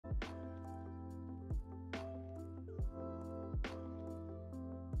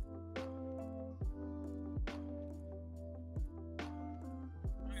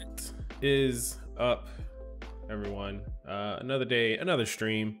is up, everyone? Another day, another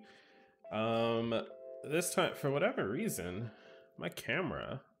stream. This time, for whatever reason, my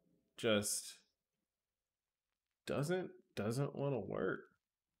camera just doesn't want to work.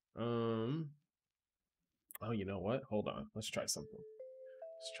 Oh, you know what? Hold on. Let's try something.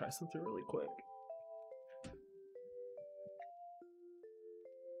 Let's try something really quick.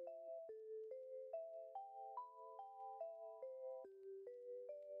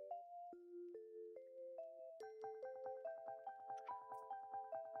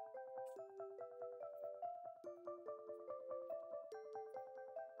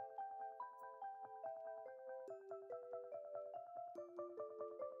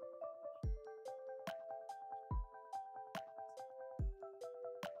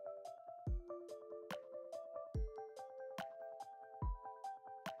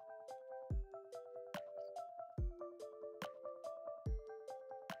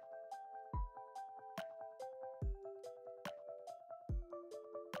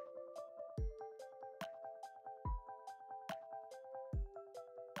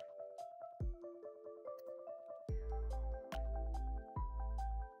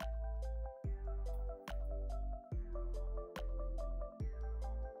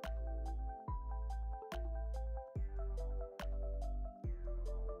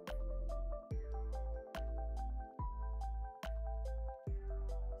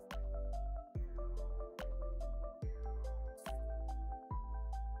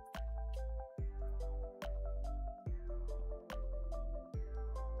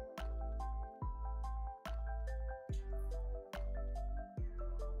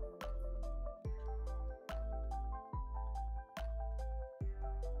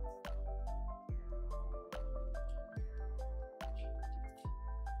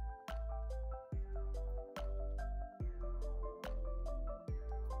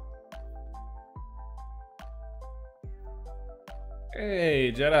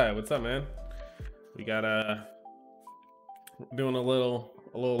 Hey Jedi, what's up, man? We got doing a little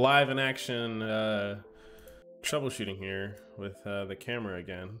live in action troubleshooting here with the camera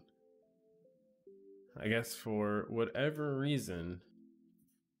again. I guess for whatever reason,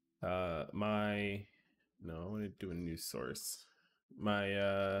 I want to do a new source.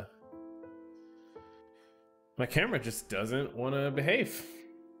 My camera just doesn't want to behave,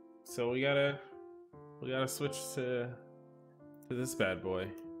 so we gotta switch to this bad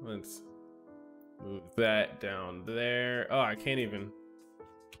boy. Let's move that down there. Oh, I can't even.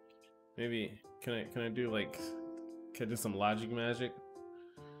 Maybe can I do like, can I do some logic magic?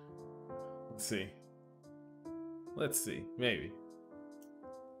 Let's see. Maybe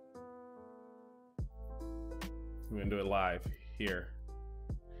I'm gonna do it live here.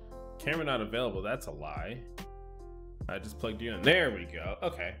 Camera not available. That's a lie. I just plugged you in. There we go.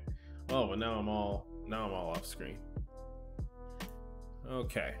 Okay. Oh, but now I'm all off screen.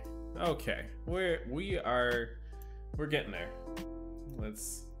 Okay. We're getting there.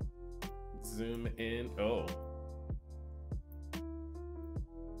 Let's zoom in. Oh.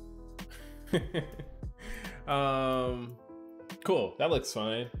 Cool. That looks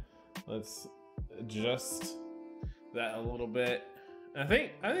fine. Let's adjust that a little bit. I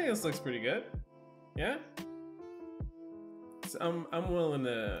think this looks pretty good. Yeah. So I'm willing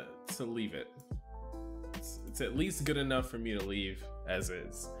to leave it. It's at least good enough for me to leave as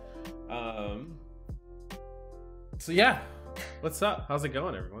is. So yeah, what's up? How's it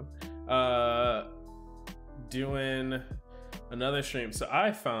going, everyone? Doing another stream. So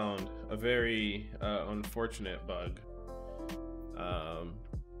I found a very unfortunate bug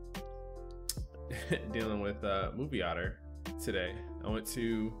dealing with MovieOtter today. I went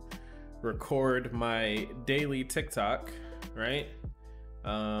to record my daily TikTok, right?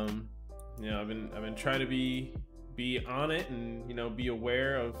 You know, I've been trying to be on it and, you know, be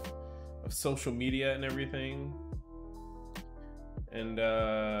aware of social media and everything. And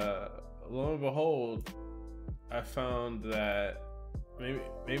lo and behold, I found that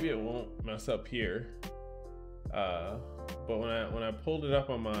maybe it won't mess up here. But when I pulled it up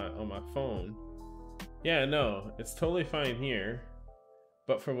on my phone, yeah, no, it's totally fine here.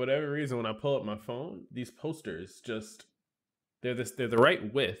 But for whatever reason, when I pull up my phone, these posters just they're the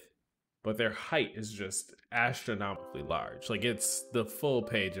right width, but their height is just astronomically large. Like it's the full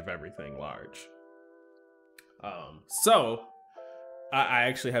page of everything large. So I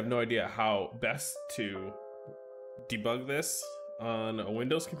actually have no idea how best to debug this on a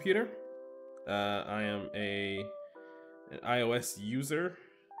Windows computer. I am an iOS user,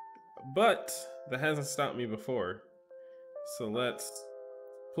 but that hasn't stopped me before. So let's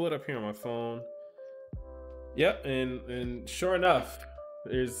pull it up here on my phone. Yep, and sure enough,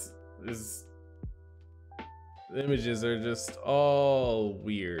 There's the images are just all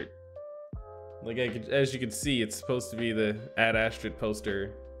weird. Like as you can see, it's supposed to be the Ad Astra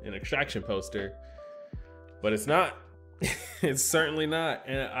poster, an Extraction poster, but it's not. It's certainly not,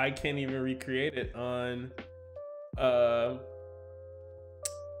 and I can't even recreate it on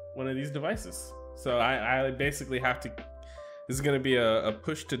one of these devices. So I basically have to. This is gonna be a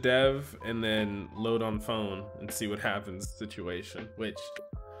push to dev and then load on phone and see what happens situation. Which,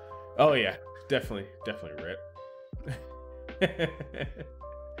 oh yeah, definitely rip.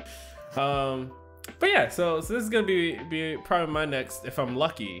 But yeah, so this is gonna be probably my next, if I'm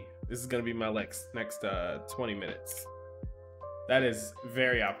lucky, this is gonna be my next 20 minutes. That is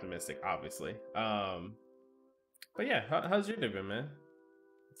very optimistic, obviously. But yeah, how's your day been, man?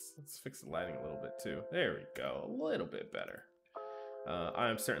 Let's fix the lighting a little bit too. There we go, a little bit better. I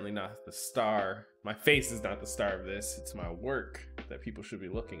am certainly not the star. My face is not the star of this. It's my work that people should be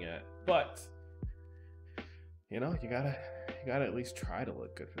looking at. But you know, you gotta at least try to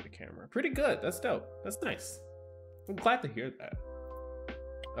look good for the camera. Pretty good. That's dope. That's nice. I'm glad to hear that.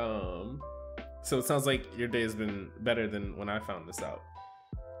 So it sounds like your day has been better than when I found this out,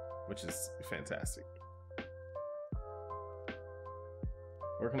 which is fantastic.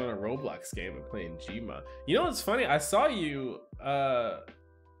 Working on a Roblox game and playing Gma. You know what's funny? I saw you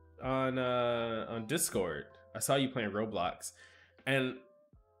on Discord. I saw you playing Roblox, and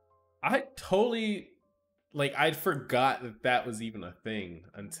I totally I'd forgot that was even a thing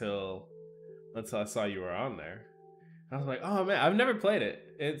until I saw you were on there. I was like, oh man, I've never played it.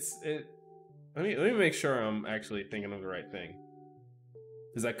 Let me make sure I'm actually thinking of the right thing,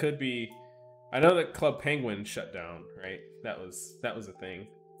 because I could be. I know that Club Penguin shut down, right? That was a thing.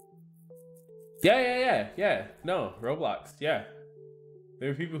 Yeah. No, Roblox. Yeah, there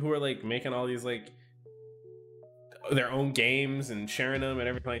were people who were like making all these like their own games and sharing them and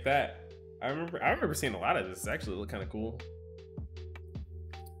everything like that. I remember seeing a lot of this. It actually looked kind of cool.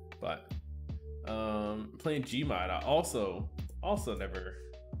 But playing Gmod, I also never.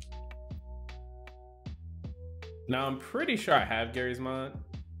 Now I'm pretty sure I have Gary's mod,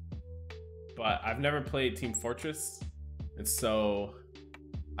 but I've never played Team Fortress, and so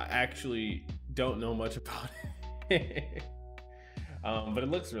I actually don't know much about it. But it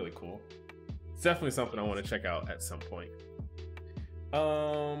looks really cool. It's definitely something I want to check out at some point.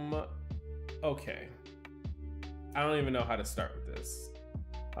 Okay. I don't even know how to start with this.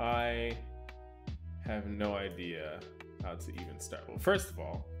 I have no idea how to even start. Well, first of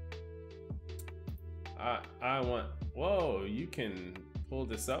all, I want, whoa, you can pull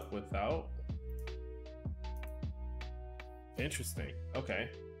this up without. Interesting. Okay.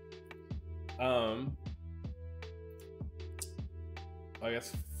 I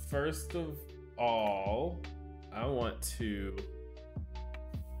guess first of all, I want to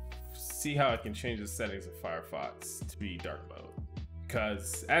see how I can change the settings of Firefox to be dark mode,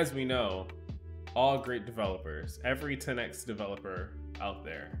 because as we know, all great developers, every 10x developer out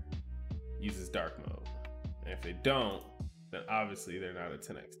there uses dark mode, and if they don't, then obviously they're not a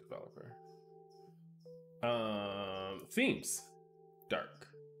 10x developer. Themes, dark.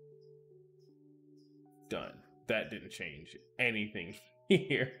 Done. That didn't change anything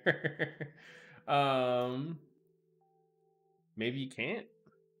here. Maybe you can't.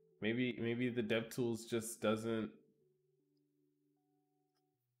 Maybe the DevTools just doesn't.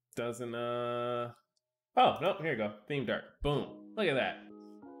 Oh no, here you go. Theme dark. Boom. Look at that.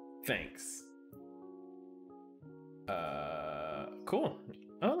 Thanks. Cool.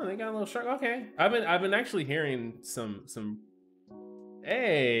 Oh, they got a little shark. Okay. I've been actually hearing some.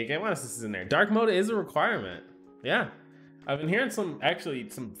 Hey, Game Honest, this is in there. Dark mode is a requirement. Yeah. I've been hearing some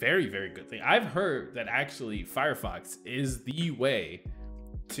very, very good things. I've heard that actually Firefox is the way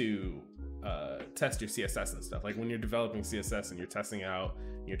to test your CSS and stuff. Like when you're developing CSS and you're testing out,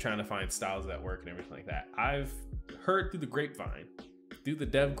 you're trying to find styles that work and everything like that. I've heard through the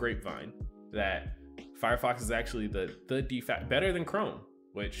dev grapevine, that Firefox is actually the default, better than Chrome,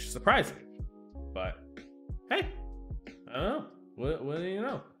 which surprised me. But hey, I don't know. What do you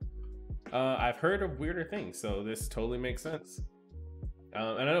know? I've heard of weirder things, so this totally makes sense.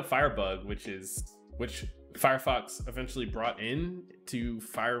 And I know Firebug, which Firefox eventually brought in to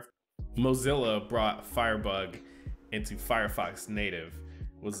Mozilla brought Firebug into Firefox native,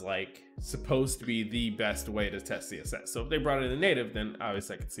 was like supposed to be the best way to test CSS. So if they brought it in native, then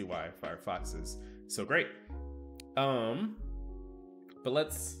obviously I can see why Firefox is so great. But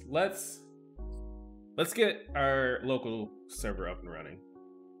let's get our local server up and running,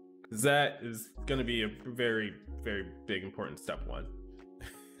 because that is going to be a very, very big important step one.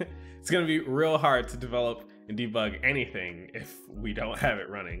 It's going to be real hard to develop debug anything if we don't have it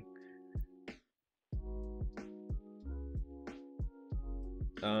running.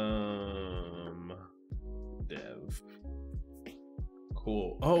 Dev.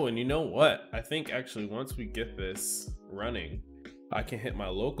 Cool. Oh, and you know what? I think actually once we get this running, I can hit my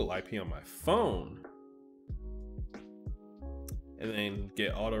local IP on my phone and then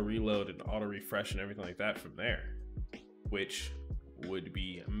get auto reload and auto refresh and everything like that from there, which would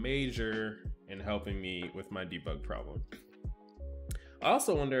be major in helping me with my debug problem. I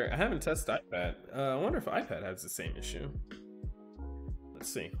also wonder, I haven't tested iPad. I wonder if iPad has the same issue.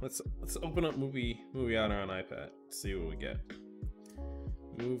 Let's see. Let's open up MovieOtter on iPad. See what we get.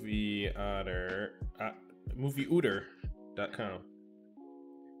 MovieOtter, MovieOtter.com.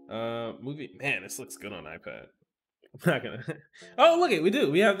 Man, this looks good on iPad. I'm not gonna. Oh, look it, we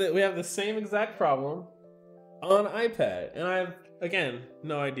do. We have the same exact problem on iPad, and I have, again,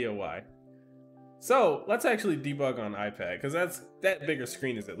 no idea why. So let's actually debug on iPad, because that bigger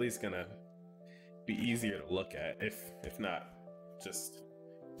screen is at least gonna be easier to look at, if not just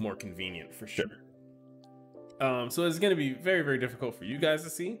more convenient for sure. So it's gonna be very, very difficult for you guys to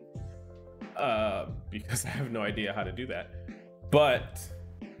see, because I have no idea how to do that. But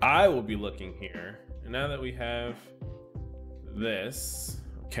I will be looking here, and now that we have this,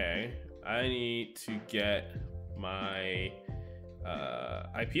 okay, I need to get my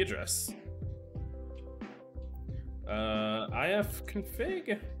IP address.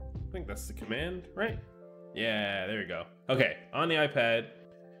 ifconfig, I think that's the command, right? Yeah, there we go. Okay, on the iPad,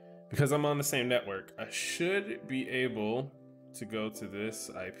 because I'm on the same network, I should be able to go to this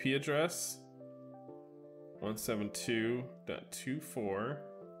IP address,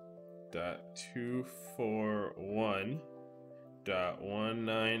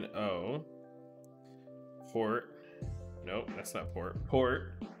 172.204.190 port. Nope, that's not port.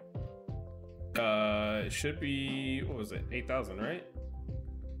 Port. It should be, what was it? 8,000, right?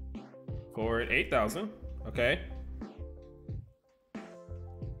 Port 8,000. Okay.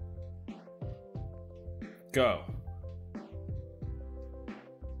 Go.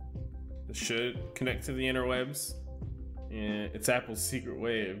 This should connect to the interwebs. And it's Apple's secret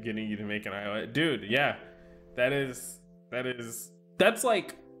way of getting you to make an iOS. Dude, yeah. That is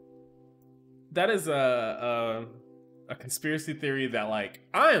a conspiracy theory that, like,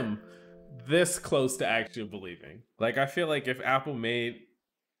 I'm this close to actually believing. Like, I feel like if Apple made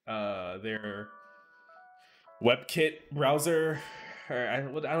their WebKit browser, or I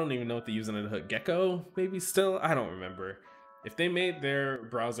don't even know what they use under the hood, Gecko maybe still, I don't remember. If they made their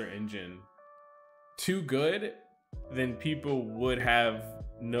browser engine too good, then people would have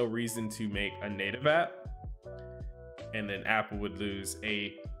no reason to make a native app, and then Apple would lose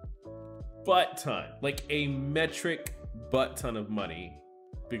a butt ton, like a metric butt ton of money,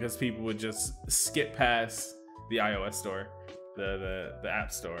 because people would just skip past the iOS store, the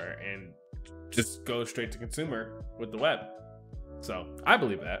app store, and just go straight to consumer with the web. So I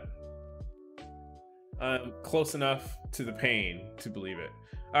believe that. I'm close enough to the pain to believe it.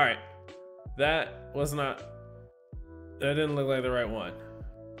 All right, that didn't look like the right one.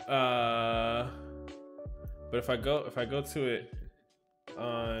 But if I go to it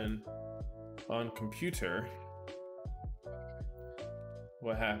on computer,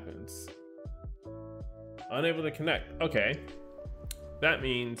 what happens? Unable to connect. Okay, that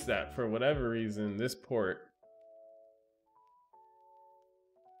means that for whatever reason, this port.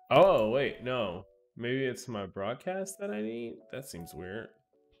 Oh wait, no. Maybe it's my broadcast that I need? That seems weird.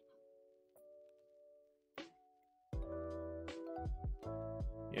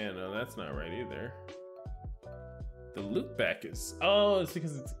 Yeah, no, that's not right either. The loopback is... Oh, it's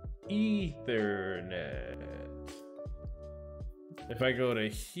because it's Ethernet. If I go to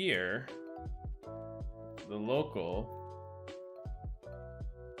here, the local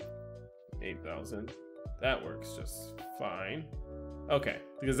 8,000, that works just fine. Okay,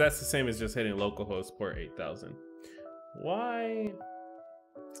 because that's the same as just hitting localhost port 8,000. Why?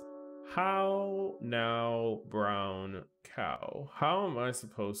 How now, brown cow? How am I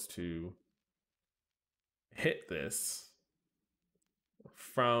supposed to hit this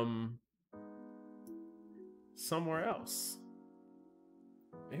from somewhere else?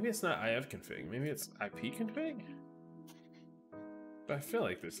 Maybe it's not ifconfig, maybe it's ipconfig? But I feel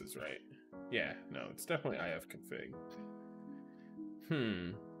like this is right. Yeah, no, it's definitely ifconfig.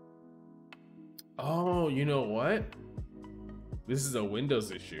 Oh, you know what? This is a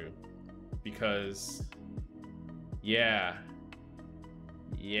Windows issue, because yeah,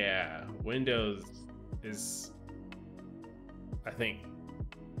 Windows is, I think,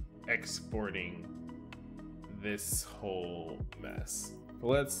 exporting this whole mess.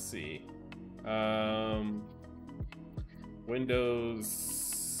 Let's see.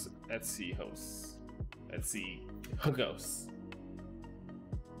 Windows Etsy hosts. Etsy ghosts.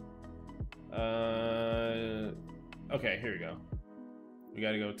 Okay, here we go. We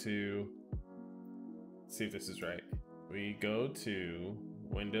gotta go to, see if this is right. We go to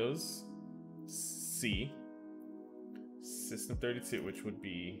Windows C, System 32, which would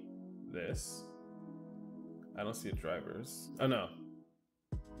be this. I don't see the drivers. Oh no,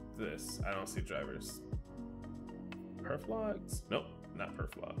 this. I don't see drivers. Perflogs? Nope, not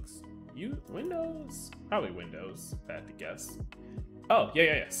perflogs. Windows? Probably Windows, if I had to guess. Oh,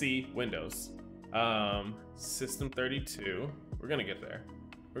 yeah. See, Windows. System 32. We're gonna get there.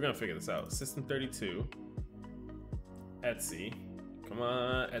 We're gonna figure this out. System 32. Etsy. Come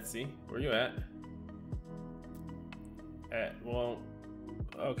on, Etsy. Where you at? Well,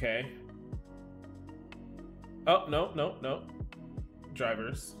 okay. Oh, no.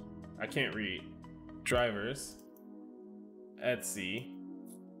 Drivers. I can't read. Drivers. Etsy.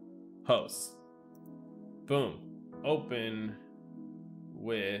 Hosts. Boom. Open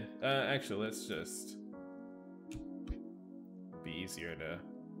with, actually, let's just be easier to,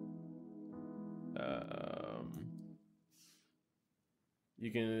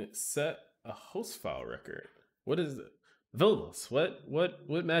 you can set a host file record. What is it? Vilmos, what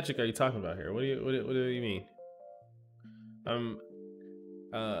magic are you talking about here? What do you mean?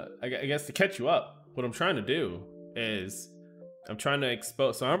 I guess to catch you up, what I'm trying to do is I'm trying to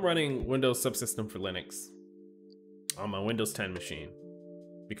expose, so I'm running Windows subsystem for Linux on my Windows 10 machine,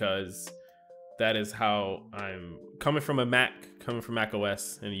 because that is how I'm coming from Mac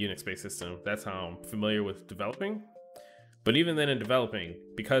OS and a Unix-based system. That's how I'm familiar with developing. But even then in developing,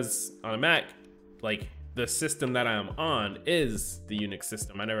 because on a Mac, like the system that I'm on is the Unix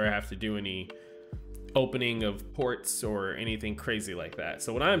system. I never have to do any opening of ports or anything crazy like that.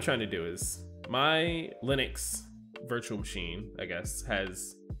 So what I'm trying to do is my Linux virtual machine, I guess,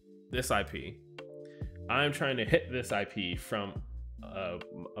 has this IP. I'm trying to hit this IP from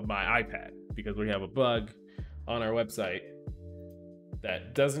my iPad, because we have a bug on our website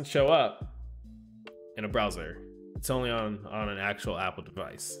that doesn't show up in a browser. It's only on an actual Apple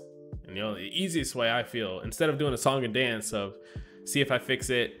device. And the easiest way I feel, instead of doing a song and dance of see if I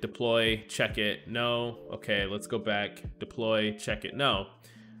fix it, deploy, check it, no, okay, let's go back, deploy, check it, no,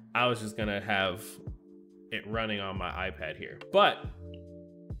 I was just gonna have it running on my iPad here. But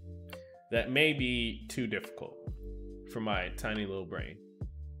that may be too difficult for my tiny little brain.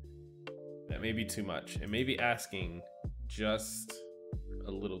 That may be too much. It may be asking just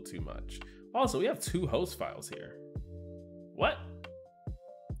a little too much. Also, we have 2 host files here. What?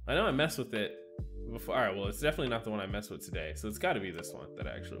 I know I messed with it before. All right, well, it's definitely not the one I messed with today. So it's got to be this one that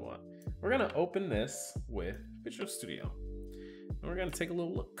I actually want. We're going to open this with Visual Studio. And we're going to take a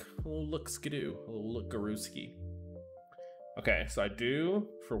little look-skidoo, a little look-garooski. Okay, so I do,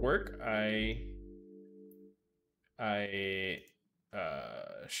 for work, I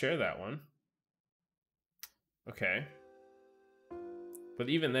share that one. Okay. But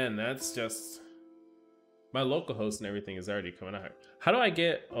even then, that's just, my local host and everything is already coming out. How do I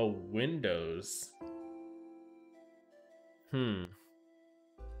get a Windows?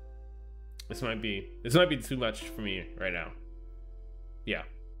 This might be too much for me right now. Yeah.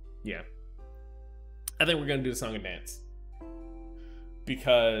 I think we're gonna do a song and dance,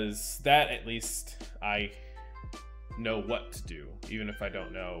 because that, at least I know what to do, even if I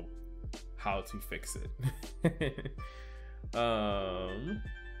don't know how to fix it.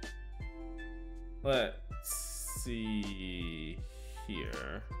 Let's see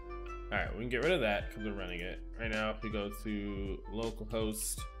here. All right, we can get rid of that because we're running it right now. If we go to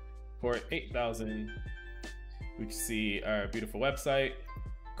localhost port 8000, we can see our beautiful website.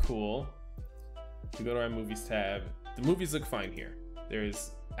 Cool. If we go to our movies tab, the movies look fine here. There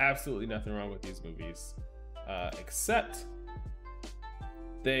is absolutely nothing wrong with these movies, except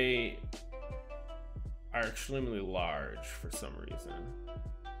they are extremely large for some reason.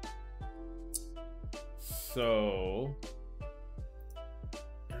 So,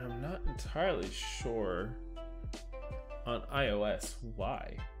 and I'm not entirely sure on iOS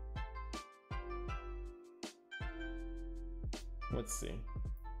why. Let's see.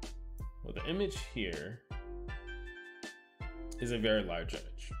 Well, the image here is a very large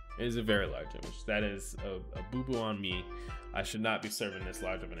image. It is a very large image. That is a boo-boo on me. I should not be serving this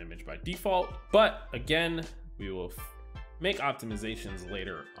large of an image by default. But again, we will make optimizations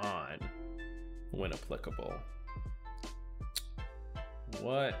later on when applicable.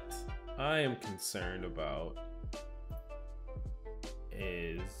 What I am concerned about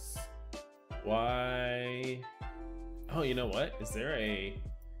is why, oh, you know what? Is there a,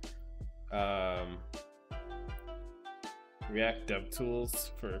 React Dev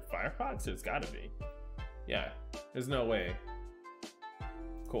Tools for Firefox? There's gotta be. Yeah, there's no way.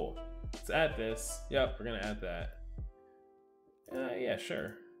 Cool. Let's add this. Yep, we're gonna add that. Yeah,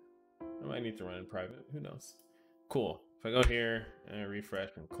 sure. I might need to run in private. Who knows? Cool. If I go here and I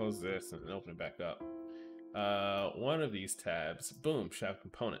refresh and close this and then open it back up, one of these tabs, boom, should have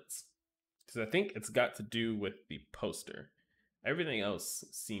components. Because I think it's got to do with the poster. Everything else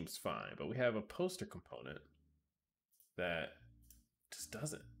seems fine, but we have a poster component that just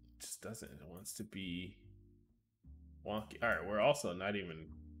doesn't. It wants to be wonky. All right, we're also not even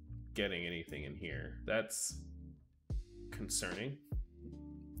getting anything in here. That's concerning.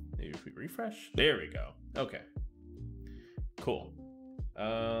 Maybe if we refresh. There we go. Okay. Cool.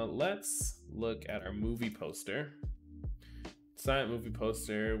 Let's look at our movie poster. Inside movie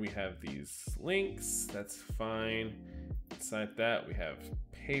poster, we have these links. That's fine. Inside that, we have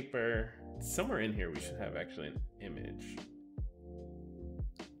paper. Somewhere in here, we should have actually an image.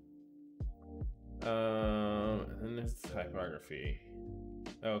 And then there's typography.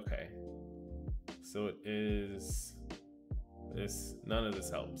 Okay. So it is this. None of this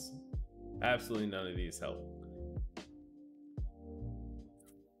helps. Absolutely none of these help.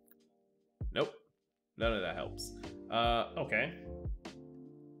 Nope. None of that helps. Okay.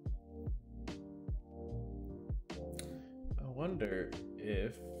 I wonder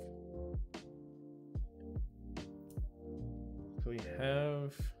if we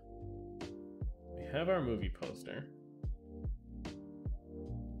have our movie poster.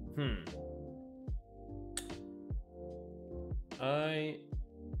 I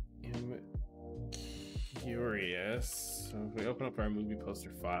am curious. So if we open up our movie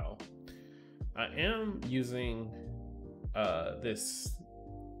poster file, I am using this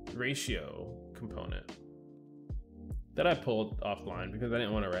ratio component that I pulled offline because I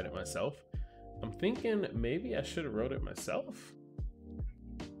didn't want to write it myself. I'm thinking maybe I should have wrote it myself.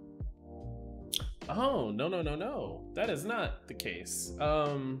 Oh, no. That is not the case.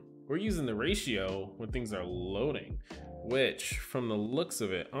 We're using the ratio when things are loading, which from the looks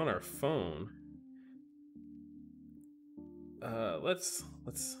of it on our phone, let's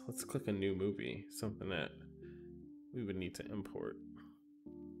click a new movie, something that we would need to import.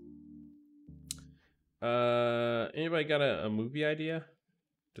 Anybody got a movie idea?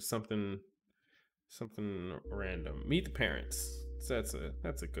 Just something random. Meet the Parents. So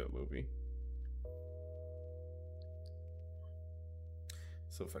that's a good movie.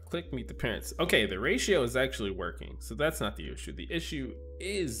 So if I click Meet the Parents, okay, the ratio is actually working. So that's not the issue. The issue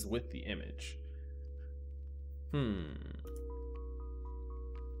is with the image.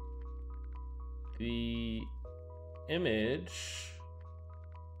 The image,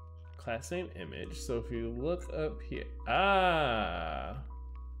 class name image. So if you look up here,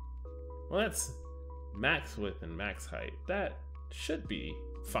 well, that's max width and max height. That should be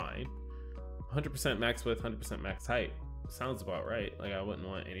fine. 100% max width, 100% max height. Sounds about right. Like I wouldn't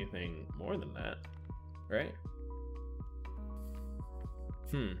want anything more than that, right?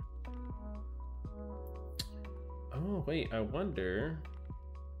 Oh wait, I wonder.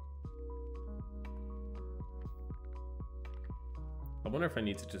 If I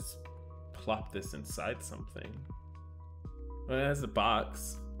need to just plop this inside something. Well, it has a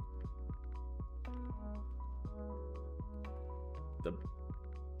box. The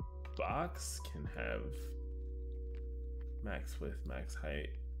box can have max width, max height,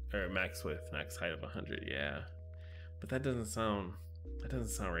 or max width, max height of 100. Yeah, but that doesn't sound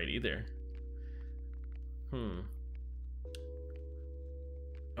right either.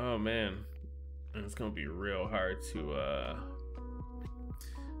 Oh man, and it's gonna be real hard to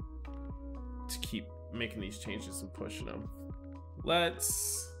keep making these changes and pushing them.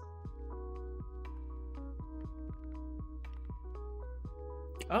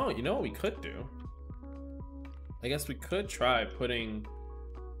 Oh, you know what we could do? I guess we could try putting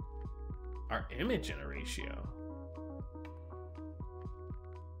our image in a ratio.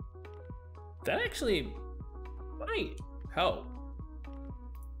 That actually might help.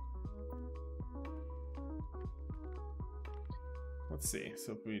 Let's see.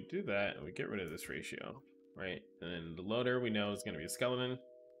 So if we do that and we get rid of this ratio, right? And then the loader we know is going to be a skeleton.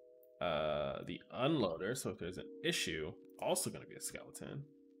 The unloader, so if there's an issue, also going to be a skeleton.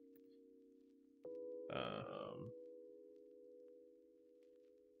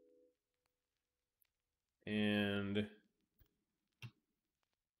 And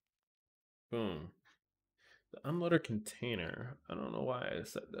boom. The unloader container. I don't know why I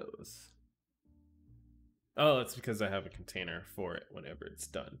said those. Oh, it's because I have a container for it whenever it's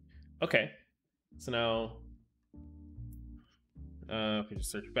done. Okay. So now, if we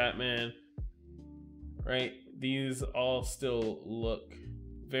just search Batman, right? these all still look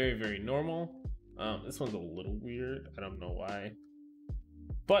very, very normal. This one's a little weird. I don't know why.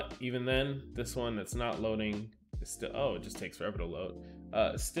 But even then, this one that's not loading is still, oh, it just takes forever to load.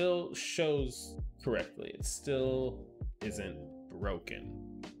 Still shows correctly. It still isn't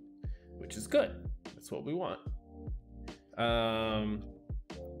broken, which is good. That's what we want.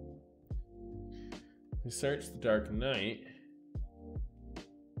 We search the Dark Knight.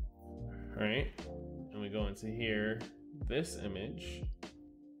 All right, and we go into here. This image,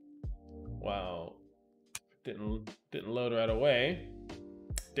 wow, didn't load right away.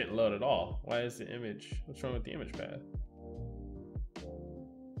 Didn't load at all. Why is the image? What's wrong with the image path?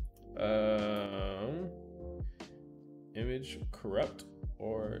 Image corrupt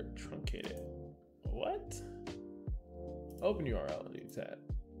or truncated. What? Open URL new tab.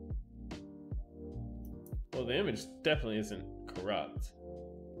 Well, the image definitely isn't corrupt,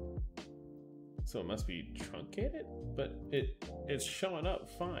 so it must be truncated. But it's showing up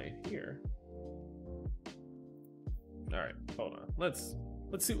fine here. All right, hold on. Let's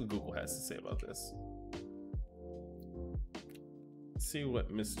see what Google has to say about this. Let's see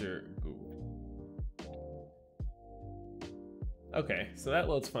what Mr. Google. Okay, so that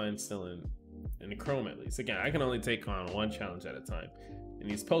loads fine still in Chrome at least. Again, I can only take on one challenge at a time. And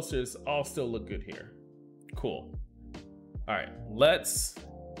these posters all still look good here. Cool. All right, let's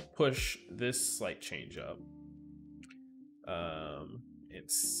push this slight change up. And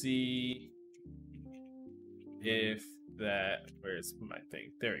see if that, where's my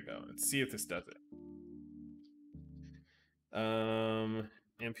thing? There we go. Let's see if this does it.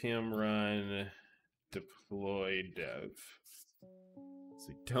 npm run deploy dev. So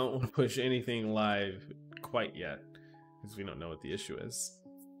we don't want to push anything live quite yet because we don't know what the issue is.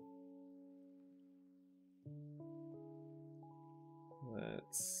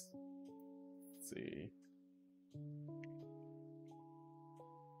 Let's see.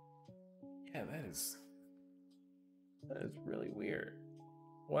 Yeah, that is really weird.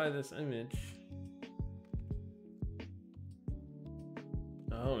 Why this image?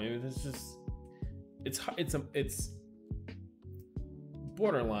 Oh, maybe this just it's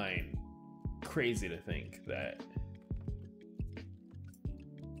borderline crazy to think that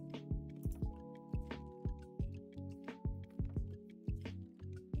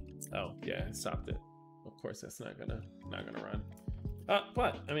oh yeah, I stopped it. Of course that's not gonna run.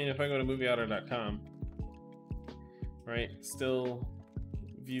 But I mean, if I go to MovieOtter.com, right, still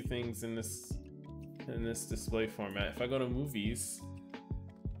view things in this display format. If I go to movies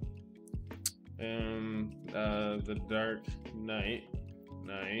and the Dark Knight,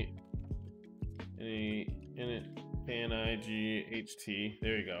 NIGHT,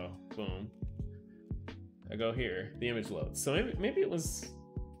 there you go, boom. I go here, the image loads. So maybe it was,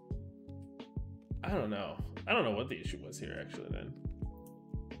 I don't know what the issue was here actually then.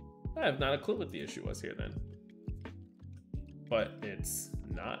 I have not a clue what the issue was here then. But it's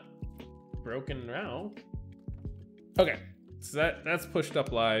not broken now. Okay, so that's pushed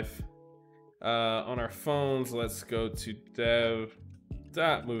up live. On our phones, let's go to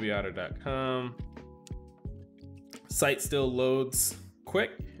dev.movieotter.com. Site still loads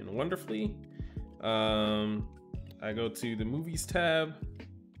quick and wonderfully. I go to the movies tab.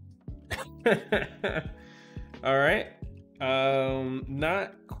 All right.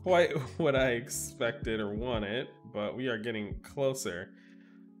 Not quite what I expected or wanted, but we are getting closer.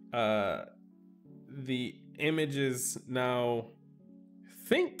 The images now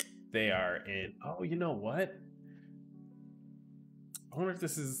think they are in. Oh, you know what? I wonder if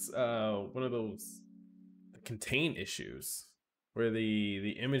this is one of those contain issues where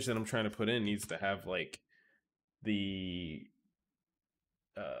the image that I'm trying to put in needs to have like the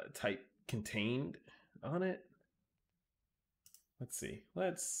type contained on it. Let's see.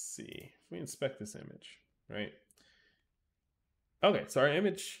 If we inspect this image, right? Okay, so our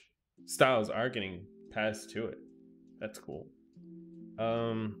image styles are getting passed to it. That's cool.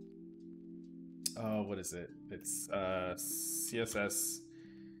 Oh, what is it? It's CSS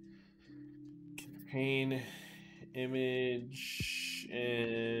contain image.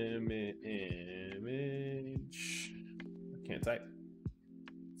 I can't type.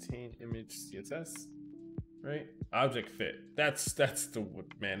 Contain image CSS. Right? Object fit. That's the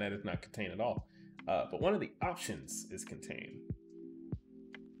man, that is not contain at all. But one of the options is contain.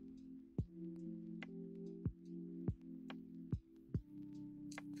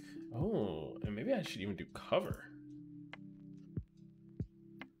 Oh, and maybe I should even do cover.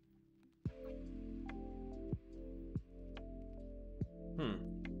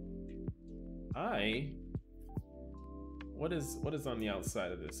 What is on the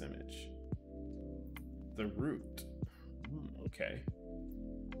outside of this image? The root. Okay.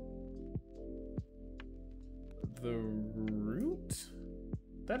 The root?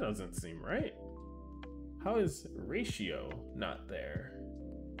 That doesn't seem right. How is ratio not there?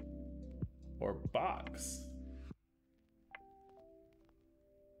 Or box?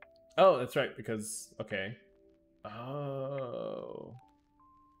 Oh, that's right, because, okay. Oh.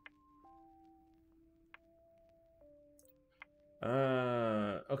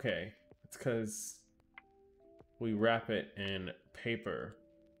 Okay. It's because we wrap it in paper.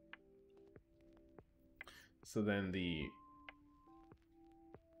 So then the...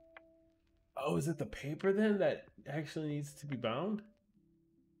 Oh, is it the paper then that actually needs to be bound?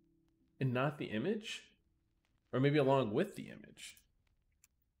 And not the image? Or maybe along with the image?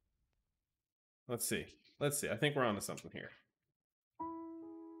 Let's see. Let's see. I think we're onto something here.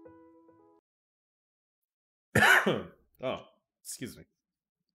 Oh, excuse me.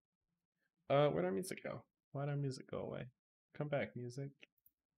 Where'd our music go? Why'd our music go away? Come back, music.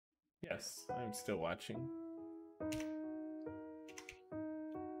 Yes, I'm still watching.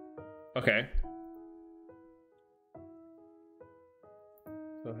 Okay.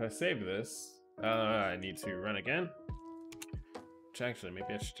 So if I save this, I need to run again. Which actually,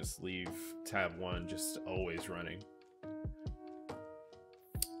 maybe I should just leave tab 1 just always running.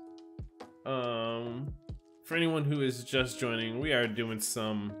 For anyone who is just joining, we are doing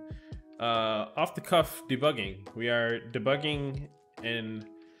some off-the-cuff debugging. We are debugging an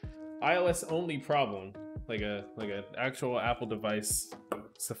iOS-only problem, like an actual Apple device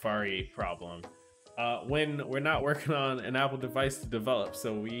Safari problem, when we're not working on an Apple device to develop.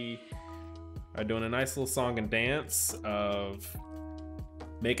 So we are doing a nice little song and dance of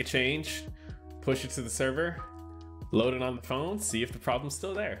make a change, push it to the server, load it on the phone, see if the problem's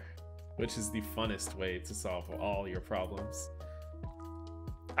still there, which is the funnest way to solve all your problems.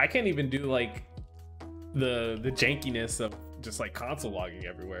 I can't even do like the jankiness of just like console logging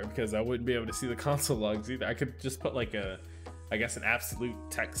everywhere, because I wouldn't be able to see the console logs either. I could just put like I guess an absolute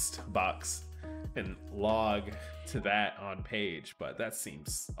text box and log to that on page, but that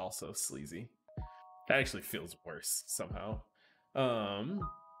seems also sleazy. That actually feels worse somehow.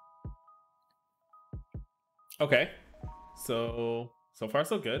 Okay, so far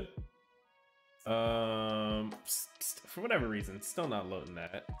so good. For whatever reason, still not loading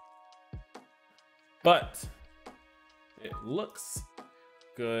that, but it looks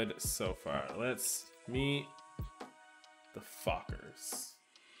good so far. Let's meet the Fockers.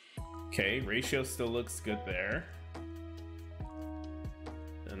 Okay, ratio still looks good there.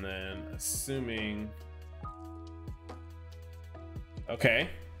 And then assuming, okay,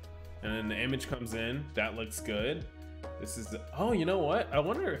 and then the image comes in, that looks good. This is the, oh, you know what? I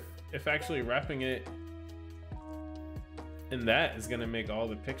wonder if actually wrapping it in that is gonna make all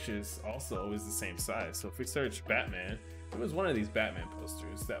the pictures also always the same size. So if we search Batman, it was one of these Batman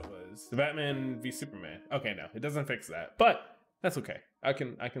posters that was the Batman v Superman. Okay, no, it doesn't fix that, but that's okay. I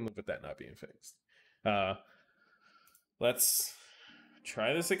can live with that not being fixed. Let's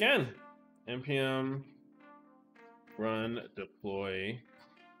try this again. npm run deploy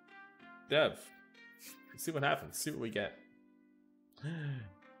dev. Let's see what happens. See what we get.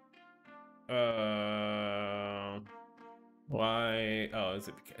 Why? Oh,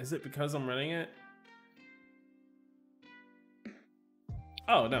 is it because I'm running it?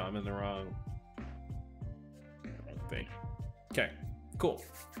 Oh no, I'm in the wrong thing. Okay, cool.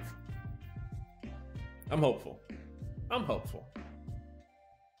 I'm hopeful.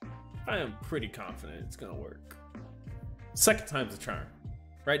 I am pretty confident it's gonna work. Second time's a charm.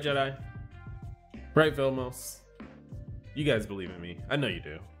 Right, Jedi? Right, Vilmos? You guys believe in me. I know you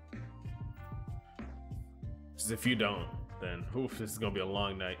do. Just if you don't, then oof, this is gonna be a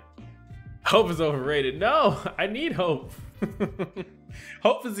long night. Hope is overrated. No, I need hope.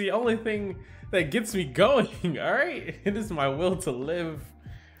 Hope is the only thing that gets me going, all right? It is my will to live.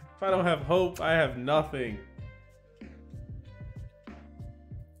 If I don't have hope, I have nothing.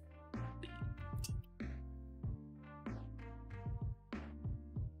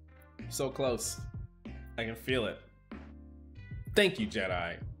 So close. I can feel it. Thank you,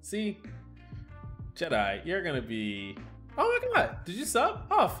 Jedi. See? Jedi, you're gonna be... Oh my god, did you sub?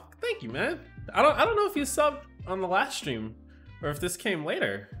 Oh, thank you, man. I don't know if you subbed on the last stream or if this came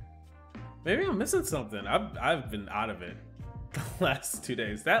later. Maybe I'm missing something. I've been out of it the last 2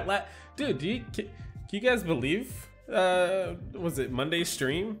 days. Dude, can you guys believe was it Monday's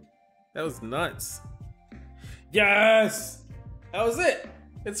stream? That was nuts. Yes! That was it.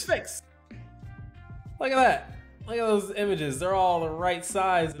 It's fixed. Look at that. Look at those images. They're all the right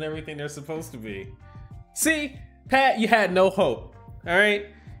size and everything they're supposed to be. See, Pat, you had no hope. All right?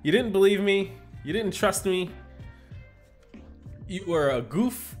 You didn't believe me. You didn't trust me. You were a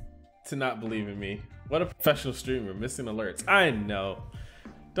goof to not believe in me. What a professional streamer, missing alerts. I know.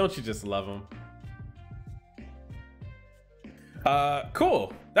 Don't you just love him?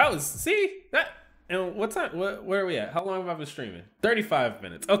 Cool. That was, see? That, and what time, where are we at? How long have I been streaming? 35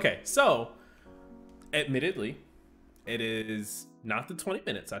 minutes. Okay, so, admittedly, it is not the 20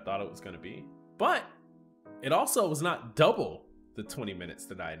 minutes I thought it was gonna be, but it also was not double the 20 minutes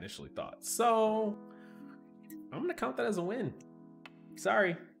that I initially thought. So, I'm gonna count that as a win.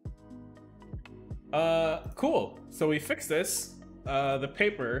 Sorry. Cool. So we fixed this. The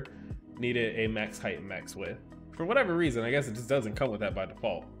paper needed a max height and max width. For whatever reason, I guess it just doesn't come with that by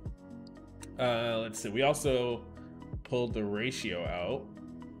default. Let's see. We also pulled the ratio out.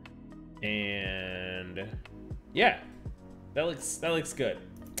 And yeah, that looks good.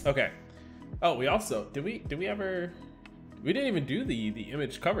 Okay. Oh, we also, did we didn't even do the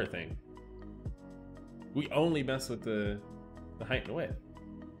image cover thing. We only mess with the height and width.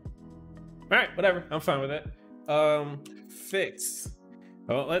 All right, whatever. I'm fine with it. Fix.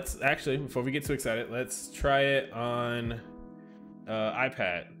 Well, let's actually, before we get too excited, let's try it on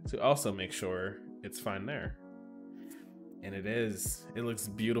iPad to also make sure it's fine there. And it is. It looks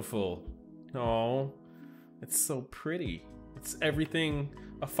beautiful. Oh, it's so pretty. It's everything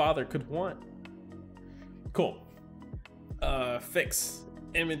a father could want. Cool. Fix.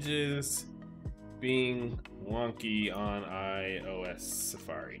 Images being wonky on iOS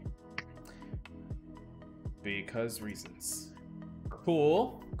Safari. Because reasons.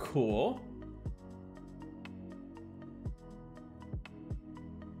 Cool, cool.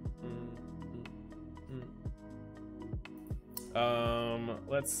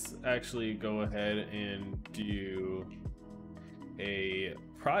 Let's actually go ahead and do a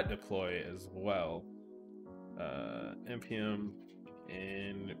prod deploy as well. npm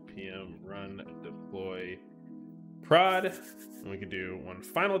run deploy prod, and we can do one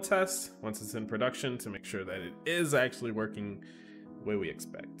final test once it's in production to make sure that it is actually working the way we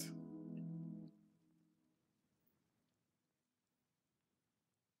expect.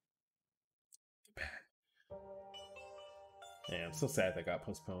 Yeah, I'm so sad that got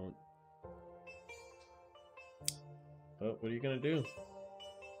postponed. But what are you gonna do?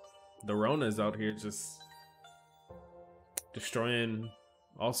 The Rona's out here just destroying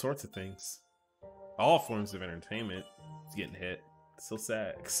all sorts of things. All forms of entertainment is getting hit. It's so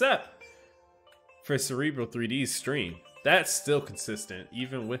sad. Except for Cerebral 3D's stream. That's still consistent,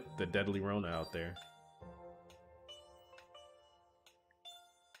 even with the deadly Rona out there.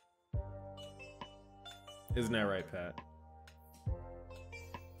 Isn't that right, Pat?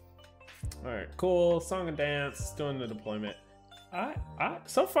 Alright, cool. Song and dance, doing the deployment.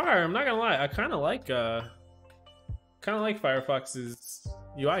 So far, I'm not gonna lie, I kinda like Firefox's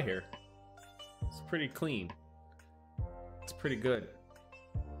UI here. It's pretty clean. It's pretty good.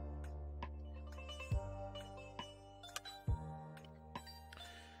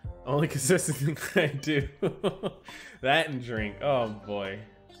 Only consistent thing I do. That and drink. Oh boy.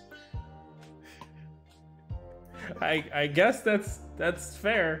 I guess that's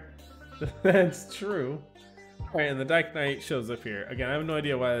fair. That's true. Alright, and the Dark Knight shows up here. Again, I have no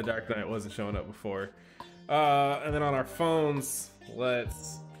idea why the Dark Knight wasn't showing up before. And then on our phones,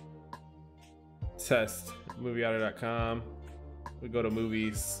 let's test MovieOtter.com. We go to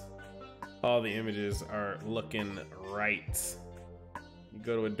movies. All the images are looking right. You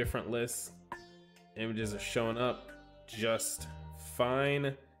go to a different list. Images are showing up just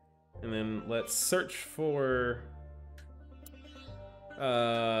fine. And then let's search for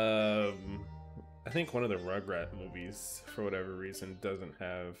I think one of the Rugrat movies, for whatever reason, doesn't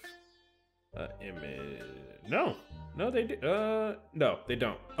have an image. No, they do. No, they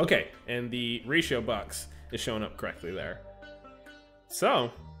don't. Okay, and the ratio box is showing up correctly there.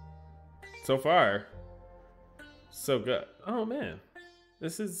 So far, so good. Oh man,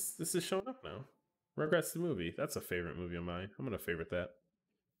 this is showing up now. Rugrats the movie. That's a favorite movie of mine. I'm gonna favorite that.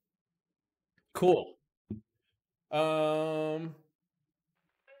 Cool.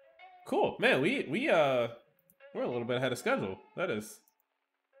 Cool, man. We're a little bit ahead of schedule. That is.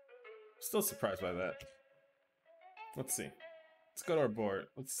 Still surprised by that. Let's see. Let's go to our board.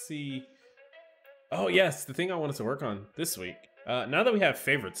 Let's see. Oh yes, the thing I wanted to work on this week. Now that we have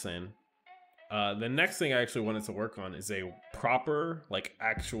favorites in, the next thing I actually wanted to work on is a proper, like,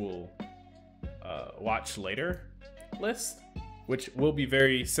 actual watch later list, which will be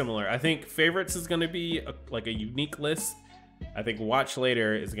very similar. I think favorites is going to be like a unique list. I think watch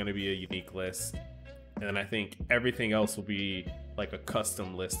later is going to be a unique list, and then I think everything else will be like a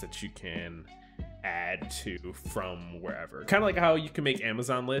custom list that you can add to from wherever. Kind of like how you can make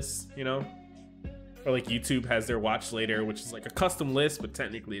Amazon lists, you know? Or like YouTube has their watch later, which is like a custom list, but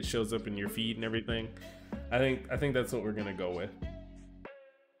technically it shows up in your feed and everything. I think that's what we're gonna go with.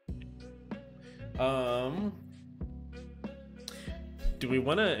 Do we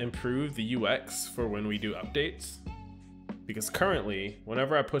want to improve the UX for when we do updates? Because currently,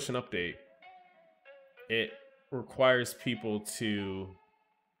 whenever I push an update, it requires people to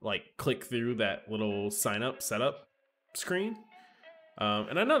like click through that little sign up setup screen.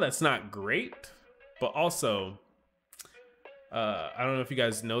 And I know that's not great, but also, I don't know if you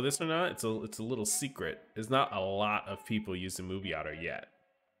guys know this or not. It's a little secret. There's not a lot of people using MovieOtter yet.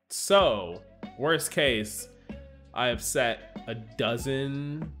 So worst case, I have set a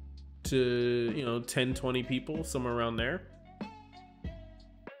dozen to 10, 20 people, somewhere around there.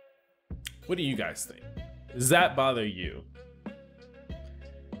 What do you guys think? Does that bother you?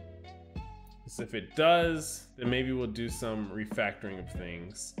 So if it does, then maybe we'll do some refactoring of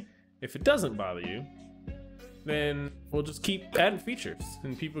things. If it doesn't bother you, then we'll just keep adding features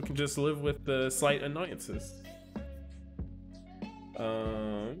and people can just live with the slight annoyances.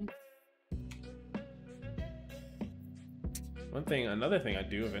 Another thing I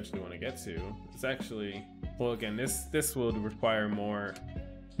do eventually want to get to is actually, well, again, this will require more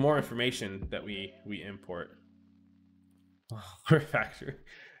information that we import. Refactor.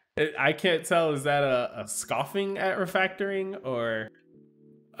 I can't tell, is that a scoffing at refactoring or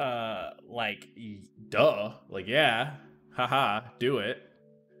like duh, like yeah, haha, do it.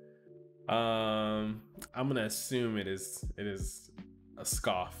 I'm gonna assume it is a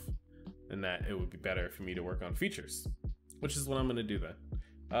scoff and that it would be better for me to work on features, which is what I'm gonna do then.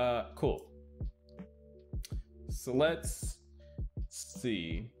 Cool. So let's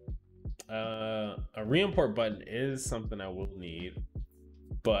see. A re-import button is something I will need,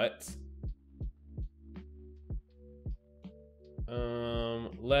 but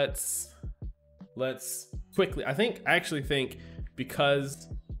let's quickly, I actually think because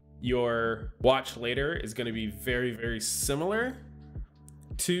your watch later is going to be very, very similar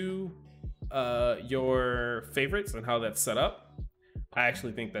to your favorites and how that's set up, I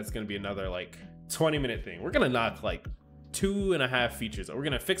actually think that's going to be another like 20-minute thing. We're going to knock like 2.5 features. We're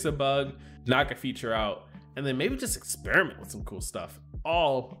going to fix a bug, knock a feature out, and then maybe just experiment with some cool stuff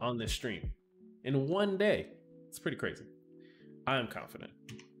all on this stream in one day. It's pretty crazy. I am confident.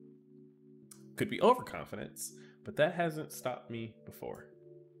 Could be overconfidence, but that hasn't stopped me before.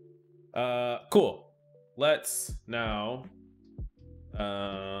 Cool. Let's now,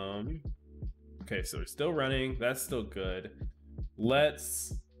 okay, so we're still running. That's still good.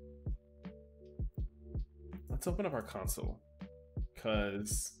 Let's open up our console,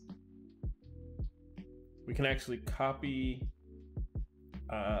 because we can actually copy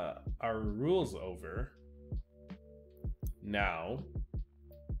our rules over now,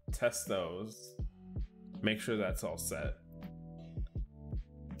 test those, make sure that's all set,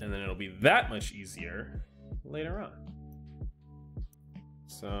 and then it'll be that much easier later on.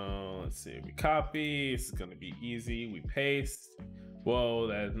 So let's see, we copy, this is gonna be easy, we paste. Whoa,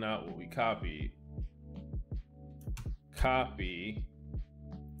 that is not what we copied. Copy,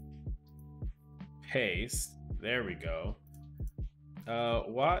 paste, there we go.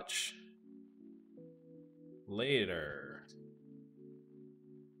 Watch later.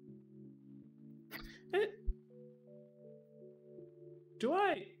 Do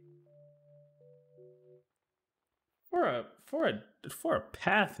I, for a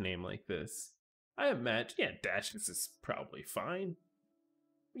path name like this, I imagine, yeah, dashes is probably fine.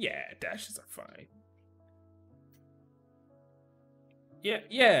 Yeah, dashes are fine.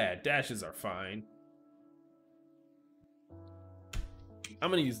 Yeah, dashes are fine.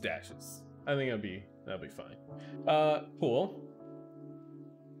 I'm gonna use dashes. I think that'll be fine. Cool.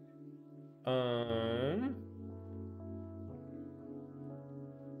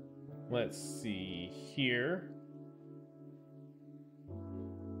 Let's see here.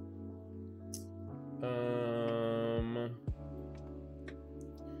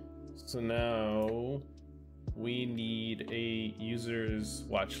 So now we need a user's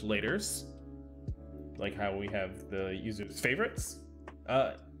watch laters, like how we have the user's favorites.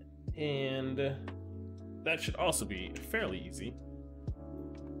 And that should also be fairly easy.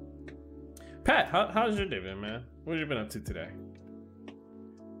 Pat, how's your day been, man? What have you been up to today?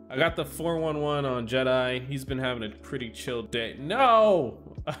 I got the 411 on Jedi. He's been having a pretty chill day. No!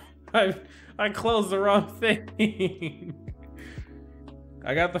 I closed the wrong thing.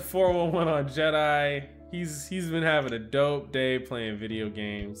 I got the 411 on Jedi. He's been having a dope day playing video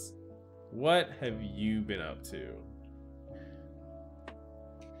games. What have you been up to?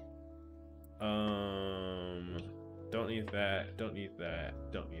 Don't need that, don't need that,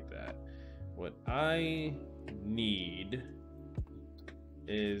 don't need that. What I need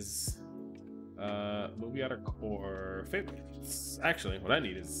is MovieOtter core favorites. Actually, what I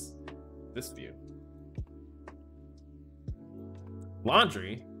need is this view.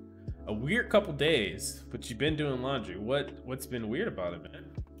 Laundry? A weird couple days, but you've been doing laundry. What's been weird about it,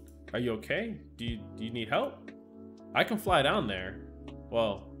 man? Are you okay? Do you need help? I can fly down there.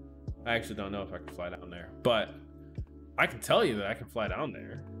 Well, I actually don't know if I can fly down there, but I can tell you that I can fly down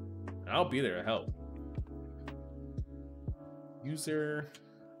there. And I'll be there to help. User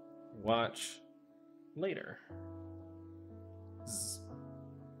watch later.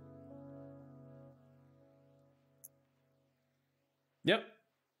 Yep,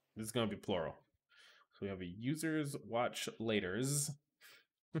 this is gonna be plural. So we have a users watch laters,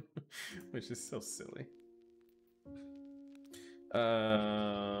 which is so silly.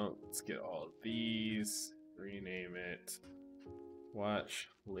 Let's get all of these, rename it watch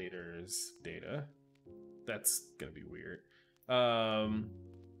laters data. That's gonna be weird. Or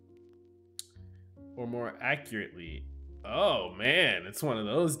more accurately, oh man, it's one of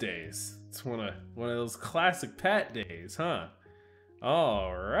those days. It's one of those classic Pat days, huh?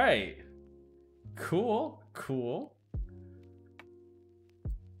 All right, cool.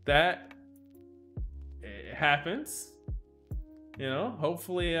 That it happens, you know.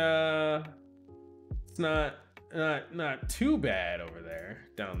 Hopefully, it's not too bad over there,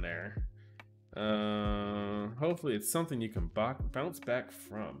 down there. Hopefully, it's something you can bounce back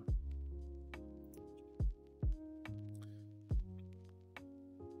from.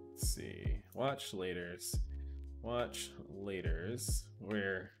 Let's see, watch laters.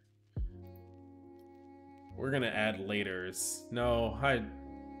 We're gonna add laters. No,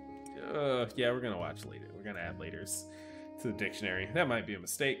 yeah, we're gonna watch later. We're gonna add laters to the dictionary. That might be a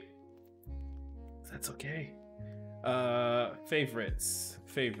mistake. That's okay. Favorites.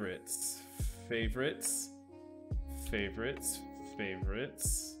 Favorites.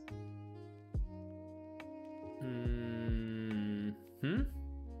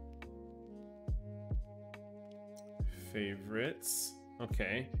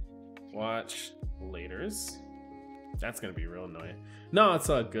 Okay. Watch laters. That's gonna be real annoying. No, it's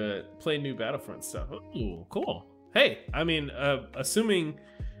all good. Play new Battlefront stuff. Ooh, cool. Hey, I mean, assuming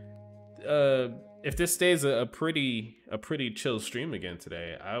if this stays a pretty chill stream again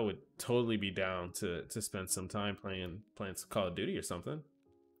today, I would totally be down to spend some time playing some Call of Duty or something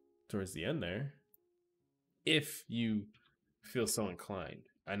towards the end there, if you feel so inclined.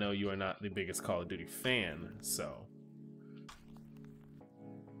 I know you are not the biggest Call of Duty fan, so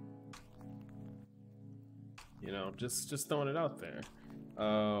you know, just throwing it out there.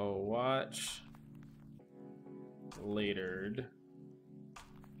 Watch latered.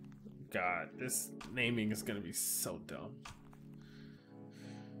 God, this naming is gonna be so dumb.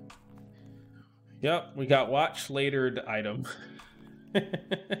 Yep, we got watch latered item.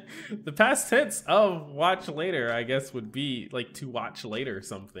 The past tense of watch later, I guess, would be like to watch later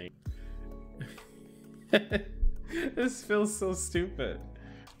something. This feels so stupid,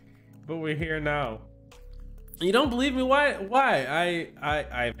 but we're here now. You don't believe me? Why?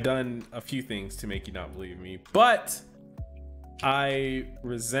 I've done a few things to make you not believe me, but I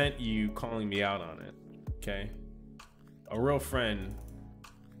resent you calling me out on it. Okay, a real friend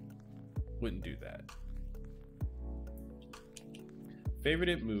wouldn't do that.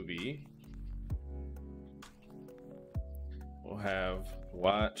 Favorite movie. We'll have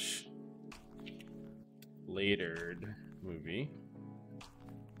watch latered movie.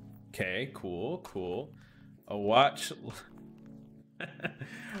 Okay, cool. A watch.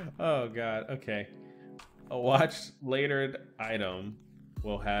 Oh God. Okay. A watch latered item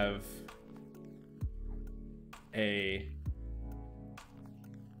will have a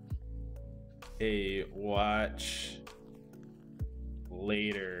watch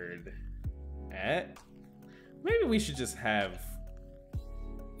latered at. Maybe we should just have.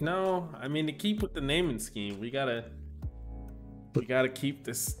 No, I mean, to keep with the naming scheme, we gotta keep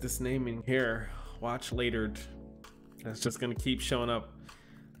this naming here. Watch latered. That's just gonna keep showing up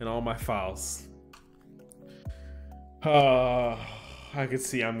in all my files. I can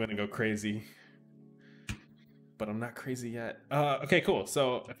see I'm gonna go crazy, but I'm not crazy yet. Okay, cool.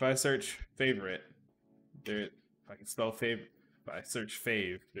 So if I search favorite, there, if I can spell fav, if I search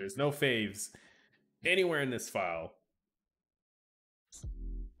fave, there's no faves anywhere in this file,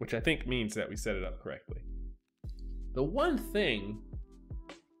 which I think means that we set it up correctly. The one thing,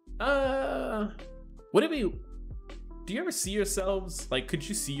 would it be, do you ever see yourselves, like, could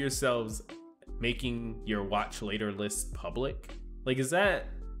you see yourselves making your watch later list public? Like, is that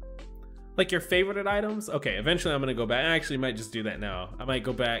like your favorite items? Okay, eventually I'm gonna go back. I actually might just do that now. I might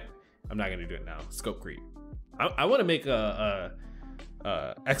go back I'm not gonna do it now. Scope creep. I want to make a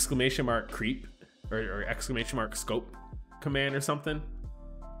exclamation mark creep or exclamation mark scope command or something.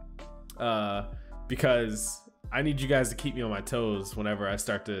 Because I need you guys to keep me on my toes whenever I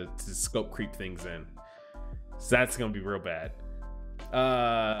start to scope creep things in. So that's gonna be real bad.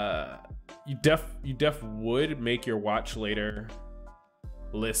 You def would make your watch later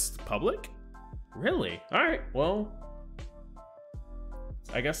list public? Really? All right, well,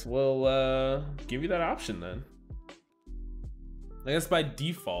 I guess we'll give you that option then. I guess by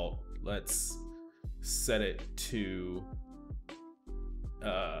default, let's set it to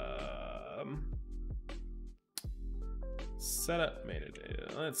set up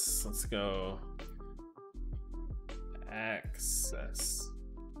metadata. Let's go access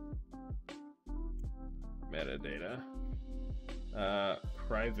metadata.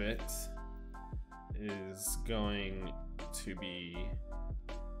 Private is going to be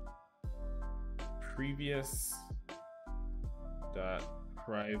previous dot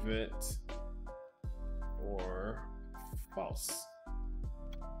private or false,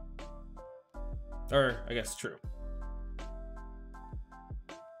 or I guess true.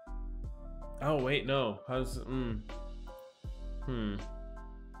 Oh wait, no. How's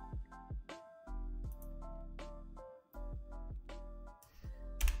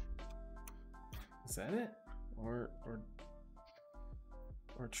Is that it? Or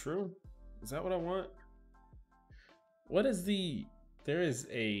true? Is that what I want? What is the... There is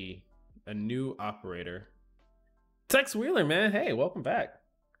a new operator. Tex Wheeler, man. Hey, welcome back.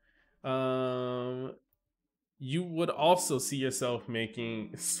 You would also see yourself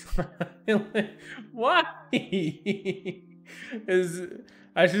making... Why?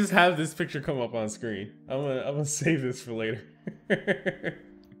 I just have this picture come up on screen. I'm gonna save this for later.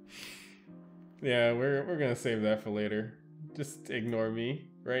 Yeah, we're gonna save that for later. Just ignore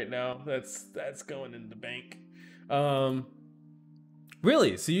me right now. That's going in the bank.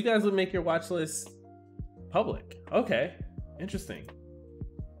 Really? So you guys would make your watch list public? Okay, interesting.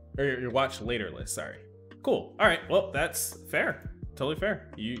 Or your watch later list. Sorry. Cool. All right. Well, that's fair. Totally fair.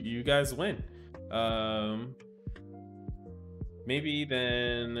 You guys win. Maybe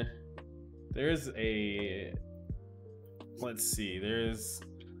then there's a. Let's see. There's.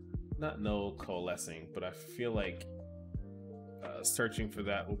 Not no coalescing, but I feel like searching for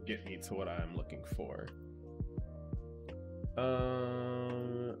that will get me to what I'm looking for.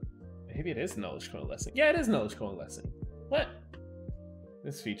 Maybe it is knowledge coalescing. Yeah, it is knowledge coalescing. What?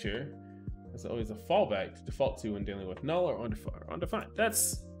 This feature is always a fallback to default to when dealing with null or undefined.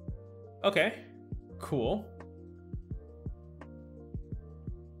 That's okay. Cool.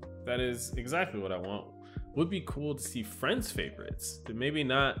 That is exactly what I want. Would be cool to see friends favorites. To maybe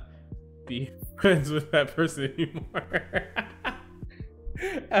not be friends with that person anymore.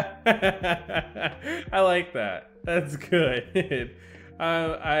 I like that. That's good.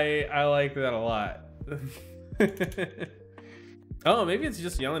 I like that a lot. Oh, maybe it's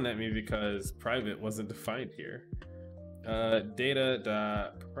just yelling at me because private wasn't defined here.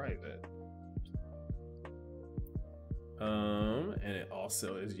 Data.private. And it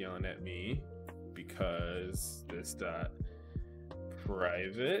also is yelling at me because this dot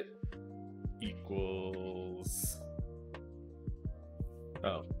private equals,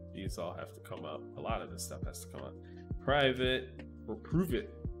 oh, these all have to come up. A lot of this stuff has to come up. Private or prove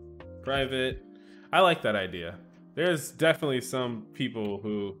it. Private. I like that idea. There's definitely some people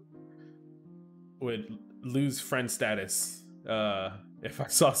who would lose friend status if I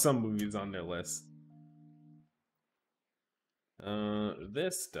saw some movies on their list.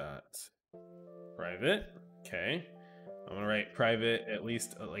 This dot private. Okay. I'm gonna write private at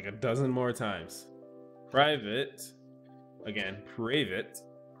least like a dozen more times. Private, again, private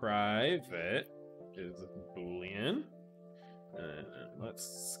is Boolean. And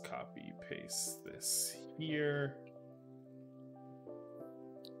let's copy paste this here.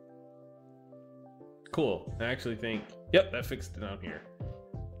 Cool. I actually think, yep, that fixed it down here.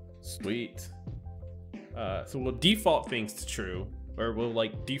 Sweet. So we'll default things to true, or we'll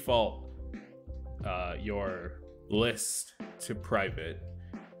like default your list to private,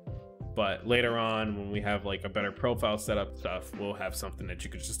 but later on when we have like a better profile setup stuff, we'll have something that you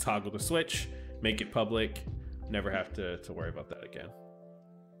could just toggle the switch, make it public, never have to worry about that again.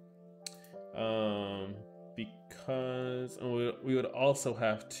 Because we would also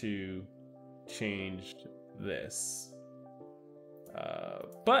have to change this,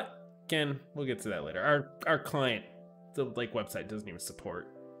 but again, we'll get to that later. Our client, the like website, doesn't even support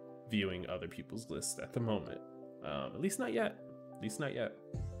viewing other people's lists at the moment. At least not yet. At least not yet.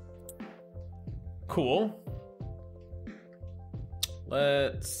 Cool.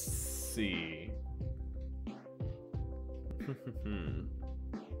 Let's see.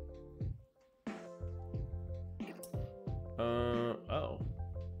 Oh.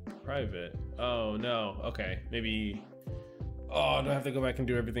 Private. Oh, no. Okay, maybe... Oh, do I have to go back and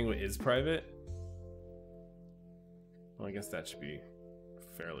do everything with is private? Well, I guess that should be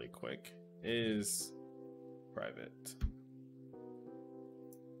fairly quick. Is private.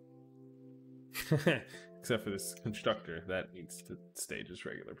 Except for this constructor, that needs to stay just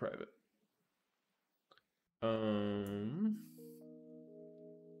regular private.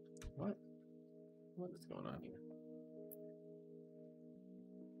 What is going on here?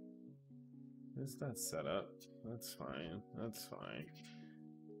 Is that set up? That's fine. That's fine.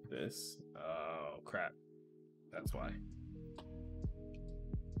 This. Oh, crap. That's why.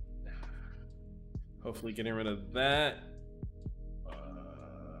 Hopefully getting rid of that.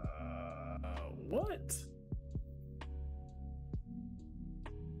 What?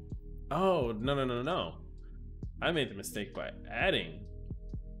 Oh, no. I made the mistake by adding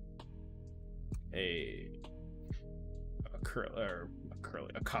a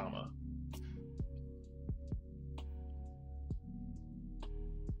comma.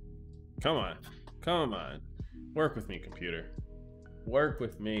 Come on. Work with me, computer. Work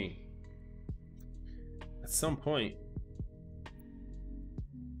with me. At some point.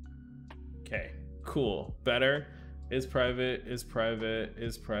 Okay, cool. Better. Is private.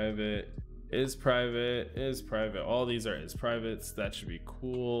 All these are is privates. That should be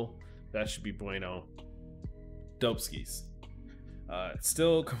cool. That should be bueno. Dope skis.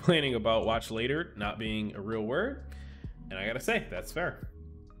 Still complaining about watch later not being a real word. And I gotta say, that's fair.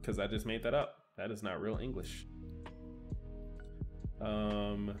 Because I just made that up. That is not real English.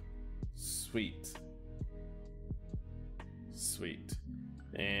 Sweet.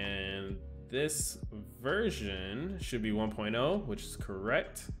 And this version should be 1.0, which is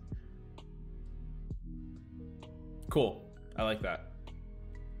correct. Cool. I like that.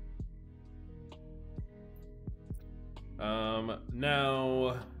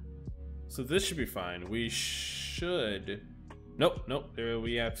 Now, so this should be fine. We should... Nope.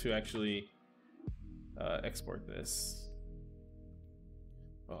 We have to actually export this.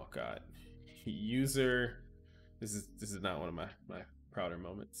 Oh God. User. This is not one of my prouder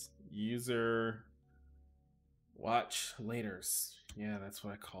moments. User watch laters. Yeah, that's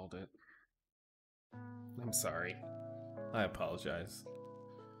what I called it. I'm sorry. I apologize.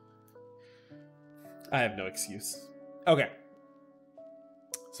 I have no excuse. Okay.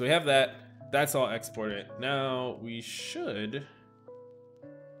 So we have that. That's all exported. Now we should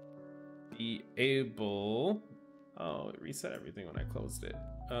be able... Oh, it reset everything when I closed it.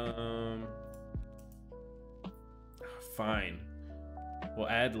 Fine. We'll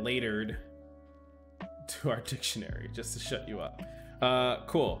add latered to our dictionary just to shut you up.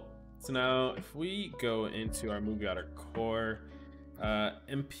 Cool. So now if we go into our MovieOtter core,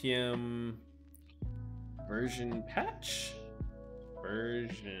 npm version patch.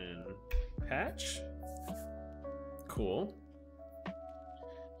 Cool.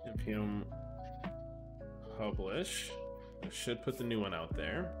 npm publish. I should put the new one out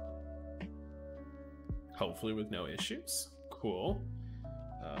there. Hopefully with no issues. Cool.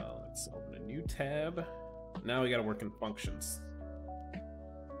 Let's open a new tab. Now we gotta work in functions.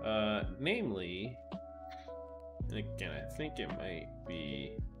 Namely, and again, I think it might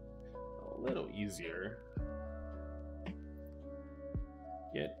be a little easier.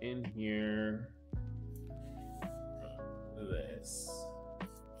 Get in here. This.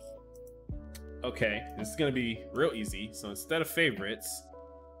 Okay, this is gonna be real easy. So instead of favorites,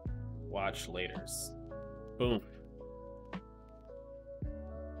 watch laters. Boom.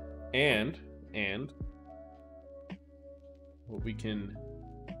 And what we can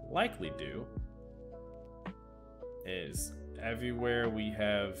likely do is everywhere we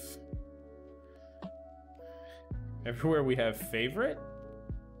have favorite.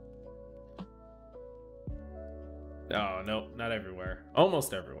 Oh, no, not everywhere.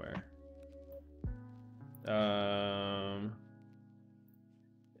 Almost everywhere.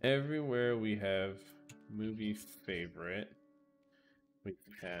 Everywhere we have movie favorite, we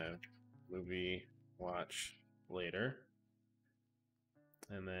have movie watch later.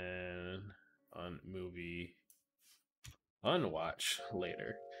 And then on movie unwatch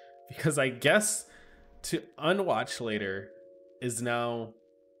later. Because I guess to unwatch later is now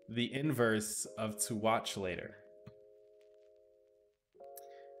the inverse of to watch later.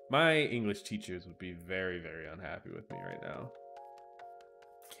 My English teachers would be very, very unhappy with me right now.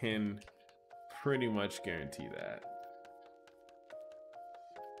 Can pretty much guarantee that.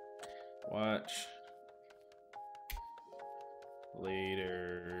 Watch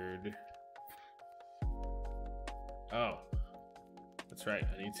latered. Oh, that's right.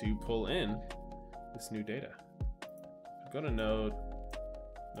 I need to pull in this new data. Go to node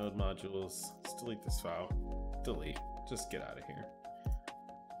modules, let's delete this file. Delete, just get out of here.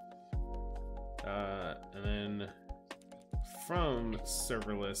 And then from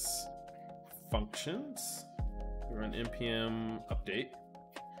serverless functions, we run npm update.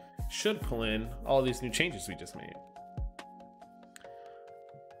 Should pull in all these new changes we just made.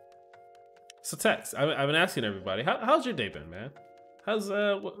 So Tex, I've been asking everybody, how's your day been, man? How's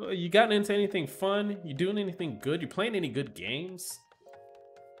you gotten into anything fun? You doing anything good? You playing any good games?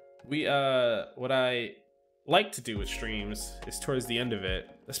 We what I like to do with streams is towards the end of it,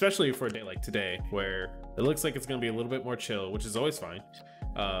 especially for a day like today, where it looks like it's gonna be a little bit more chill, which is always fine.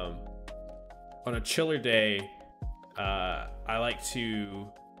 On a chiller day, I like to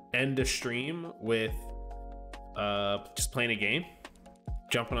end a stream with just playing a game,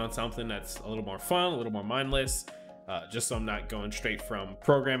 jumping on something that's a little more fun, a little more mindless, just so I'm not going straight from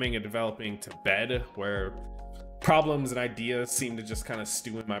programming and developing to bed, where problems and ideas seem to just kind of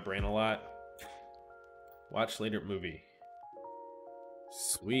stew in my brain a lot. Watch later movie.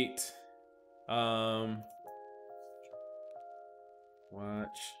 Sweet. Watch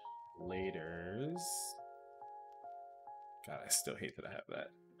laters. God, I still hate that I have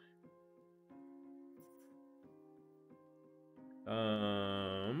that.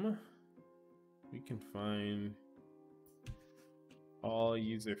 We can find all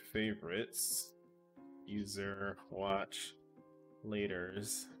user favorites. User watch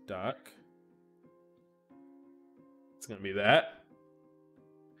laters doc. It's gonna be that.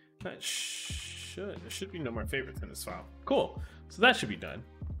 There should be no more favorites in this file. Cool. So that should be done.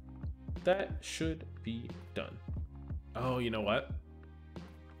 That should be done. Oh, you know what?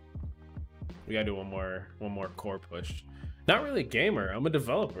 We gotta do one more core push. Not really a gamer. I'm a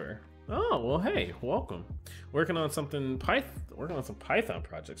developer. Oh well, hey, welcome. Working on some Python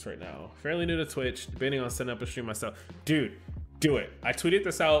projects right now. Fairly new to Twitch. Debating on setting up a stream myself. Dude, do it. I tweeted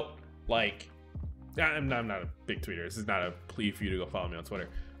this out like. I'm not a big tweeter. This is not a plea for you to go follow me on Twitter.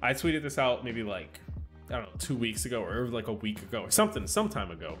 I tweeted this out maybe like, I don't know, 2 weeks ago or like a week ago or something, some time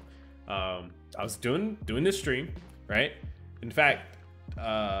ago. I was doing this stream, right? In fact,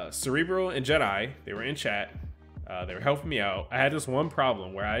 Cerebral and Jedi, they were in chat. They were helping me out. I had this one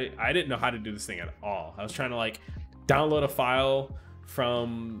problem where I didn't know how to do this thing at all. I was trying to like download a file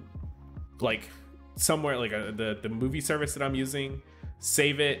from like somewhere, like the movie service that I'm using,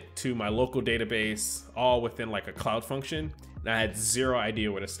 save it to my local database, all within like a cloud function, and I had zero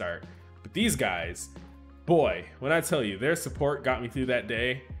idea where to start. But these guys, boy, when I tell you, their support got me through that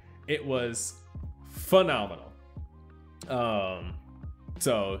day, it was phenomenal.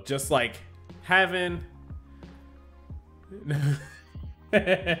 So just like having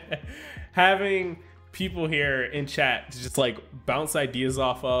people here in chat to just like bounce ideas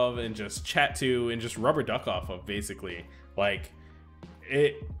off of and just chat to and just rubber duck off of, basically, like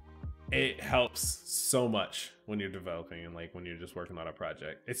it helps so much when you're developing and like when you're just working on a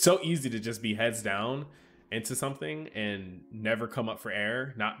project. It's so easy to just be heads down into something and never come up for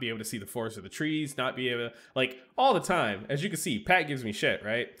air, not be able to see the forest or the trees, not be able to, like, all the time. As you can see, Pat gives me shit,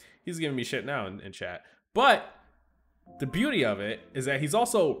 right? He's giving me shit now in chat. But the beauty of it is that he's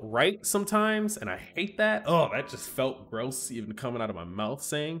also right sometimes, and I hate that. Oh, that just felt gross even coming out of my mouth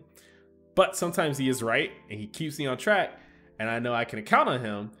saying. But sometimes he is right and he keeps me on track, and I know I can count on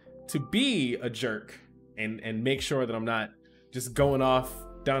him to be a jerk and make sure that I'm not just going off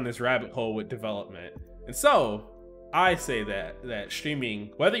down this rabbit hole with development. And so I say that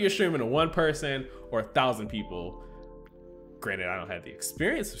streaming, whether you're streaming to one person or 1,000 people, granted I don't have the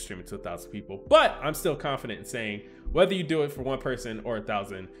experience of streaming to 1,000 people, but I'm still confident in saying whether you do it for one person or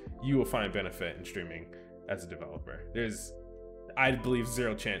 1,000, you will find benefit in streaming as a developer. There's, I believe,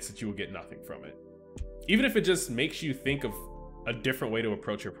 zero chance that you will get nothing from it. Even if it just makes you think of a different way to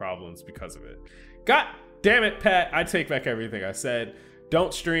approach your problems because of it. God damn it, Pat, I take back everything I said.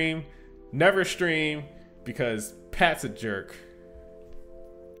 Don't stream, never stream, because Pat's a jerk.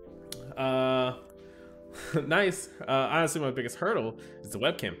 Nice. Honestly, my biggest hurdle is the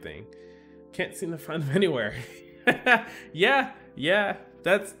webcam thing. Can't seem to find them anywhere. yeah,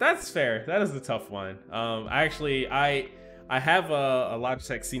 that's fair. That is a tough one. I have a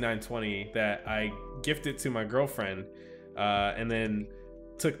Logitech C920 that I gifted to my girlfriend, and then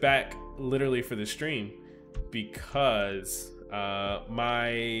took back literally for the stream because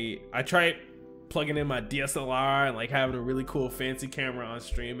I tried plugging in my DSLR and like having a really cool fancy camera on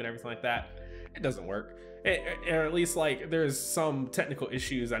stream and everything like that. It doesn't work. Or at least like there's some technical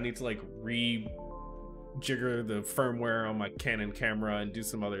issues I need to like jigger the firmware on my Canon camera and do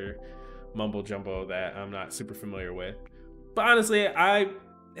some other mumbo jumbo that I'm not super familiar with. But honestly, I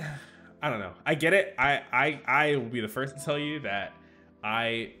don't know. I get it. I will be the first to tell you that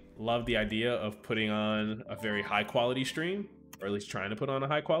I love the idea of putting on a very high quality stream, or at least trying to put on a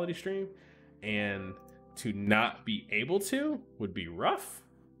high quality stream, and to not be able to would be rough.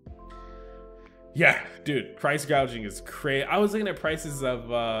 Yeah, dude, price gouging is crazy. I was looking at prices of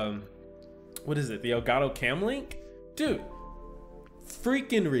what is it, the Elgato Cam Link? Dude,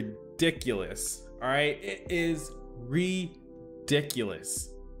 freaking ridiculous. All right, it is ridiculous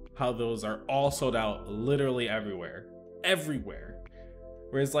how those are all sold out literally everywhere.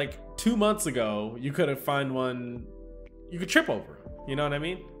 Whereas like 2 months ago, you could have found one you could trip over. You know what I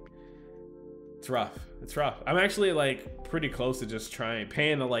mean? It's rough. It's rough. I'm actually like pretty close to just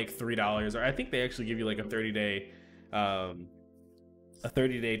paying the like $3, or I think they actually give you like a 30-day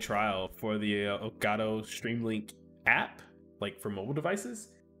trial for the Elgato Streamlink app, like for mobile devices.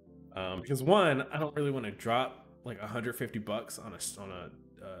 Because one, I don't really want to drop like $150 on a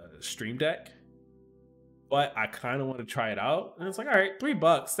Stream Deck, but I kind of want to try it out. And it's like, all right,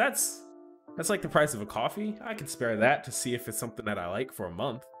 $3. That's like the price of a coffee. I can spare that to see if it's something that I like for a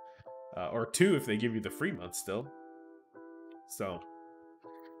month, or 2 if they give you the free month still. So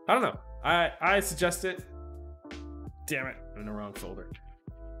I don't know. I suggest it. Damn it, I'm in the wrong folder.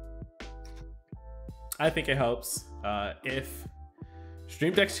 I think it helps. If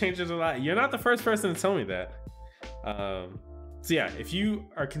Stream Deck changes a lot, you're not the first person to tell me that. So yeah, if you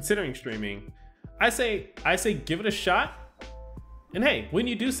are considering streaming, I say give it a shot. And hey, when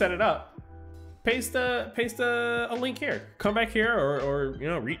you do set it up, paste a link here. Come back here, or you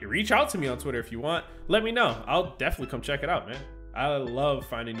know, reach out to me on Twitter if you want. Let me know. I'll definitely come check it out, man. I love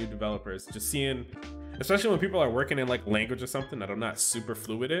finding new developers. Just seeing, especially when people are working in like language or something that I'm not super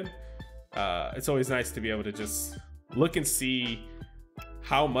fluid in. It's always nice to be able to just look and see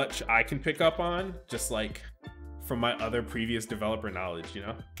how much I can pick up on, just like from my other previous developer knowledge, you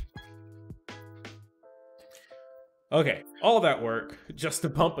know? Okay, all that work just to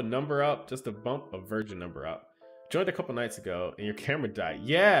bump a number up, just to bump a virgin number up. Joined a couple nights ago and your camera died.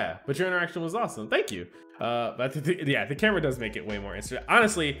 Yeah, but your interaction was awesome. Thank you. But yeah, the camera does make it way more instant.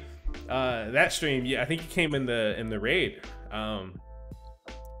 Honestly, that stream, yeah, I think it came in the raid.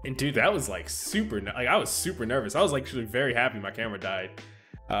 And dude, that was like super, like I was super nervous. I was like actually very happy my camera died.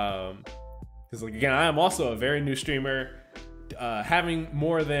 Because like, again, I am also a very new streamer. Having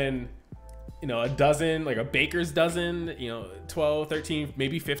more than, you know, a dozen, like a baker's dozen, you know, 12, 13,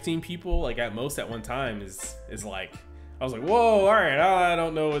 maybe 15 people, like at most at one time is like, I was like, whoa, all right, I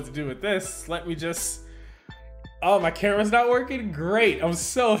don't know what to do with this. Let me just, oh, my camera's not working? Great. I'm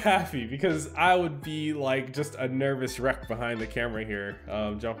so happy because I would be like just a nervous wreck behind the camera here,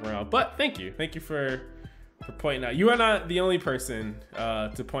 jumping around. But thank you for pointing out. You are not the only person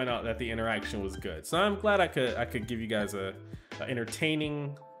to point out that the interaction was good. So I'm glad I could give you guys a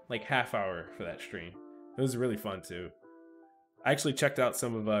entertaining like half hour for that stream. It was really fun too. I actually checked out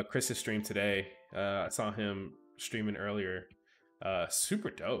some of Chris's stream today. I saw him streaming earlier. Super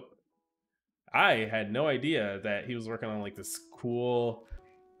dope. I had no idea that he was working on like this cool,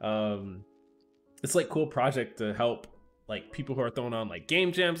 it's like cool project to help like people who are throwing on like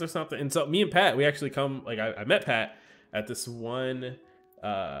game jams or something. And so me and Pat, we actually come, like I met Pat at this one,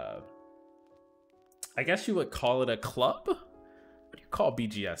 I guess you would call it a club. What do you call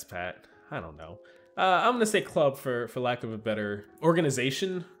BGS, Pat? I don't know. I'm gonna say club for lack of a better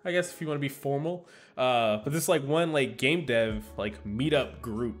organization, I guess, if you want to be formal. But this like one like game dev like meetup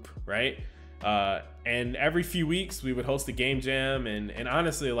group, right? And every few weeks we would host a game jam, and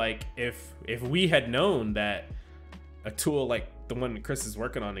honestly, like if we had known that a tool like the one Chris is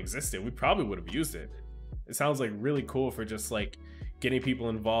working on existed, we probably would have used it. It sounds like really cool for just like getting people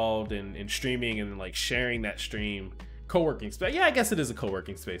involved in streaming and like sharing that stream. Co-working space. Yeah, I guess it is a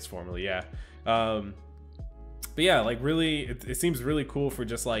co-working space formally, yeah. But yeah, like really, it seems really cool for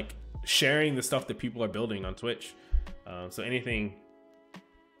just like sharing the stuff that people are building on Twitch. So anything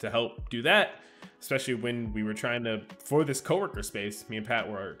to help do that, especially when we were trying to, for this coworker space, me and Pat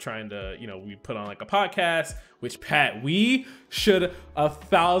were trying to, you know, we put on like a podcast, which Pat, we should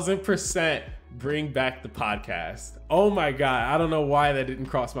 1000% bring back the podcast. Oh my God. I don't know why that didn't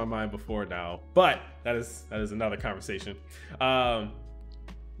cross my mind before now, but that is another conversation.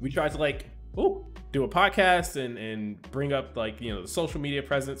 We tried to like, do a podcast and bring up like, you know, the social media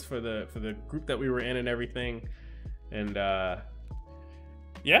presence for the group that we were in and everything. And,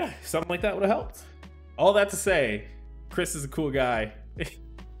 yeah, something like that would have helped. All that to say, Chris is a cool guy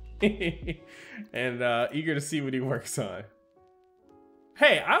and eager to see what he works on.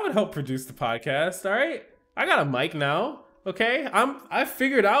 Hey, I would help produce the podcast, all right? I got a mic now. Okay, I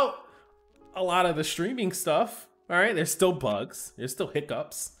figured out a lot of the streaming stuff. All right, there's still bugs, there's still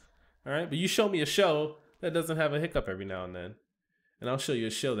hiccups. All right, but you show me a show that doesn't have a hiccup every now and then, and I'll show you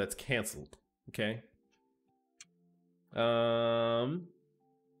a show that's canceled. Okay. Where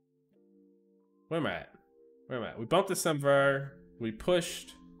am I at? Where am I at? We bumped the Semvar. We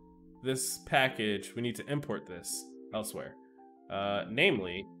pushed this package. We need to import this elsewhere.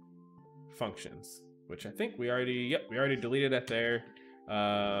 Namely, functions, which I think we already deleted that there.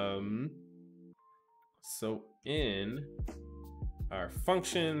 So in our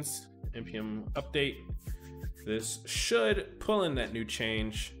functions, npm update, this should pull in that new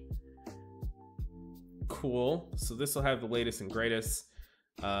change. Cool. So this will have the latest and greatest.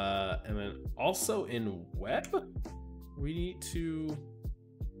 And then also in web, we need to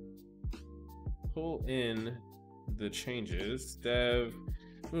pull in the changes. Dev,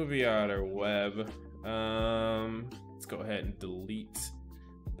 MovieOtter, web. Let's go ahead and delete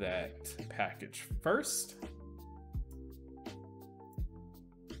that package first.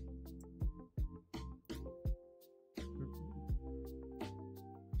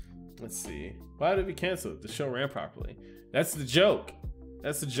 Let's see. Why did we cancel it? The show ran properly. That's the joke.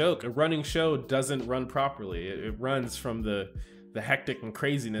 That's the joke. A running show doesn't run properly. It runs from the hectic and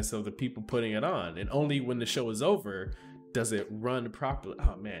craziness of the people putting it on. And only when the show is over does it run properly.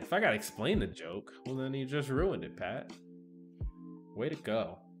 Oh man, if I gotta explain the joke, well then you just ruined it, Pat. Way to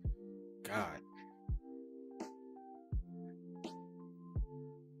go. God.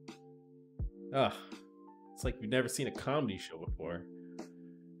 Ugh. It's like you've never seen a comedy show before.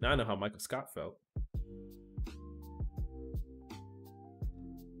 Now I know how Michael Scott felt.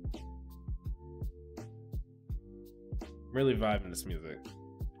 I'm really vibing this music.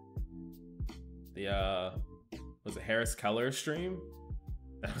 The was it Harris Keller stream?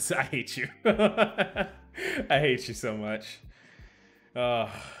 That was, I hate you. I hate you so much. You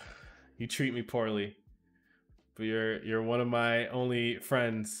treat me poorly, but you're one of my only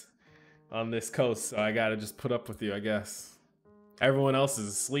friends on this coast, so I gotta just put up with you, I guess. Everyone else is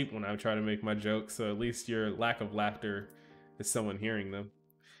asleep when I try to make my jokes, so at least your lack of laughter is someone hearing them.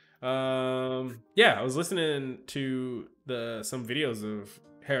 Yeah, I was listening to some videos of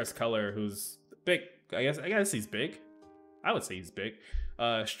Harris Keller, who's big. I guess he's big. I would say he's big.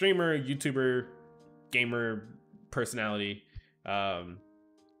 Streamer, YouTuber, gamer personality. And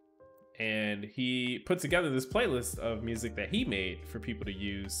he put together this playlist of music that he made for people to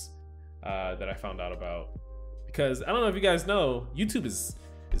use, that I found out about. Because I don't know if you guys know, YouTube is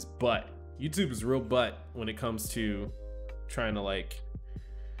butt. YouTube is real butt when it comes to trying to like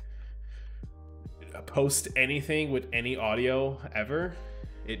post anything with any audio ever.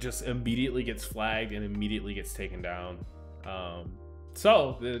 It just immediately gets flagged and immediately gets taken down.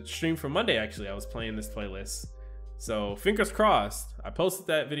 So the stream from Monday, actually, I was playing this playlist. So fingers crossed, I posted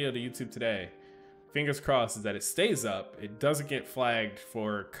that video to YouTube today. Fingers crossed is that it stays up. It doesn't get flagged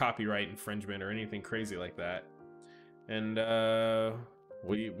for copyright infringement or anything crazy like that. And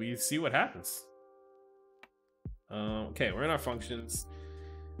we see what happens. Okay, we're in our functions.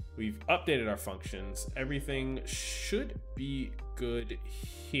 We've updated our functions. Everything should be good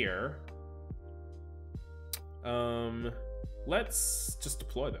here. Let's just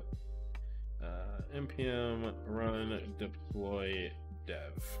deploy them. npm run deploy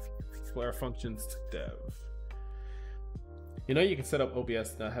dev. Deploy our functions to dev. You know you can set up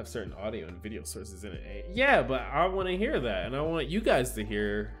OBS to not have certain audio and video sources in it. Yeah, but I want to hear that, and I want you guys to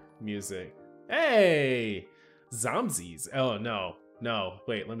hear music. Hey, Zomzies. Oh no,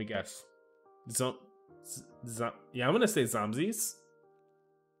 wait, let me guess. Yeah, I'm gonna say Zomzies.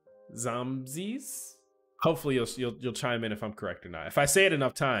 Zomzies. Hopefully you'll chime in if I'm correct or not. If I say it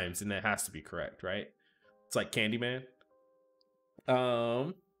enough times, then it has to be correct, right? It's like Candyman.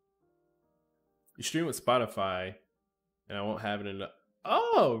 You stream with Spotify, and I won't have it in.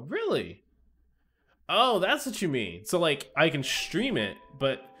 Oh, really? Oh, that's what you mean. So like I can stream it,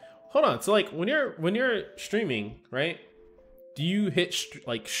 but hold on. So like when you're streaming, right? Do you hit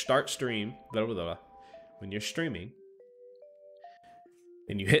like start stream? Blah, blah, blah. When you're streaming,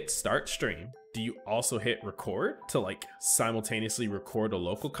 and you hit start stream, do you also hit record to like simultaneously record a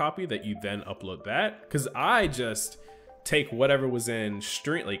local copy that you then upload that? Because I just take whatever was in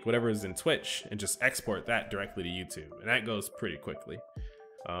stream, like whatever is in Twitch, and just export that directly to YouTube, and that goes pretty quickly.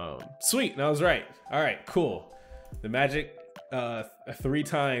 Sweet, that was right. All right, cool. The magic 3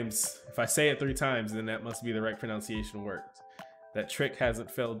 times. If I say it 3 times, then that must be the right pronunciation worked. That trick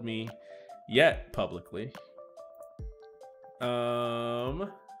hasn't failed me yet publicly.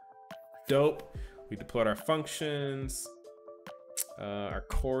 Dope. We deployed our functions. Our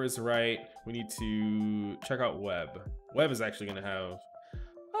core is right. We need to check out web. Web is actually gonna have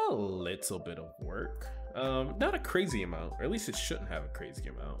a little bit of work. Not a crazy amount, or at least it shouldn't have a crazy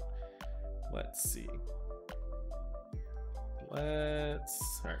amount. Let's see. All right,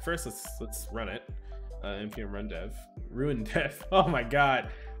 first let's run it. npm run dev. Ruin dev. Oh my god.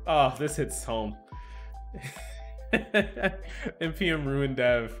 Oh, this hits home. npm ruin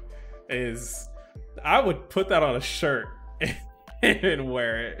dev is, I would put that on a shirt and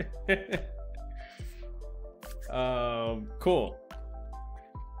wear it. Cool.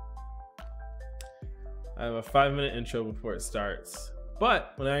 I have a 5-minute intro before it starts,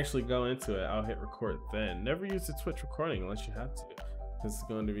 but when I actually go into it, I'll hit record then. Never use the Twitch recording unless you have to. This is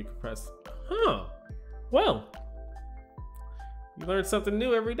going to be compressed. Huh. Well, you learn something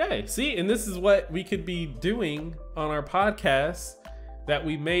new every day. See, and this is what we could be doing on our podcast that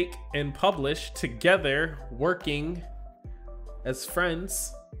we make and publish together, working as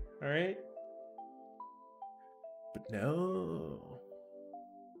friends. All right. But no,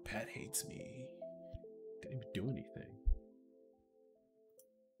 Pat hates me. Didn't even do anything.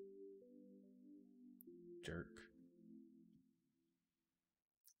 Jerk.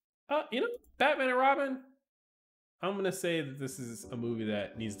 You know, Batman and Robin, I'm gonna say that this is a movie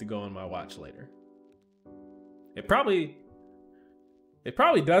that needs to go on my watch later. It probably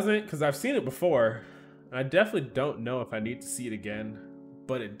doesn't, because I've seen it before. I definitely don't know if I need to see it again,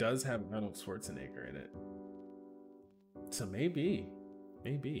 but it does have Arnold Schwarzenegger in it. So maybe.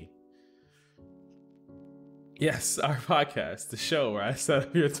 Yes, our podcast, the show where I set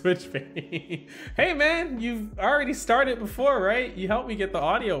up your Twitch feed. Hey man, you've already started before, right? You helped me get the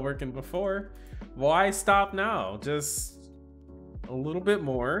audio working before. Why stop now? Just a little bit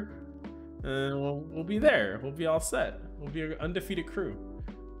more, and we'll be there. We'll be all set. We'll be an undefeated crew.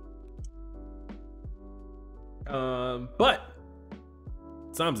 But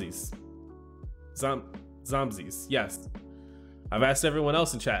Zomzies. Zomzies, yes. I've asked everyone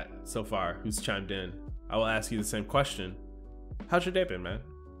else in chat so far who's chimed in. I will ask you the same question. How's your day been, man?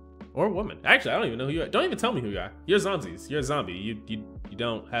 Or woman? Actually, I don't even know who you are. Don't even tell me who you are. You're Zomzies. You're a zombie. You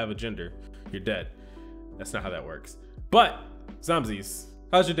don't have a gender. You're dead. That's not how that works. But Zomzies,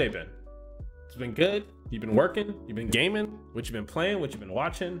 how's your day been? It's been good. You've been working. You've been gaming. What you've been playing. What you've been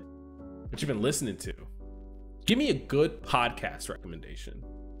watching. What you've been listening to. Give me a good podcast recommendation.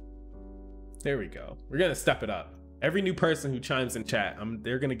 There we go. We're gonna step it up. Every new person who chimes in chat,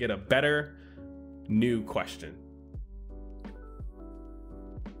 they're gonna get a better new question.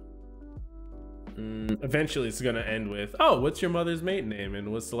 Eventually it's gonna end with, oh, what's your mother's maiden name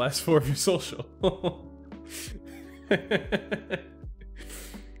and what's the last 4 of your social?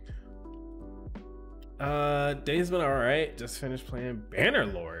 Day's been all right. Just finished playing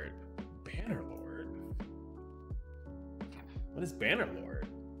Bannerlord. What is Bannerlord?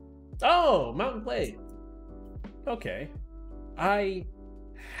 Oh, Mountain Blade. Okay. I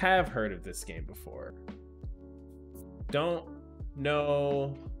have heard of this game before. Don't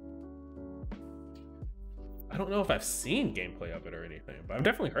know. I don't know if I've seen gameplay of it or anything, but I've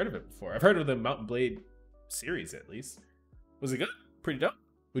definitely heard of it before. I've heard of the Mountain Blade series at least. Was it good? Pretty dope.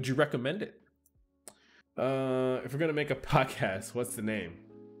 Would you recommend it? If we're gonna make a podcast, what's the name?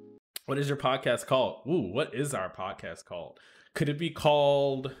 What is your podcast called? Ooh, what is our podcast called? Could it be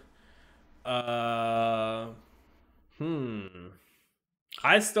called I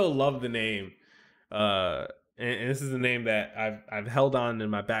still love the name. And this is a name that I've held on in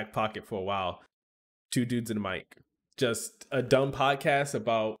my back pocket for a while. Two Dudes and a Mic. Just a dumb podcast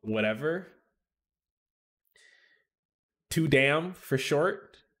about whatever. Too Damn for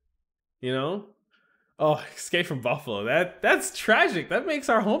short. You know? Oh, Escape from Buffalo. That's tragic. That makes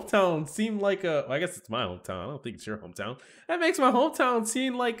our hometown seem like a, well, I guess it's my hometown. I don't think it's your hometown. That makes my hometown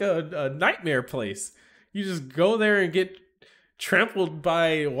seem like a nightmare place. You just go there and get trampled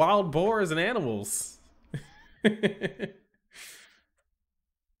by wild boars and animals. I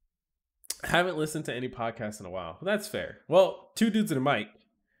haven't listened to any podcasts in a while. That's fair. Well, Two Dudes and a Mic,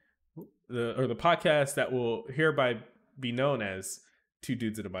 the podcast that will hereby be known as Two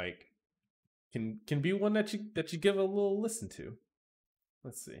Dudes and a Mic, can be one that you give a little listen to.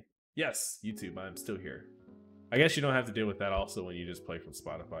 Let's see. Yes, YouTube. I'm still here. I guess you don't have to deal with that also when you just play from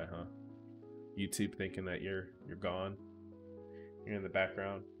Spotify, huh? YouTube thinking that you're gone. You're in the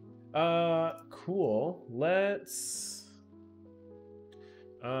background. Cool. Let's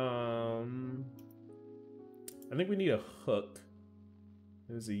I think we need a hook.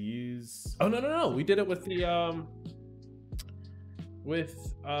 There's a use. Oh no. We did it with the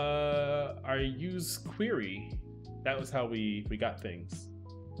our use query. That was how we got things.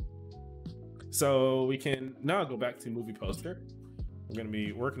 So we can now go back to movie poster. We're gonna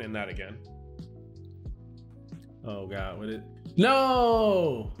be working in that again. Oh God, what it?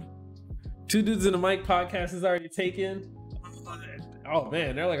 No! Two Dudes in a Mic podcast is already taken. Oh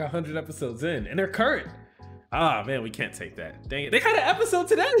man, they're like 100 episodes in, and they're current. Ah man, we can't take that. Dang it, they had an episode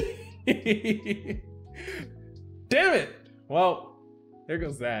today. Damn it. Well, there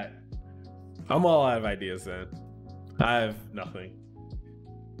goes that. I'm all out of ideas then. I have nothing.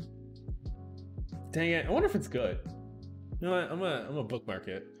 Dang it, I wonder if it's good. You know what, I'm gonna bookmark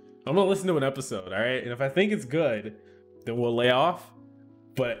it. I'm gonna listen to an episode, all right? And if I think it's good, then we'll lay off.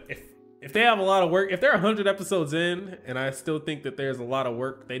 But if they have a lot of work, if they're 100 episodes in and I still think that there's a lot of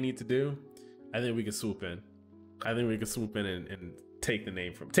work they need to do, I think we can swoop in. I think we can swoop in and take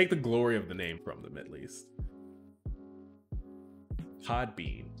the glory of the name from them at least.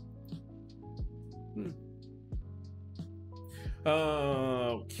 Podbean.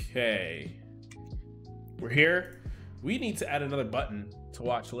 Okay. We're here. We need to add another button to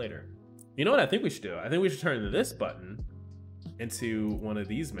watch later. You know what I think we should do? I think we should turn this button into one of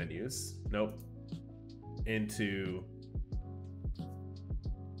these menus. Nope. Into...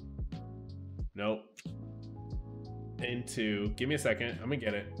 Nope. Into... Give me a second. I'm gonna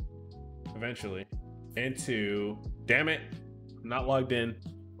get it. Eventually. Into... Damn it. I'm not logged in.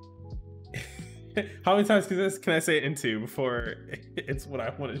 How many times can I say into before it's what I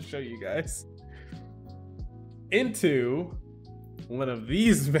want to show you guys? Into one of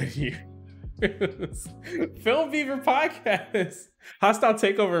these menus. Film Beaver Podcast. Hostile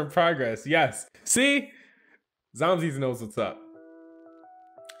takeover in progress. Yes. See? Zombies knows what's up.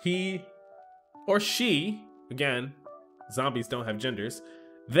 He or she, again, zombies don't have genders.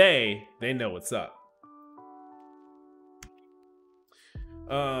 They know what's up.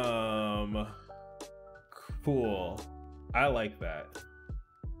 Cool. I like that.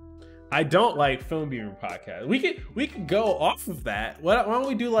 I don't like Film Beaver Podcast. We could go off of that. Why don't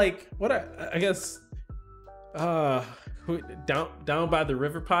we do like I guess down by the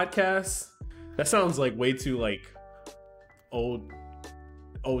river podcast? That sounds like way too like old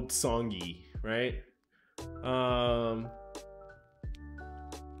songy, right?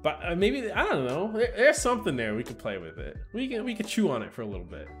 But maybe I don't know. There's something there. We could play with it. We could chew on it for a little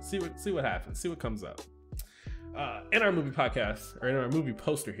bit. See what happens. See what comes up. In our movie podcast, or in our movie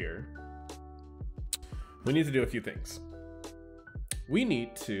poster here, we need to do a few things. We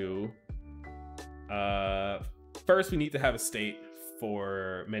need to first we need to have a state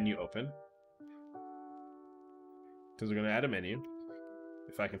for menu open, because we're gonna add a menu.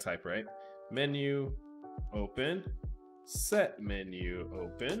 If I can type right, menu open, set menu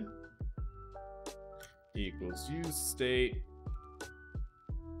open equals use state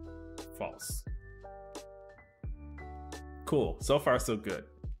false. Cool. So far, so good.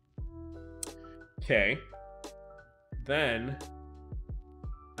 Okay. Then,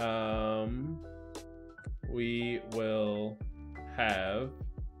 we will have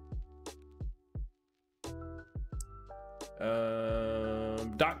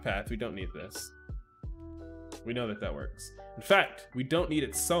dock path. We don't need this. We know that works. In fact, we don't need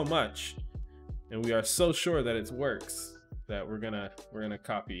it so much, and we are so sure that it works that we're gonna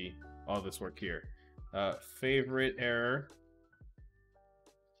copy all this work here. Favorite error.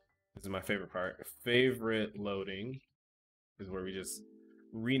 This is my favorite part. Favorite loading is where we just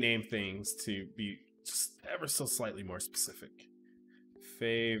rename things to be just ever so slightly more specific.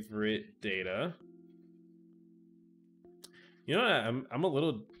 Favorite data. You know, I'm a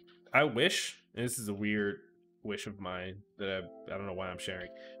little, I wish, and this is a weird wish of mine that I don't know why I'm sharing.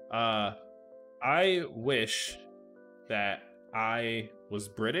 I wish that I was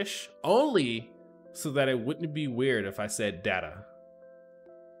British only so that it wouldn't be weird if I said data.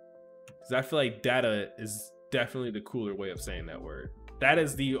 Because I feel like data is definitely the cooler way of saying that word. That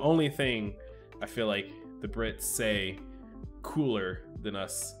is the only thing I feel like the Brits say cooler than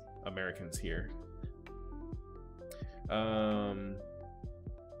us Americans here. And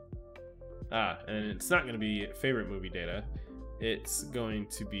it's not going to be favorite movie data. It's going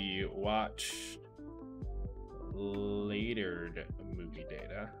to be watch later movie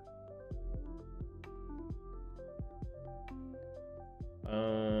data.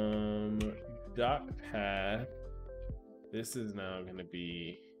 Dock path. This is now going to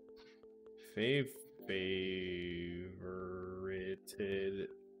be favorited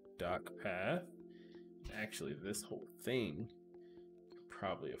dock path. Actually, this whole thing could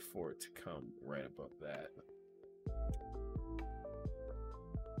probably afford to come right above that.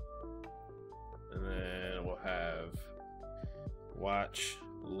 And then we'll have watch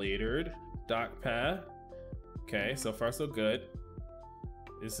latered dock path. Okay, so far so good.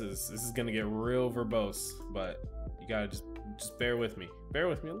 This is gonna get real verbose, but you gotta just Just bear with me. Bear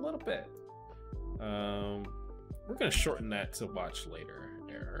with me a little bit. We're gonna shorten that to watch later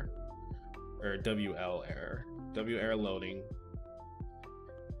error. Or WL error. W error loading.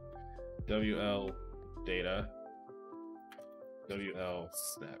 WL data. WL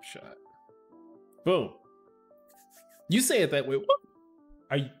snapshot. Boom. You say it that way.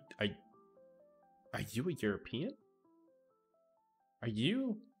 Are you a European? Are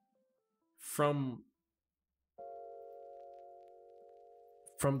you from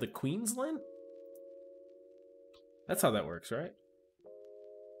the Queensland? That's how that works, right?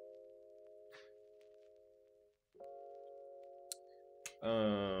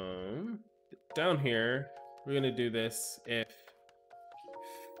 Down here, we're gonna do this if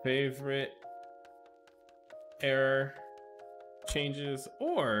favorite error changes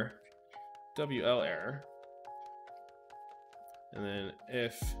or WL error. And then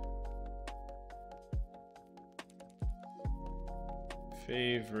if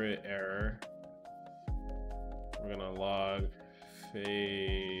favorite error, we're gonna log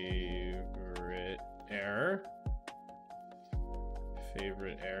favorite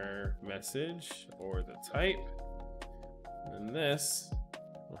error message or the type. And then this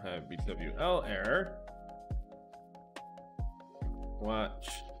will have WL error, watch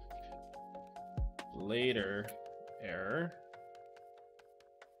later error,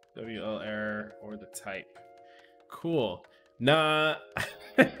 WL error or the type. Cool. Nah.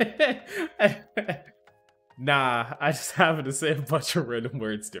 Nah, I just happened to say a bunch of random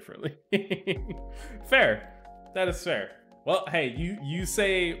words differently. Fair. That is fair. Well, hey, you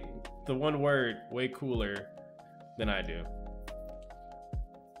say the one word way cooler than I do.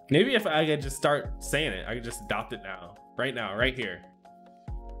 Maybe if I could just start saying it, I could just adopt it now, right here.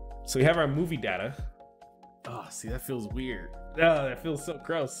 So we have our movie data. Oh, see, that feels weird. Oh, that feels so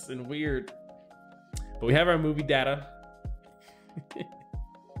gross and weird. But we have our movie data.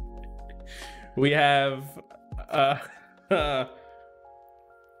 We have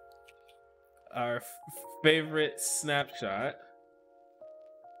our favorite snapshot.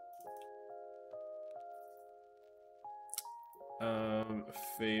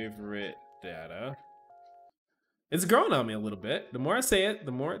 Favorite data. It's growing on me a little bit. The more I say it,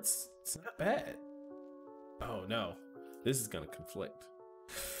 the more it's not bad. Oh no, this is gonna conflict.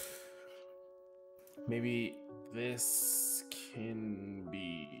 Maybe this can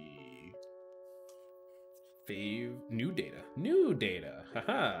be new data.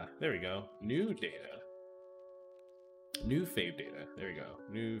 Haha, there we go. New data. New fave data. There we go.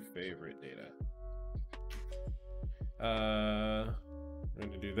 New favorite data. We're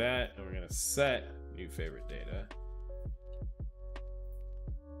gonna do that, and we're gonna set new favorite data.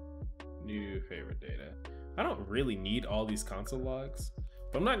 New favorite data. I don't really need all these console logs,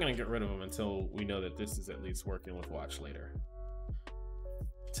 but I'm not gonna get rid of them until we know that this is at least working with watch later.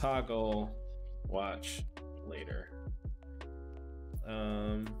 Toggle watch later.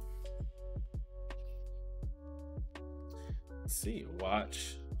 Let's see,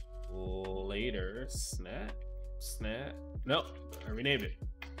 watch later snap. Nope, I renamed it.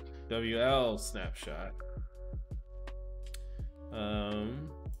 WL snapshot.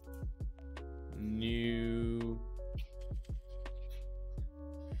 New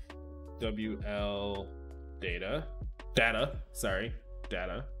WL data. Sorry,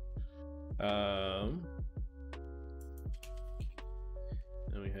 data. And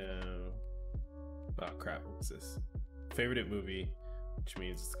we have, oh crap, what's this? Favorite movie, which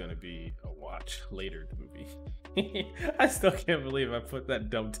means it's gonna be a watch later movie. I still can't believe I put that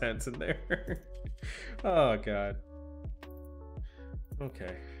dumb tense in there. Oh god.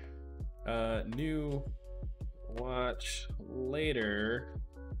 Okay. New watch later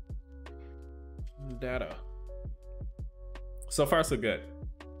data. So far so good.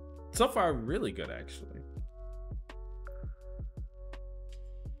 So far really good actually.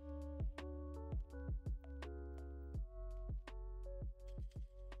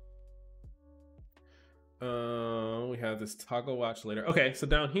 We have this toggle watch later. Okay, so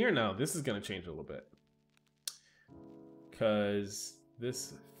down here now, this is gonna change a little bit. Cause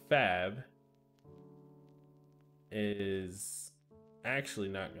this fab is actually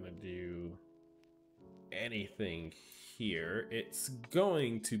not gonna do anything here. It's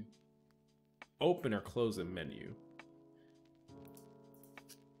going to open or close a menu.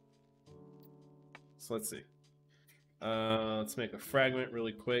 So let's see. Let's make a fragment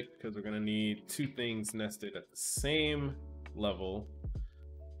really quick because we're gonna need two things nested at the same level.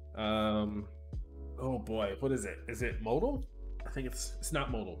 Oh boy, what is it? Is it modal? I think it's not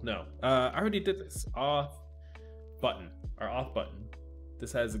modal. No, I already did this. Off button, our off button.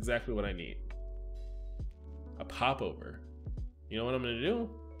 This has exactly what I need. A popover. You know what I'm gonna do?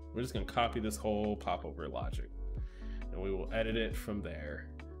 We're just gonna copy this whole popover logic, and we will edit it from there.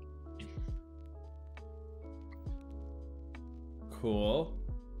 Cool.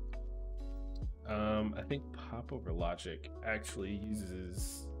 I think popover logic actually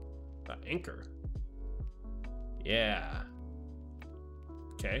uses anchor. Yeah.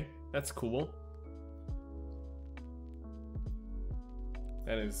 Okay, that's cool.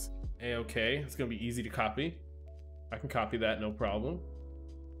 That is a-okay. It's gonna be easy to copy. I can copy that, no problem.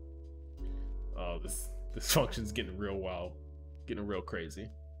 Oh, this function's getting real wild, getting real crazy.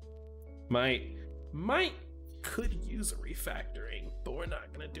 Might could use a refactoring, but we're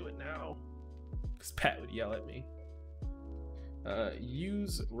not gonna do it now because Pat would yell at me.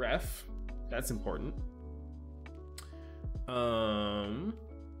 Use ref, that's important.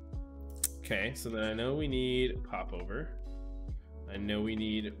 Okay, so then I know we need popover. I know we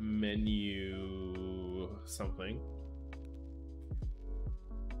need menu something.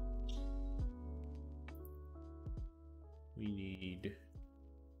 We need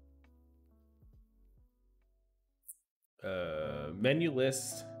menu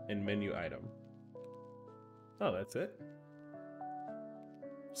list and menu item. Oh, that's it.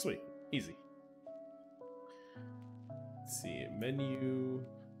 Sweet, easy. Let's see, menu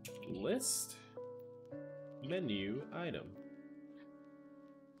list, menu item.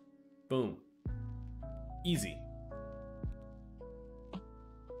 Boom. Easy.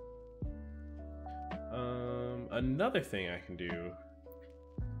 Another thing I can do,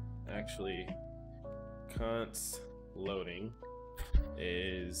 actually, const loading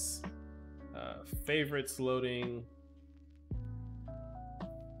is favorites loading.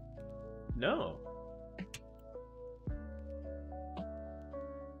 No,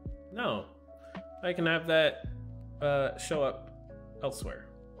 I can have that show up elsewhere.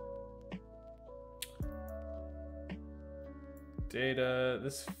 Data,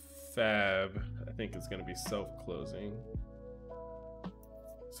 this fab I think is going to be self-closing,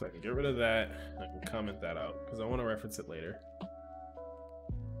 so I can get rid of that. I can comment that out because I want to reference it later.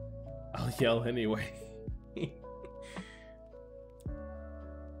 I'll yell anyway.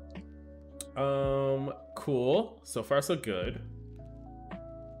 Cool, so far so good.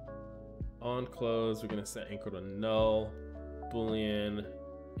 On close, we're gonna set anchor to null, boolean,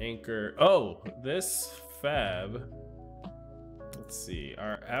 anchor. Oh, this fab, let's see,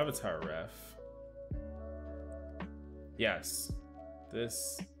 our avatar ref. Yes,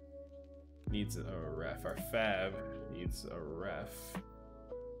 this needs a ref. Our fab needs a ref.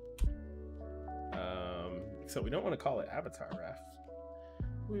 So we don't want to call it avatar ref.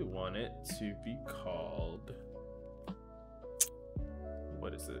 We want it to be called,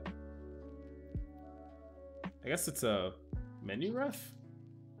 what is it? I guess it's a menu ref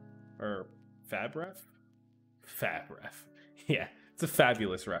or fab ref. Fab ref. Yeah, it's a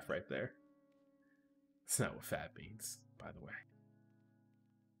fabulous ref right there. That's not what fab means, by the way.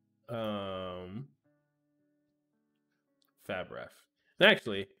 Fab ref.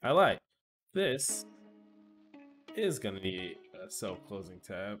 Actually, I lied. This is gonna need a self-closing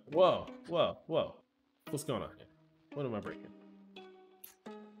tab. Whoa. What's going on here? What am I breaking?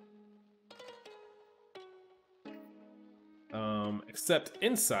 Except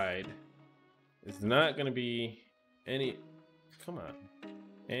inside is not gonna be any, come on,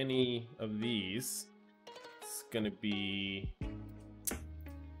 any of these. It's gonna be,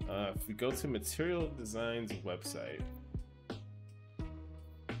 if we go to Material Design's website,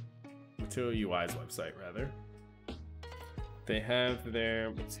 Material UI's website rather, they have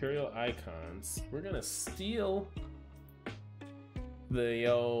their material icons. We're gonna steal the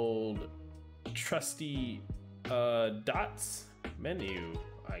old trusty dots menu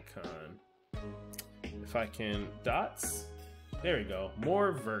icon. If I can, dots, there we go,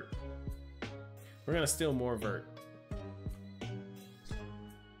 more vert. We're gonna steal more vert. I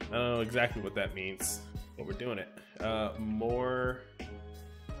don't know exactly what that means, but we're doing it. More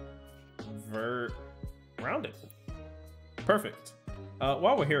vert rounded. Perfect.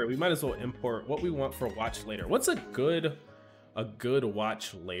 While we're here, we might as well import what we want for watch later. What's a good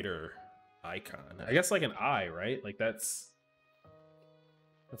watch later icon? I guess like an eye, right? Like that's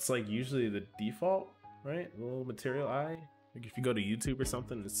like usually the default, right? A little material eye. Like if you go to YouTube or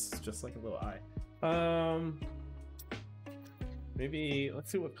something, it's just like a little eye. Maybe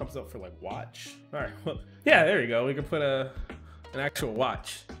let's see what comes up for like watch. All right, well, yeah, there you go. We could put an actual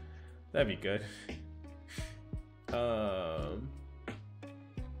watch. That'd be good. I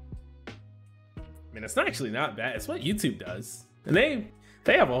mean, it's not actually not bad. It's what YouTube does, and they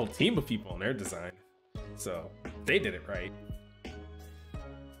have a whole team of people in their design, so they did it right.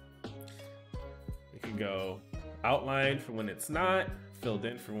 We could go outlined for when it's not, filled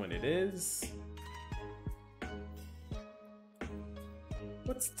in for when it is.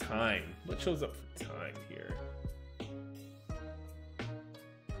 What's time? What shows up for time here?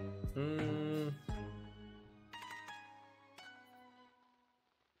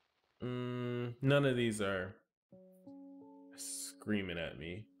 None of these are screaming at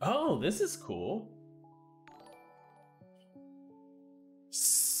me. Oh, this is cool.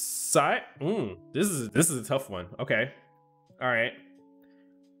 This is a tough one. Okay. All right.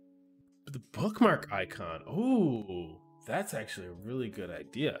 The bookmark icon. Oh, that's actually a really good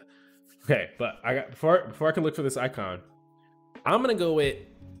idea. Okay, but I got before I can look for this icon, I'm gonna go with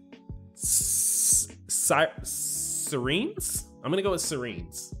Serenes. I'm gonna go with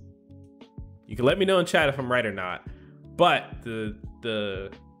Serenes. You can let me know in chat if I'm right or not. But the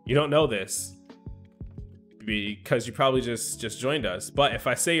you don't know this because you probably just joined us. But if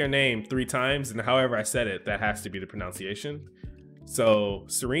I say your name 3 times and however I said it, that has to be the pronunciation. So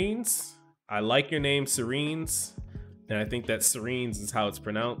Serenes, I like your name, Serenes, and I think that Serenes is how it's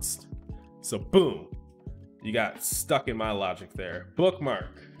pronounced. So boom, you got stuck in my logic there.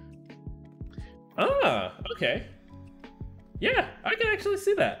 Bookmark. Ah, okay. Yeah, I can actually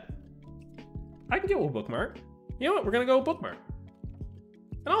see that. I can get with bookmark. You know what? We're gonna go with bookmark.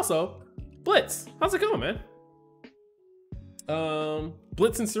 And also, Blitz. How's it going, man?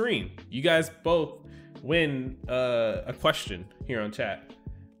 Blitz and Serene, you guys both win a question here on chat.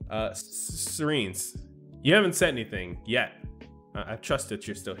 Serenes, you haven't said anything yet. I trust that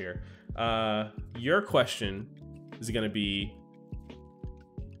you're still here. Your question is gonna be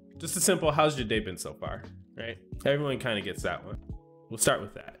just a simple, how's your day been so far? Right? Everyone kind of gets that one. We'll start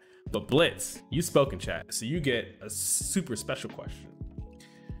with that. But Blitz, you spoke in chat, so you get a super special question.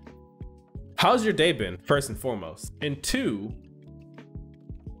 How's your day been, first and foremost? And 2,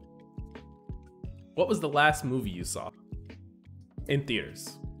 what was the last movie you saw in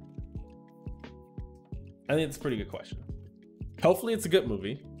theaters? I think it's a pretty good question. Hopefully it's a good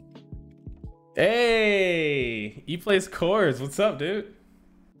movie. Hey, E plays chords. What's up, dude?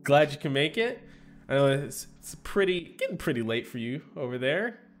 Glad you can make it. I know it's getting pretty late for you over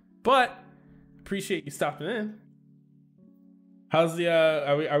there, but appreciate you stopping in. How's the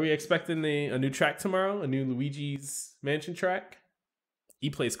are we expecting a new track tomorrow? A new Luigi's Mansion track? He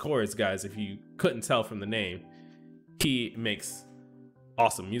plays chords, guys. If you couldn't tell from the name, he makes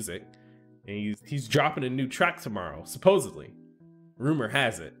awesome music, and he's dropping a new track tomorrow. Supposedly, rumor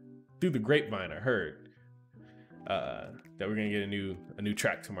has it, through the grapevine, I heard that we're gonna get a new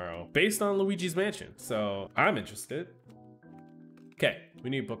track tomorrow based on Luigi's Mansion. So I'm interested. Okay, we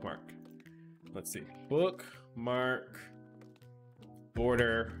need bookmark. Let's see, bookmark.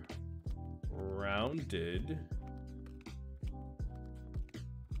 Border rounded.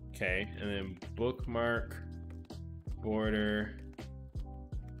 Okay, and then bookmark border.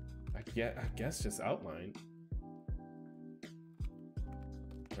 I guess just outline.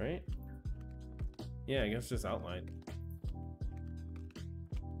 Right? Yeah, I guess just outline.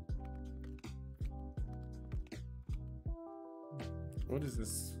 What is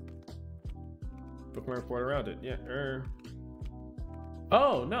this? Bookmark border rounded. Yeah.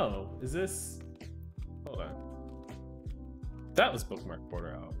 Oh no, is this? Hold on. That was bookmark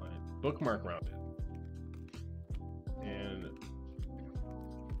border outline. Bookmark rounded. And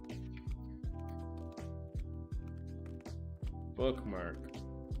bookmark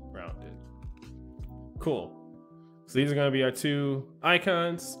rounded. Cool. So these are gonna be our 2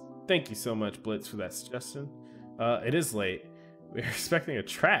 icons. Thank you so much, Blitz, for that suggestion. It is late. We're expecting a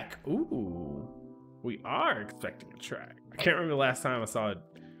track. Ooh, we are expecting a track. I can't remember the last time I saw it.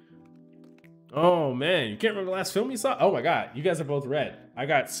 Oh man, you can't remember the last film you saw? Oh my god, you guys are both red. I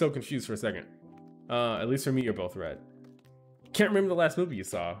got so confused for a second. At least for me, you're both red. Can't remember the last movie you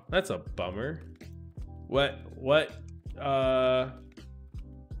saw. That's a bummer.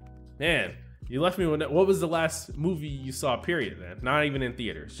 Man, you left me with what was the last movie you saw, period, then? Not even in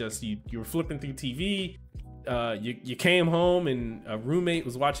theaters, just you were flipping through TV, you came home and a roommate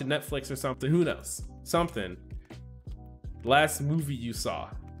was watching Netflix or something, who knows? Something. Last movie you saw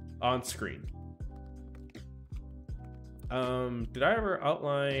on screen. Did I ever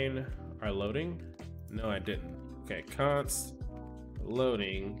outline our loading? No, I didn't. Okay, const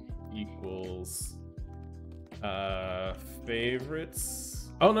loading equals favorites.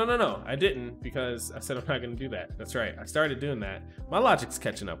 Oh, no, I didn't, because I said I'm not gonna do that. That's right, I started doing that. My logic's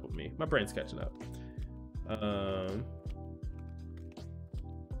catching up with me. My brain's catching up.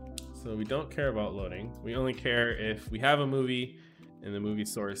 So we don't care about loading. We only care if we have a movie and the movie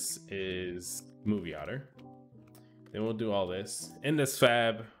source is MovieOtter. Then we'll do all this. In this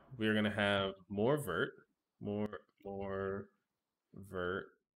fab, we're gonna have more vert. more vert.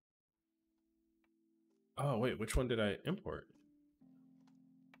 Oh wait, which one did I import?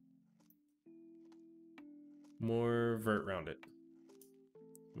 More vert rounded.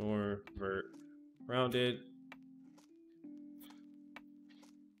 More vert rounded.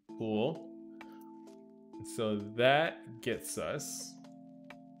 Cool. So that gets us.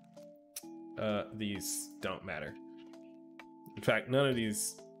 These don't matter. In fact, none of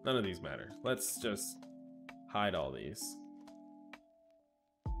these matter. Let's just hide all these.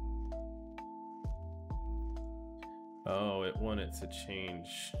 Oh, it wanted to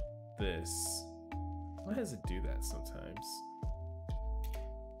change this. Why does it do that sometimes?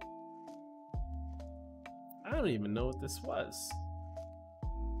 I don't even know what this was.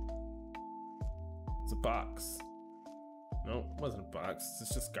 It's a box. No, it wasn't a box.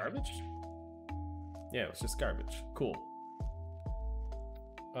 It's just garbage. Yeah, it was just garbage. Cool.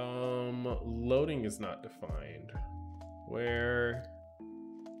 Loading is not defined. Where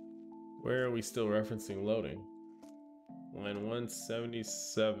are we still referencing loading? Line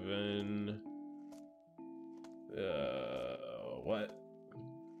 177. What?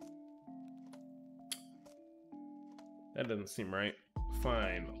 That doesn't seem right.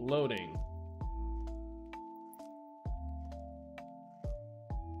 Fine. Loading.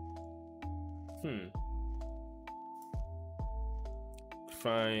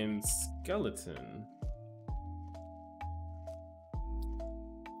 Find skeleton.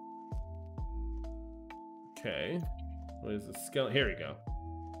 Okay. What is the skeleton? Here we go.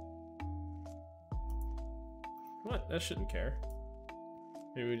 What? That shouldn't care.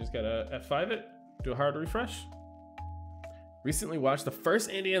 Maybe we just gotta F5 it? Do a hard refresh? Recently watched the first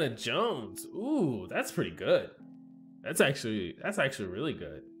Indiana Jones. Ooh, that's pretty good. That's actually really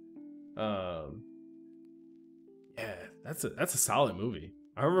good. Yeah, that's a solid movie.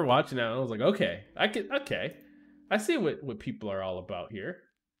 I remember watching that and I was like, okay, I see what people are all about here.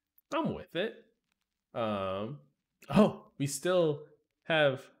 I'm with it. Oh, we still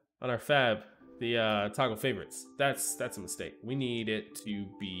have on our fab the toggle favorites. That's a mistake. We need it to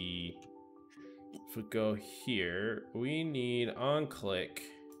be, if we go here, we need on click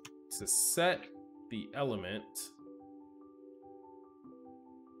to set the element.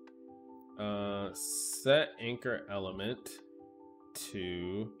 Set anchor element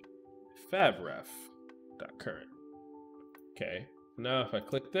to fabref.current. Okay, now if I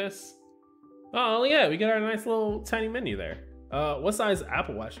click this, oh yeah, we get our nice little tiny menu there. What size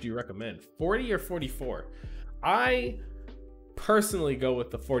Apple Watch do you recommend? 40 or 44? I personally go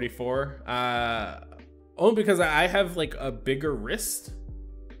with the 44. Only because I have like a bigger wrist,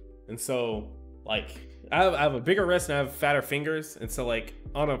 and so like I have a bigger wrist and I have fatter fingers, and so like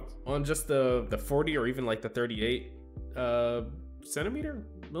on just the 40 or even like the 38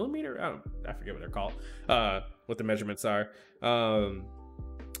 millimeter, I forget what they're called, what the measurements are.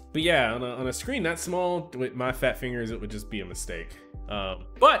 But yeah, on a screen that small with my fat fingers, it would just be a mistake.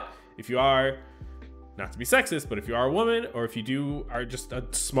 But if you are, not to be sexist, but if you are a woman, or if you are just a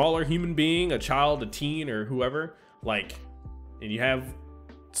smaller human being, a child, a teen, or whoever, like, and you have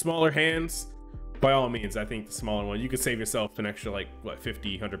smaller hands, by all means, I think the smaller one, you could save yourself an extra, like, what,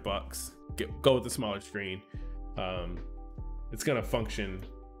 50, 100 bucks. Go with the smaller screen. It's gonna function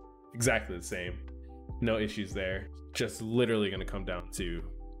exactly the same. No issues there. Just literally gonna come down to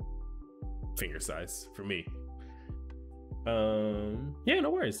finger size for me. Yeah,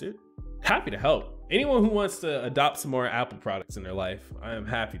 no worries, dude. Happy to help. Anyone who wants to adopt some more Apple products in their life, I am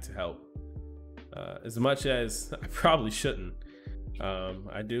happy to help. As much as I probably shouldn't.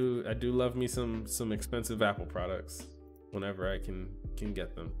 I do love me some expensive Apple products whenever I can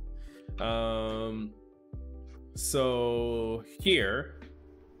get them. So here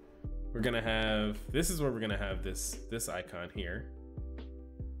we're gonna have, this is where we're gonna have this icon here,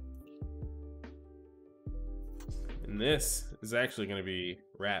 and this is actually gonna be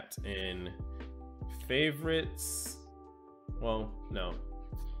wrapped in favorites. Well, no.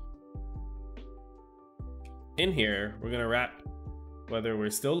 In here, we're gonna wrap, whether we're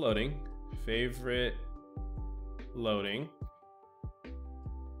still loading, favorite loading.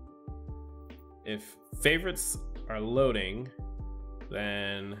 If favorites are loading,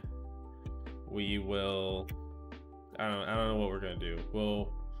 then we will, I don't know what we're gonna do.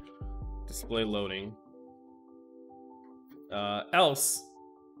 We'll display loading. Else,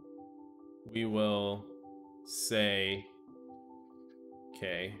 we will say,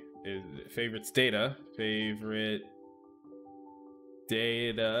 okay, favorites data, favorite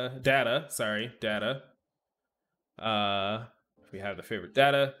data. If we have the favorite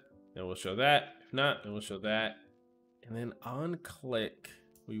data, then we'll show that. If not, then we'll show that. And then on click,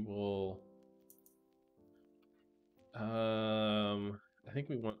 we will I think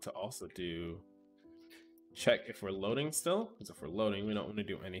we want to also do check if we're loading still, because if we're loading, we don't want to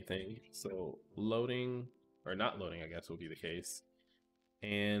do anything. So loading, or not loading, I guess will be the case.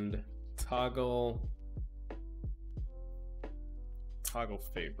 And toggle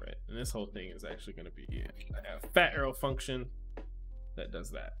favorite. And this whole thing is actually going to be a fat arrow function that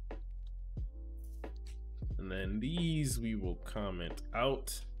does that. And then these we will comment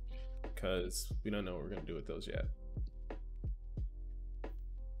out because we don't know what we're going to do with those yet.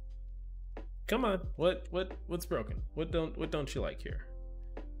 Come on, what's broken? What don't you like here?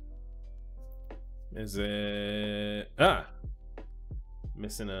 Is it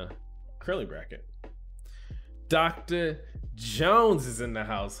missing a curly bracket? Dr. Jones is in the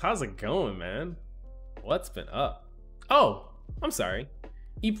house. How's it going, man? What's been up? Oh, I'm sorry.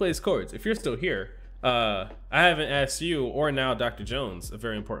 He plays chords. If you're still here, I haven't asked you or now Dr. Jones a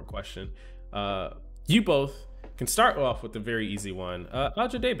very important question. You both can start off with a very easy one.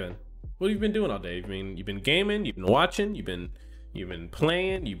 How's your day been? What have you been doing all day? You've been gaming, you've been watching, you've been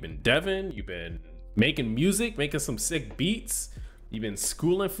playing, you've been deving, you've been making music, making some sick beats, you've been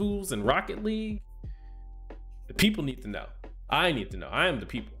schooling fools in Rocket League. The people need to know. I need to know. I am the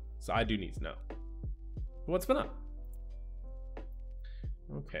people, so I do need to know. What's been up?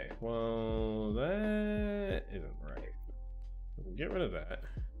 Okay, well, that isn't right. We'll get rid of that.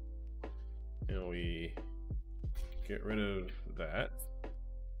 And we get rid of that.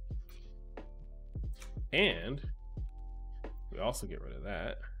 And we also get rid of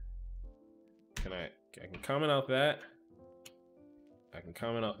that. I can comment out that. I can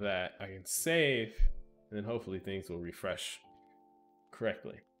comment out that. I can save, and then hopefully things will refresh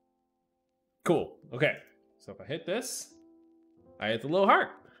correctly. Cool. Okay. So if I hit this, I hit the little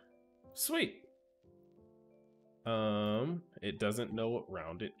heart. Sweet. It doesn't know what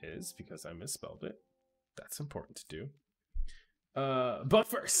round it is because I misspelled it. That's important to do. But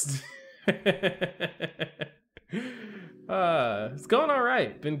first. It's going all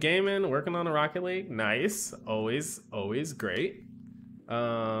right. Been gaming, working on the Rocket League. Nice. Always great.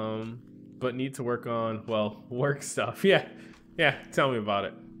 But need to work on, well, work stuff. Yeah. Tell me about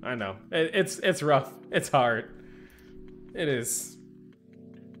it. I know. It's rough. It's hard. It is.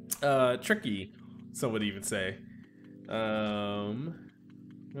 Tricky, some would even say. I'm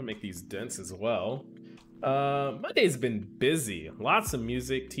gonna make these dense as well. My day's been busy. Lots of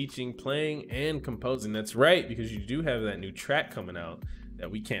music, teaching, playing, and composing. That's right, because you do have that new track coming out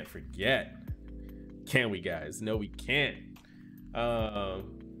that we can't forget. Can we, guys? No, we can't. But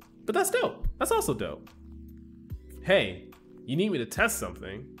that's dope. That's also dope. Hey, you need me to test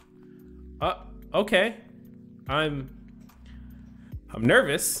something? Okay. I'm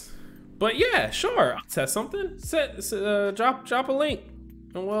nervous, but yeah, sure. I'll test something. Drop a link,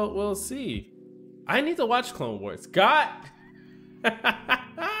 and we'll see. I need to watch Clone Wars. God.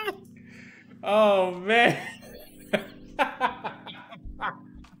 Oh man.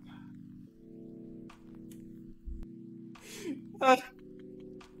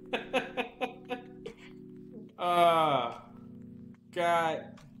 God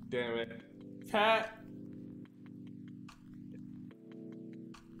damn it. Pat.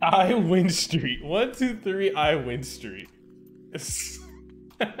 I win street. 1, 2, 3. I win street. Is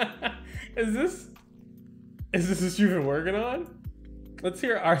this what you've been working on? Let's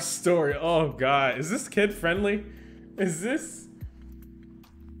hear our story. Oh God, is this kid friendly? Is this?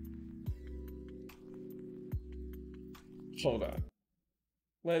 Hold on.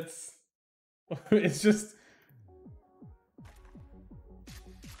 Let's. It's just.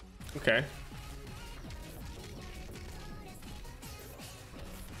 Okay.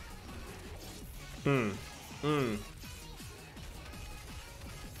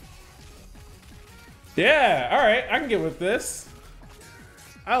 Yeah, all right, I can get with this.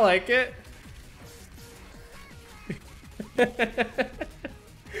 I like it. This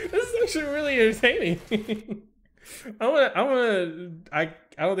is actually really entertaining. I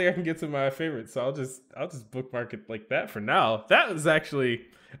don't think I can get to my favorites, so I'll just bookmark it like that for now. That was actually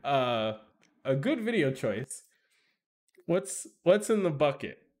a good video choice. What's in the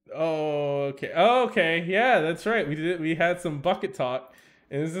bucket? Oh, okay, yeah, that's right. We had some bucket talk.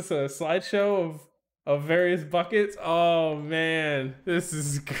 And is this a slideshow of various buckets? Oh man, this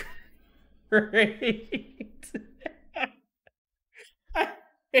is great.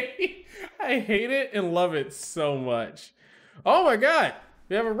 I hate it and love it so much. Oh my God,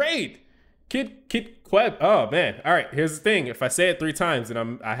 we have a raid. Kid Queb. Oh man. All right, here's the thing. If I say it 3 times,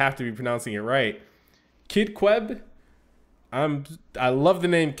 then I have to be pronouncing it right. Kid Queb. I love the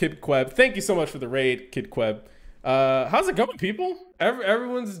name Kid Queb. Thank you so much for the raid, Kid Queb. How's it going, people?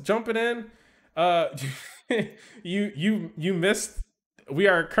 Everyone's jumping in. You missed. We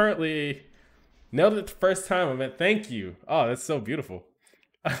are currently nailed it the first time. I meant thank you. Oh, that's so beautiful.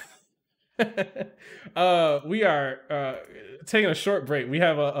 We are taking a short break. We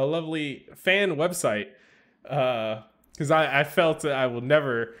have a lovely fan website because I felt that I will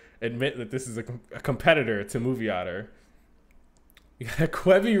never admit that this is a competitor to MovieOtter. We got a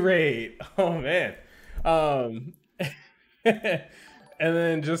Quebby raid. Oh man. Um, and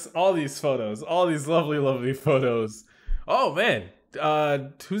then just all these photos, all these lovely, lovely photos. Oh man.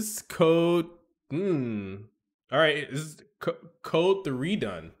 Who's code? All right, is code the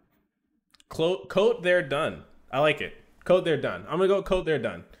redone? Code they're done. I like it. Code they're done. I'm gonna go code they're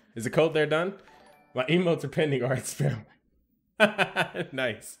done. Is it code they're done? My emotes are pending art spam.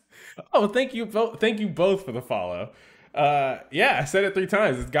 Nice. Oh, thank you both. Thank you both for the follow. Yeah, I said it 3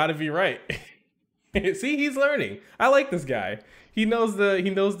 times. It's got to be right. See, he's learning. I like this guy. He knows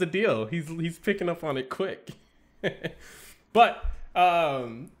the deal. He's picking up on it quick. But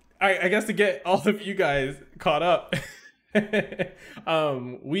I guess to get all of you guys caught up,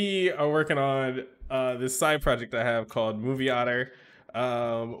 we are working on this side project I have called MovieOtter,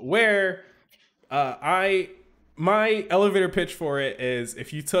 where my elevator pitch for it is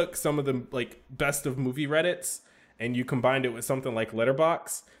if you took some of the like best of movie Reddits and you combined it with something like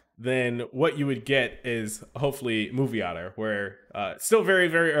Letterboxd, then what you would get is hopefully MovieOtter, where still very,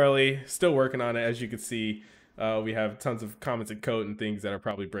 very early, still working on it. As you can see, we have tons of comments and code and things that are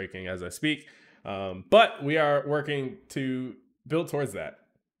probably breaking as I speak. But we are working to build towards that.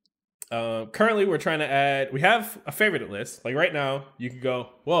 Currently, we're trying to add, we have a favorite list. Like right now, you can go,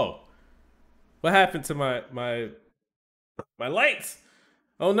 whoa, what happened to my lights?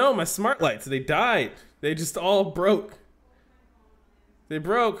 Oh no, my smart lights, they died. They just all broke. They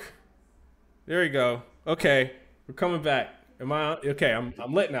broke. There we go. Okay, we're coming back. Am I okay?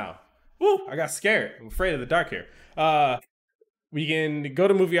 I'm lit now. Woo! I got scared. I'm afraid of the dark here. We can go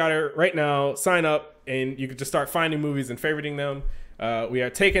to MovieOtter right now, sign up, and you can just start finding movies and favoriting them. We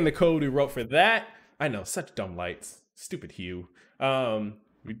are taking the code we wrote for that. I know, such dumb lights. Stupid hue. We're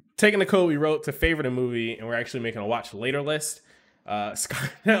taking the code we wrote to favorite a movie, and we're actually making a watch later list.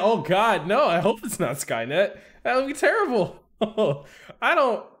 Skynet. Oh God, no! I hope it's not Skynet. That would be terrible. I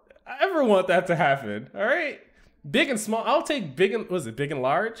don't ever want that to happen. All right, big and small. I'll take big and was it big and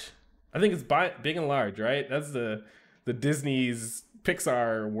large? I think it's big and large, right? That's the Disney's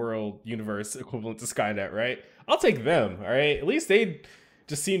Pixar world universe equivalent to Skynet, right? I'll take them. All right, at least they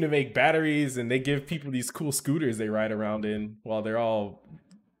just seem to make batteries and they give people these cool scooters they ride around in while they're all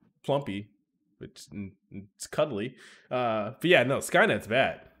plumpy, which it's cuddly. But yeah, no, Skynet's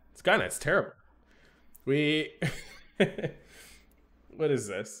bad. Skynet's terrible. We what is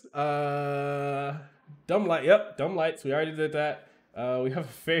this? Dumb light. Yep, dumb lights. We already did that. We have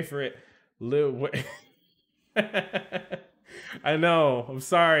a favorite. I know. I'm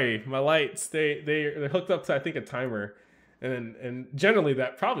sorry. My lights. They're hooked up to I think a timer, and generally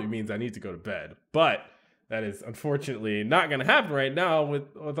that probably means I need to go to bed. But that is unfortunately not going to happen right now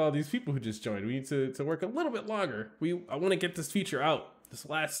with all these people who just joined. We need to work a little bit longer. I want to get this feature out. This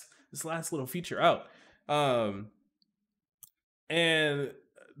last little feature out. And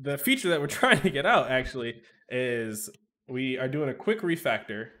the feature that we're trying to get out actually is we are doing a quick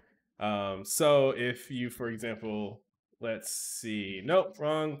refactor. So if you, for example, let's see, nope,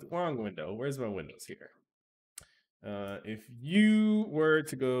 wrong window. Where's my windows here? If you were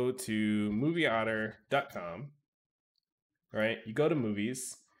to go to MovieOtter.com, right? You go to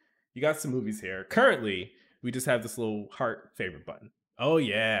movies. You got some movies here. Currently, we just have this little heart favorite button. Oh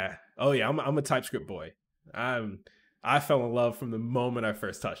yeah, I'm a TypeScript boy. I fell in love from the moment I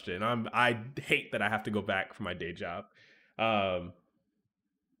first touched it, and I hate that I have to go back for my day job.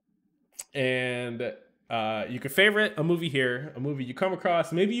 And you can favorite a movie here, a movie you come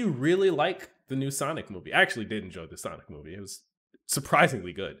across. Maybe you really like the new Sonic movie. I actually did enjoy the Sonic movie. It was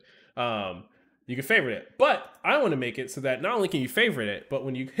surprisingly good. You can favorite it, but I want to make it so that not only can you favorite it, but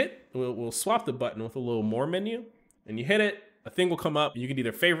when you hit, we'll swap the button with a little more menu, and you hit it, a thing will come up, and you can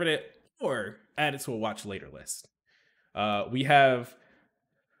either favorite it or add it to a watch later list. We have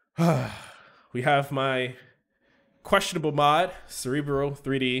my questionable mod, Cerebral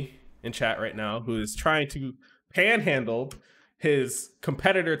 3D, in chat right now, who is trying to panhandle his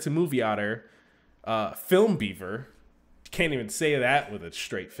competitor to MovieOtter, Film Beaver. Can't even say that with a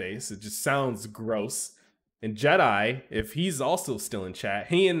straight face. It just sounds gross. And Jedi, if he's also still in chat,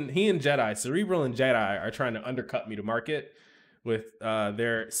 he and Jedi, Cerebral and Jedi, are trying to undercut me to market with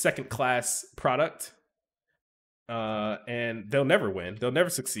their second class product. And they'll never win. They'll never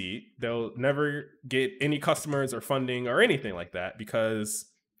succeed. They'll never get any customers or funding or anything like that because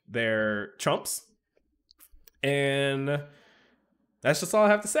they're chumps. And that's just all I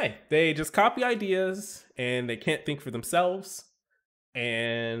have to say. They just copy ideas and they can't think for themselves.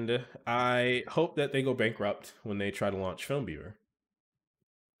 And I hope that they go bankrupt when they try to launch Film Beaver.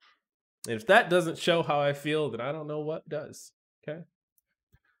 And if that doesn't show how I feel, then I don't know what does. Okay.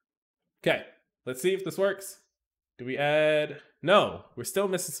 Okay. Let's see if this works. Do we add? No, we're still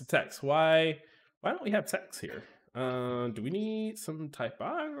missing some text. Why don't we have text here? Do we need some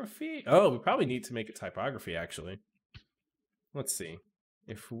typography? Oh, we probably need to make it typography, actually. Let's see.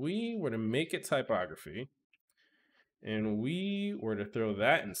 If we were to make it typography, and we were to throw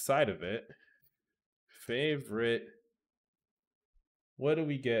that inside of it, favorite, what do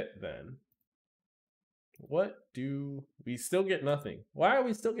we get then? What do we still get nothing? Why are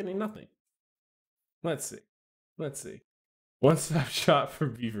we still getting nothing? Let's see. Let's see. One stop shop for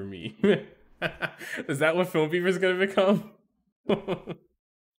Beaver Me. Is that what Film Beaver is going to become?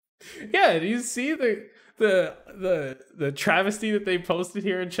 Yeah, do you see the travesty that they posted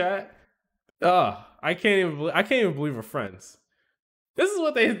here in chat? Oh, I can't even believe we're friends.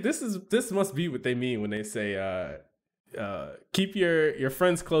 This must be what they mean when they say keep your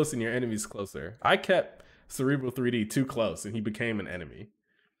friends close and your enemies closer. I kept Cerebral 3D too close and he became an enemy.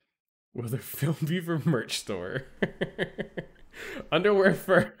 With a Film Beaver merch store. Underwear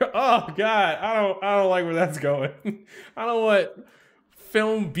for oh god, I don't like where that's going. I don't want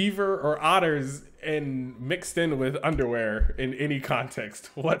Film Beaver or otters and mixed in with underwear in any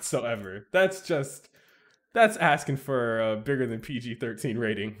context whatsoever. That's asking for a bigger than PG-13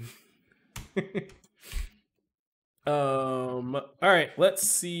 rating. All right, let's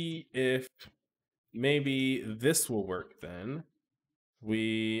see if maybe this will work then.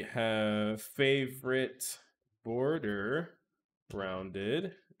 We have favorite border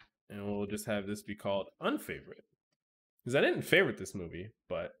rounded, and we'll just have this be called unfavorite. Because I didn't favorite this movie,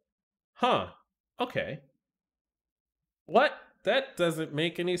 but okay. What? That doesn't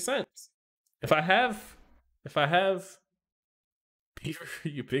make any sense. If I have Beaver,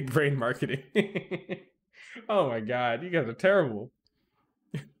 you big brain marketing. Oh my god, you guys are terrible.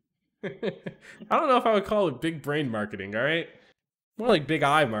 I don't know if I would call it big brain marketing, all right? More like big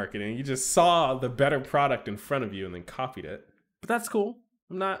eye marketing. You just saw the better product in front of you and then copied it. But that's cool.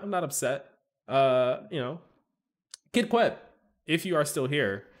 I'm not upset. Kid Queb, if you are still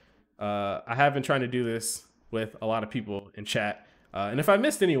here, I have been trying to do this with a lot of people in chat. And if I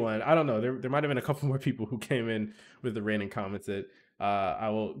missed anyone, I don't know. There might have been a couple more people who came in with the random comments that I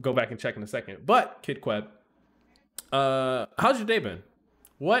will go back and check in a second. But Kid Queb, how's your day been?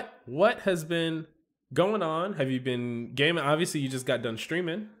 What has been going on? Have you been gaming? Obviously, you just got done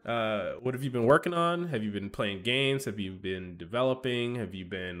streaming. What have you been working on? Have you been playing games? Have you been developing? Have you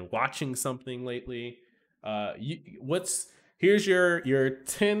been watching something lately? Here's your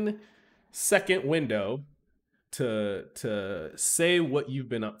 10-second window to say what you've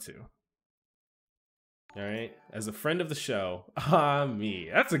been up to. All right, as a friend of the show, me.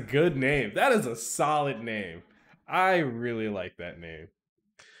 That's a good name. That is a solid name. I really like that name.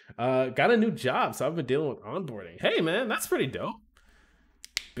 Got a new job, so I've been dealing with onboarding. Hey, man, that's pretty dope.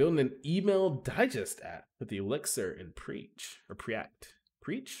 Building an email digest app with the Elixir and Preach. Or Preact.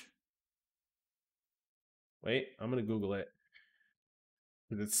 Preach? Wait, I'm going to Google it.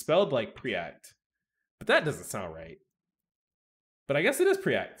 It's spelled like Preact. But that doesn't sound right. But I guess it is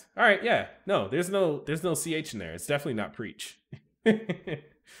Preact. All right, yeah. No, there's no CH in there. It's definitely not Preach.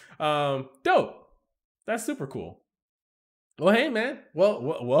 Dope. That's super cool. Well, hey, man.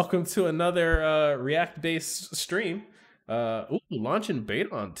 Well, welcome to another React-based stream. Launching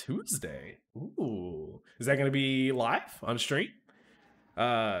beta on Tuesday. Ooh, is that going to be live on stream?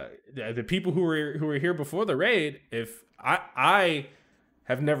 The people who were here before the raid, if I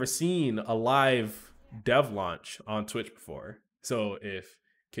have never seen a live dev launch on Twitch before, so if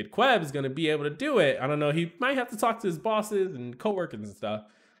Kid Queb is going to be able to do it, I don't know. He might have to talk to his bosses and coworkers and stuff,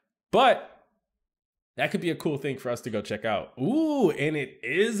 but that could be a cool thing for us to go check out. Ooh, and it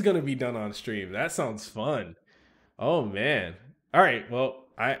is going to be done on stream. That sounds fun. Oh, man. All right. Well,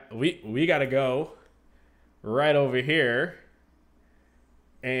 we got to go right over here.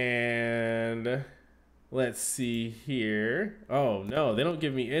 And let's see here. Oh, no. They don't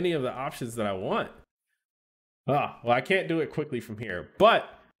give me any of the options that I want. Well, I can't do it quickly from here. But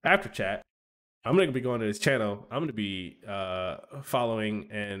after chat, I'm going to be going to his channel. I'm going to be following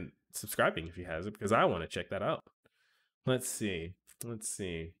and subscribing if he has it, because I want to check that out. Let's see. It's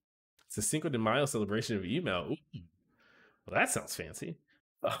a Cinco de Mayo celebration of email. Ooh. Well, that sounds fancy.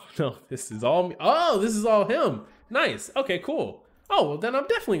 Oh no, this is all me. Oh, this is all him. Nice. Okay, cool. Oh, well then I'm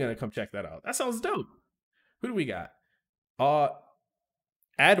definitely gonna come check that out. That sounds dope. Who do we got?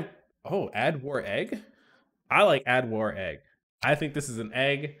 Add war egg. I like add war egg. I think this is an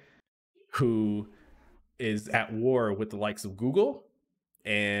egg who is at war with the likes of Google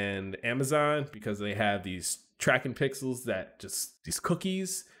and Amazon because they have these tracking pixels that just these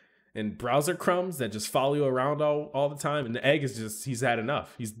cookies and browser crumbs that just follow you around all the time. And the egg is just he's had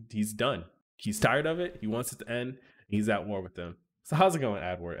enough. He's done. He's tired of it. He wants it to end. He's at war with them. So how's it going,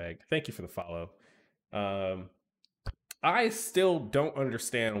 AdWar Egg? Thank you for the follow. I still don't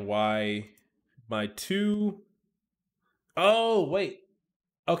understand why my two. Oh wait.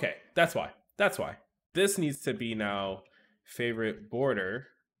 Okay, that's why. That's why. This needs to be now favorite border,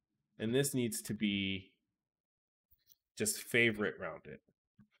 and this needs to be just favorite rounded.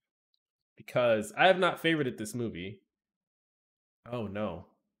 Because I have not favorited this movie. Oh no.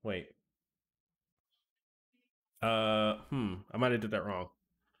 Wait. I might have did that wrong.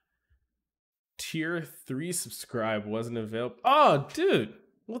 Tier 3 subscribe wasn't available. Oh, dude.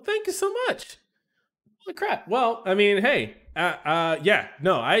 Well, thank you so much. Holy crap. Well, I mean, hey, yeah,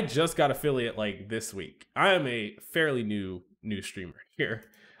 no, I just got affiliate like this week. I am a fairly new streamer here.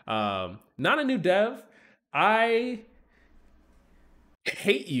 Not a new dev. I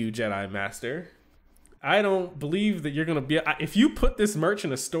hate you, Jedi Master. I don't believe that you're gonna be. If you put this merch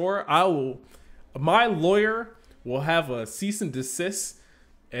in a store, my lawyer will have a cease and desist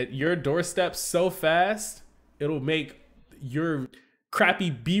at your doorstep so fast it'll make your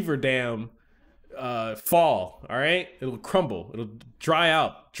crappy beaver dam fall. All right, it'll crumble. It'll dry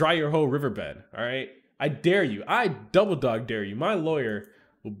out. Dry your whole riverbed. All right. I dare you. I double dog dare you. My lawyer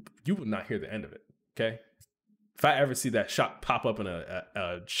you will not hear the end of it. Okay. If I ever see that shop pop up in a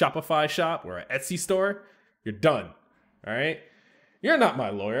Shopify shop or an Etsy store, you're done. All right. You're not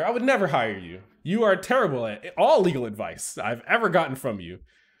my lawyer. I would never hire you. You are terrible at all legal advice I've ever gotten from you.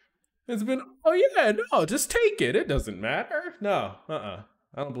 It's been, oh yeah, no, just take it. It doesn't matter. No, I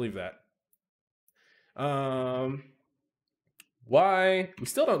don't believe that. Why? We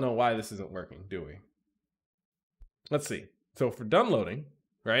still don't know why this isn't working, do we? Let's see. So if we're done loading,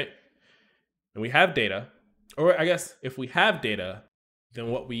 right? And we have data, or I guess if we have data, then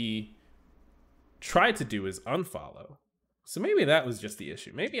what we try to do is unfollow. So maybe that was just the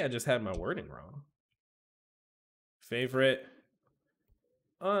issue. Maybe I just had my wording wrong. Favorite,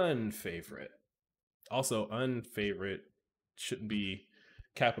 unfavorite. Also, unfavorite shouldn't be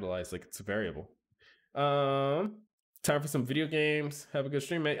capitalized like it's a variable. Time for some video games. Have a good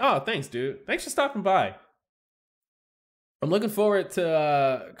stream, mate. Oh, thanks, dude. Thanks for stopping by. I'm looking forward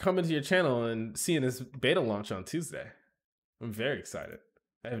to coming to your channel and seeing this beta launch on Tuesday. I'm very excited.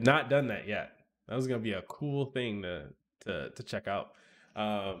 I have not done that yet. That was gonna be a cool thing to check out.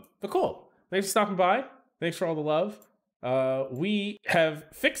 But cool. Thanks for stopping by. Thanks for all the love. We have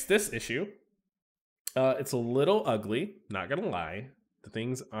fixed this issue. It's a little ugly, not gonna lie. The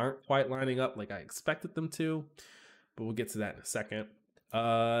things aren't quite lining up like I expected them to, but we'll get to that in a second.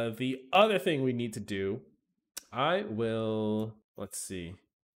 The other thing we need to do, let's see.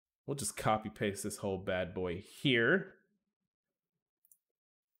 We'll just copy paste this whole bad boy here.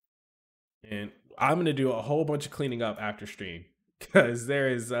 And I'm going to do a whole bunch of cleaning up after stream because there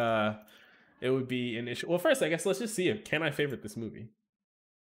is, it would be an issue. Well, first, I guess let's just see can I favorite this movie?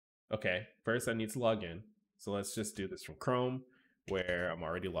 Okay, first I need to log in. So let's just do this from Chrome where I'm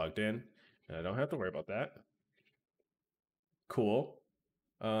already logged in and I don't have to worry about that. Cool.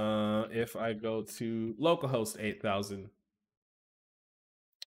 If I go to localhost 8000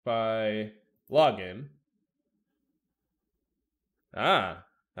 by login,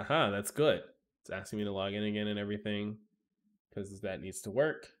 that's good. It's asking me to log in again and everything because that needs to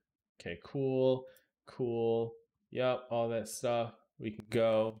work. Okay, cool. Yep, all that stuff. We can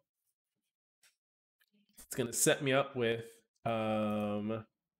go. It's gonna set me up with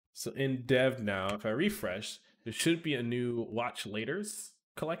so in dev now, if I refresh, there should be a new watch laters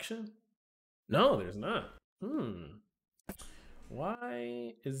collection. No, there's not.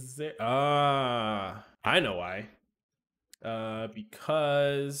 Why is there? I know why.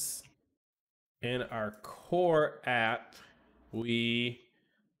 Because in our core app, we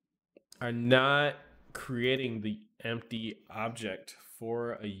are not creating the empty object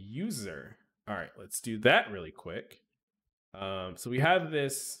for a user. All right, let's do that really quick. So we have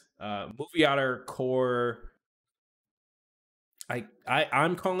this MovieOtter core.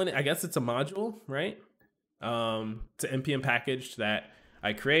 I'm calling it, I guess it's a module, right? It's an NPM package that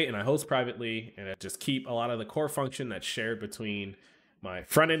I create and I host privately, and I just keep a lot of the core function that's shared between my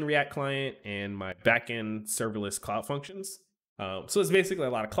front-end React client and my back-end serverless cloud functions. So it's basically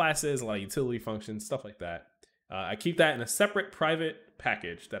a lot of classes, a lot of utility functions, stuff like that. I keep that in a separate private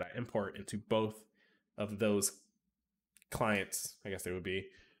package that I import into both of those clients, I guess they would be.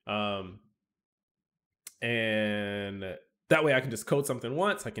 And that way I can just code something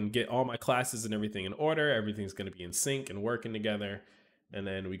once. I can get all my classes and everything in order. Everything's going to be in sync and working together. And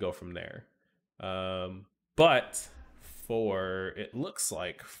then we go from there. But for it looks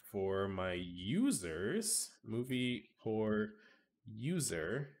like for my users, movie for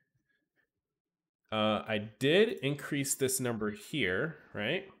user, I did increase this number here,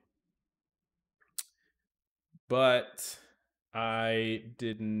 right? But I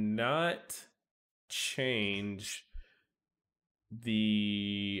did not change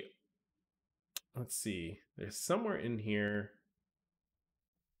the, let's see, there's somewhere in here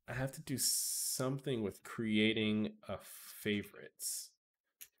I have to do something with creating a favorites.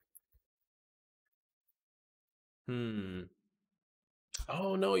 Oh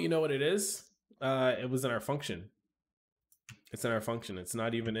no, you know what it is? It was in our function. It's in our function. It's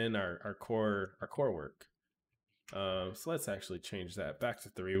not even in our core work. So let's actually change that back to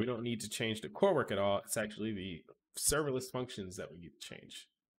 3. We don't need to change the core work at all. It's actually the serverless functions that we need to change.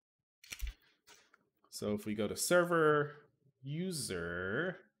 So if we go to server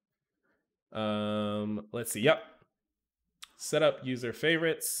user, let's see. Yep. Set up user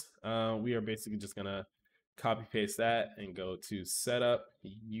favorites. We are basically just gonna copy paste that and go to setup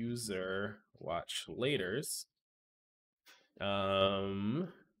user watch laters.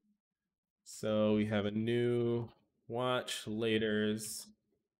 So we have a new watch laters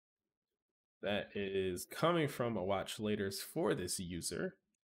that is coming from a watch laters for this user.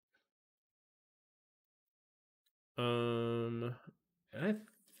 I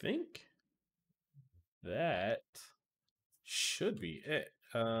think that should be it.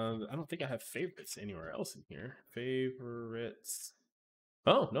 I don't think I have favorites anywhere else in here. Favorites.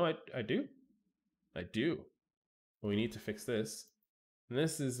 Oh, no, I do. I do. We need to fix this. And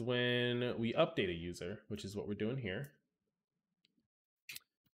this is when we update a user, which is what we're doing here.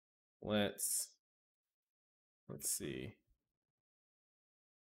 Let's see.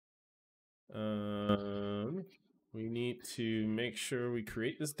 We need to make sure we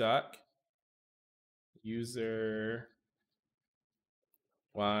create this doc. User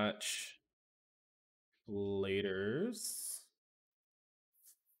watch laters.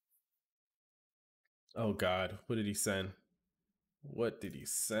 Oh God, what did he send? What did he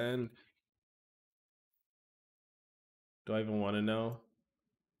send? Do I even want to know?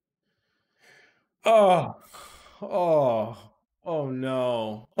 Oh, oh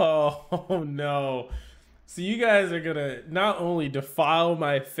no. Oh no. So you guys are gonna not only defile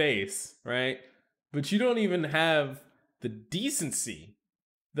my face, right? But you don't even have the decency,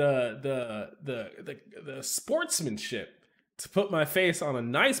 the sportsmanship to put my face on a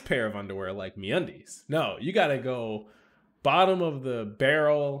nice pair of underwear like MeUndies. No, you gotta go bottom of the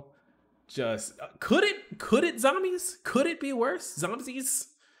barrel. Just could it zombies? Could it be worse? Zombies?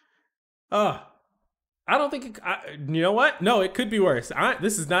 I don't think you know what? No, it could be worse.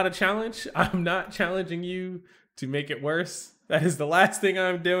 This is not a challenge. I'm not challenging you to make it worse. That is the last thing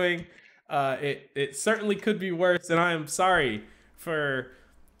I'm doing. It certainly could be worse, and I am sorry for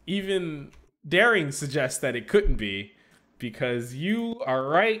even daring suggest that it couldn't be, because you are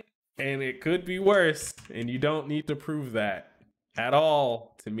right, and it could be worse, and you don't need to prove that at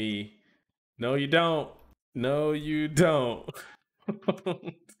all to me. No, you don't. No, you don't.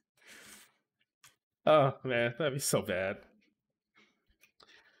 Oh man, that'd be so bad.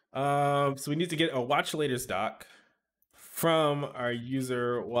 So we need to get a watch laters doc from our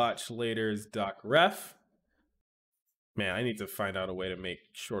user watch laters doc ref. Man, I need to find out a way to make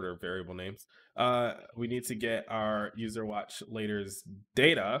shorter variable names. We need to get our user watch laters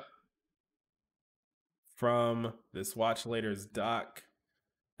data from this watch laters doc.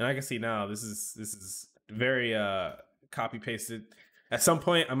 And I can see now this is very copy pasted. At some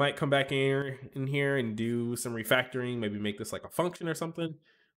point, I might come back in here and do some refactoring, maybe make this like a function or something.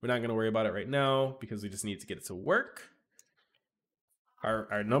 We're not going to worry about it right now because we just need to get it to work.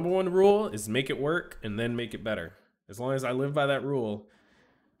 Our number one rule is make it work and then make it better. As long as I live by that rule,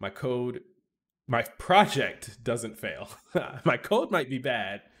 my project doesn't fail. My code might be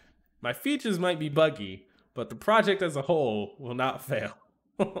bad, my features might be buggy, but the project as a whole will not fail.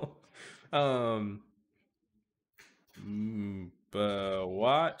 But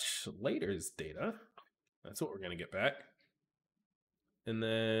watch laters data. That's what we're gonna get back. And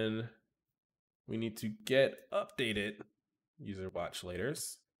then we need to get updated user watch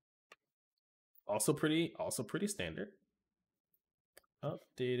laters. Also pretty standard.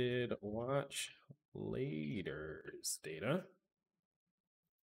 Updated watch laters data.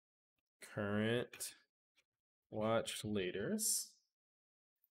 Current watch laters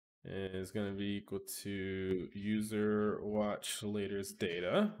is going to be equal to user watch laters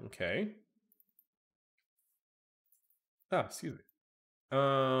data. Okay. Oh, excuse me.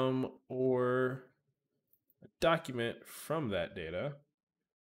 Or a document from that data,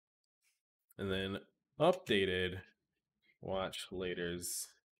 and then updated watch later's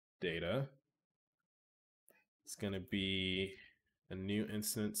data. It's going to be a new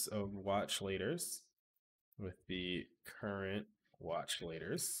instance of watch laters with the current watch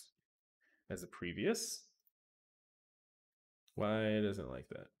laters as a previous. Why doesn't it like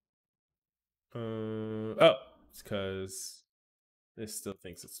that? Oh, it's because this still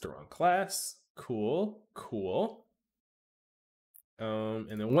thinks it's the wrong class. Cool, cool.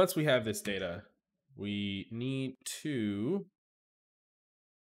 And then once we have this data, we need to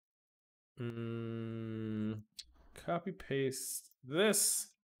copy paste this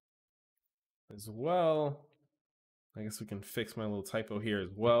as well. I guess we can fix my little typo here as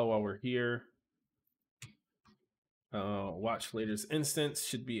well while we're here. Watch later's instance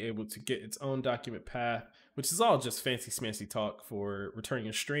should be able to get its own document path, which is all just fancy smancy talk for returning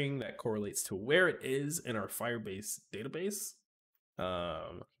a string that correlates to where it is in our Firebase database.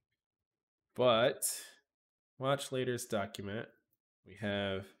 But watch later's document, we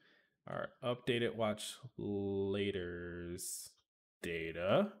have our updated watch later's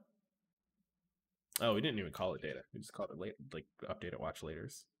data. Oh, we didn't even call it data. We just called it like updated watch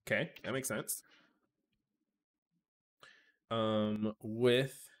laters. Okay, that makes sense.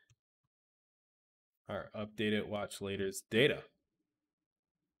 With our updated watch later's data.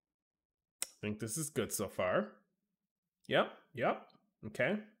 I think this is good so far. Yep.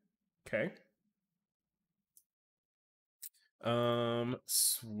 Okay.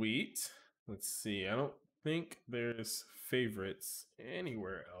 Sweet. Let's see. I don't think there's favorites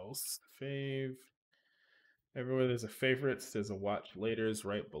anywhere else. Everywhere there's a favorites, there's a watch later's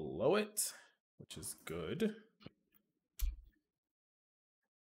right below it, which is good.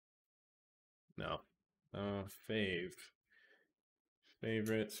 No.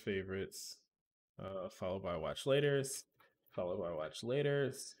 Favorites, followed by watch laters, followed by watch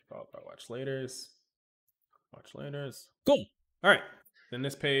laters, followed by watch laters, watch laters. Cool. All right. Then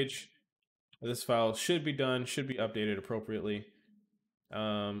this page, this file should be done, should be updated appropriately.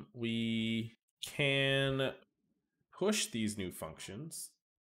 We can push these new functions.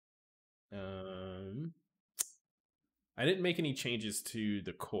 I didn't make any changes to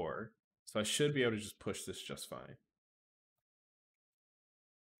the core, so I should be able to just push this just fine.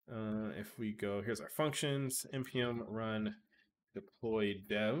 If we go, here's our functions, npm run deploy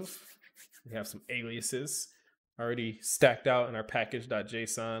dev. We have some aliases already stacked out in our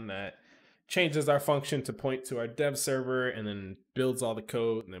package.json that changes our function to point to our dev server and then builds all the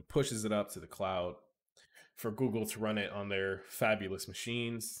code and then pushes it up to the cloud for Google to run it on their fabulous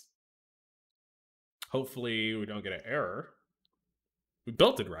machines. Hopefully we don't get an error. We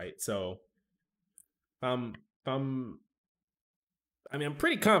built it right, so I'm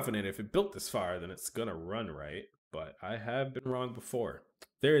pretty confident if it built this far, then it's gonna run right, but I have been wrong before.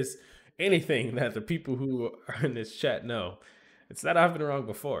 If there's anything that the people who are in this chat know, it's that I've been wrong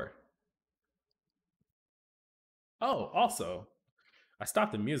before. Oh, also, I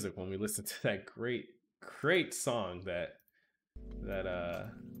stopped the music when we listened to that great song that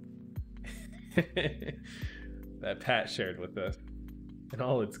that Pat shared with us in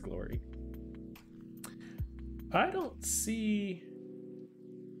all its glory. I don't see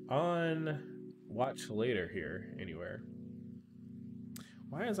on watch later here anywhere.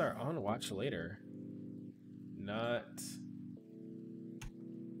 Why is our on watch later not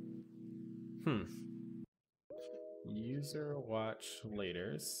user watch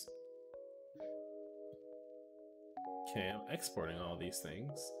laters? Okay, I'm exporting all these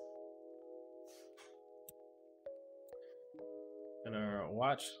things. And our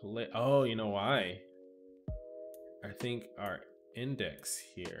watch oh, you know why? I think our index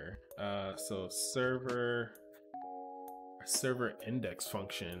here. So server index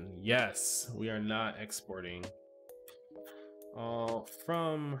function. Yes, we are not exporting all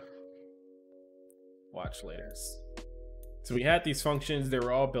from watch laters. So we had these functions, they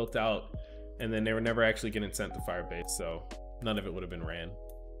were all built out, and then they were never actually getting sent to Firebase, so none of it would have been ran.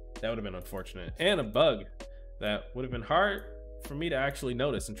 That would have been unfortunate. And a bug that would have been hard for me to actually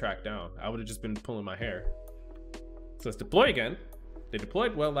notice and track down. I would have just been pulling my hair. So let's deploy again. They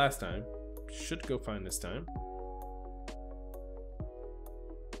deployed well last time. Should go fine this time.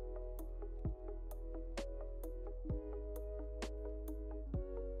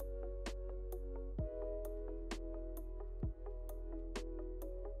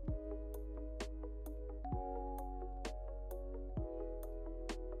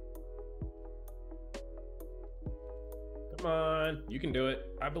 Come on, you can do it.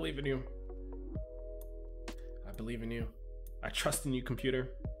 I believe in you. I believe in you. I trust in you, computer.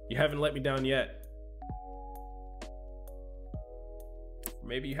 You haven't let me down yet.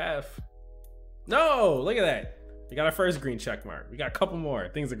 Maybe you have. No, look at that. We got our first green check mark. We got a couple more.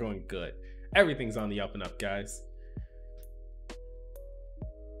 Things are going good. Everything's on the up and up, guys.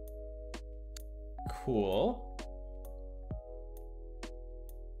 Cool.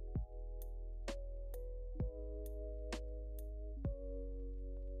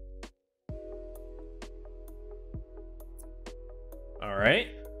 All right,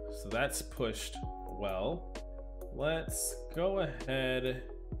 so that's pushed well. Let's go ahead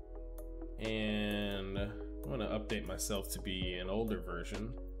and I want to update myself to be an older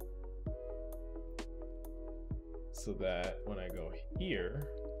version so that when I go here,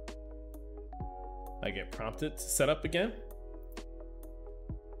 I get prompted to set up again.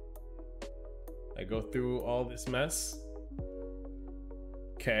 I go through all this mess.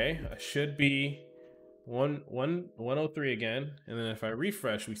 Okay, I should be 103 again, and then if I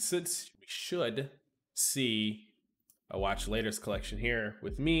refresh, we should see a watch later's collection here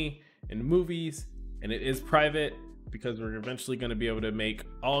with me and movies, and it is private because we're eventually going to be able to make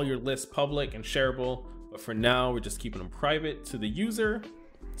all your lists public and shareable, but for now we're just keeping them private to the user,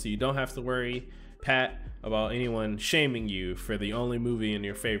 so you don't have to worry, Pat, about anyone shaming you for the only movie in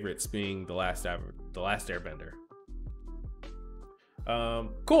your favorites being The Last Airbender.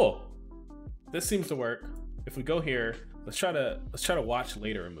 Cool. This seems to work. If we go here, let's try to watch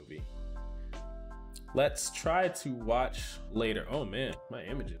later a movie. Let's try to watch later. Oh man, my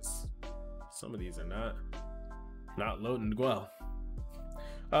images. Some of these are not loading well.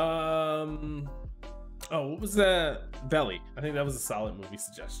 Oh, what was that? Belly. I think that was a solid movie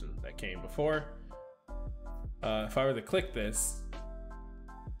suggestion that came before. If I were to click this,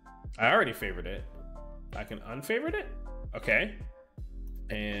 I already favored it. I can unfavorite it? Okay.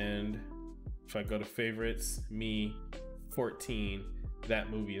 And if I go to favorites, me, 14, that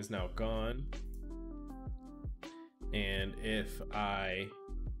movie is now gone. And if I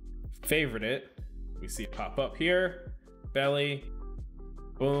favorite it, we see it pop up here, Belly,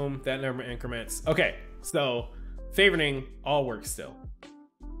 boom, that number increments. Okay, so favoriting all works still.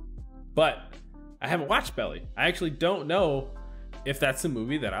 But I haven't watched Belly. I actually don't know if that's a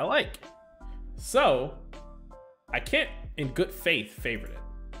movie that I like. So I can't, in good faith, favorite it.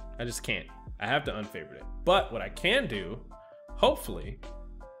 I just can't. I have to unfavorite it. But what I can do, hopefully,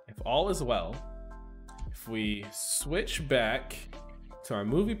 if all is well, if we switch back to our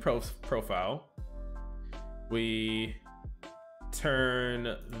movie profile, we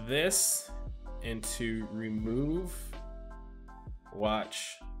turn this into remove from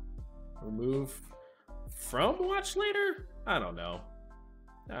watch later. I don't know.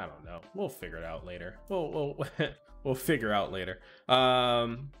 We'll figure it out later. We'll figure out later.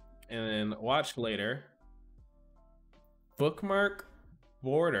 And then watch later. Bookmark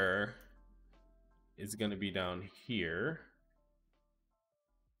border is going to be down here.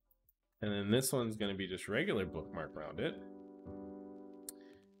 And then this one's going to be just regular bookmark around it.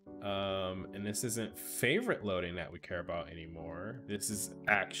 And this isn't favorite loading that we care about anymore. This is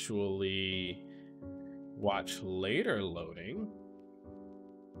actually watch later loading.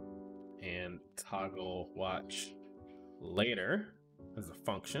 And toggle watch later as a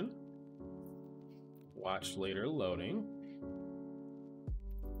function. Watch later loading.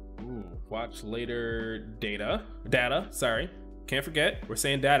 Ooh, watch later data, sorry. Can't forget, we're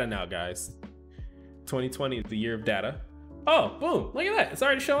saying data now, guys. 2020 is the year of data. Oh, boom, look at that, it's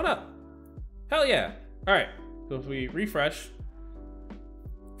already showing up. Hell yeah. All right, so if we refresh,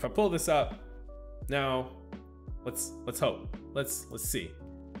 if I pull this up, now let's hope. Let's see.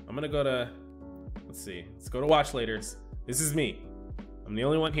 I'm gonna go to, let's go to watch laters. This is me. I'm the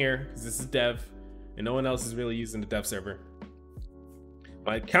only one here because this is dev and no one else is really using the dev server.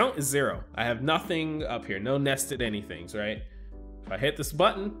 My count is 0. I have nothing up here, no nested anythings, right? If I hit this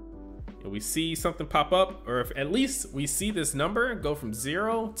button and we see something pop up, or if at least we see this number go from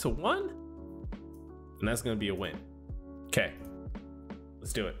 0 to 1, then that's gonna be a win. Okay,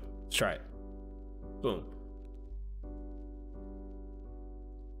 let's do it. Let's try it. Boom.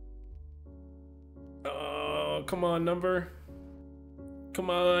 Oh, come on, number.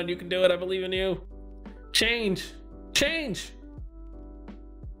 Come on, you can do it. I believe in you. Change.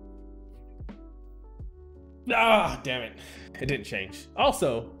 Ah, damn it. It didn't change.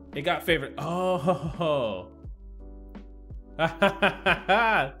 Also, it got favorite. Oh.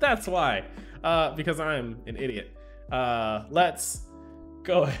 That's why. Because I'm an idiot. Let's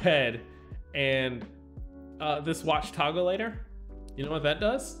go ahead and this watch toggle later. You know what that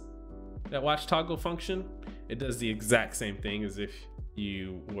does? That watch toggle function, it does the exact same thing as if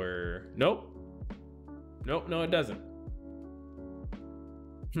you were, nope, no, it doesn't.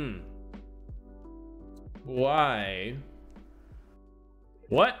 Why?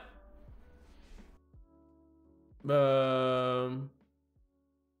 What? I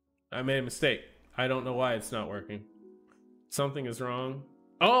made a mistake. I don't know why it's not working. Something is wrong.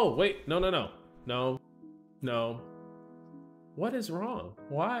 Oh, wait. No, no, no. No. No. What is wrong?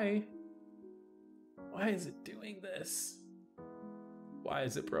 Why? Why is it doing this? Why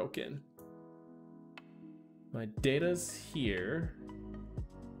is it broken? My data's here.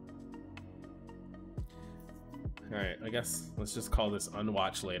 All right, I guess let's just call this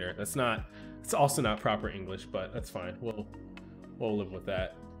unwatch later. That's not, it's also not proper English, but that's fine. We'll live with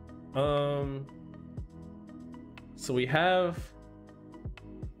that. So we have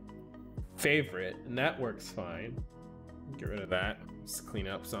favorite, and that works fine. Get rid of that. Just clean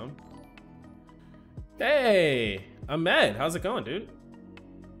up some. Hey, Ahmed, how's it going, dude?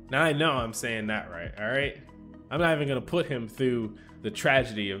 Now I know I'm saying that right, all right? I'm not even gonna put him through the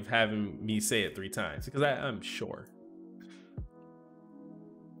tragedy of having me say it 3 times because I'm sure.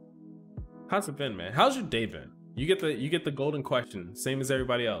 How's it been, man? How's your day been? You get the golden question, same as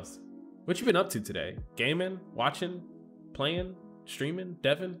everybody else. What you been up to today? Gaming, watching, playing, streaming,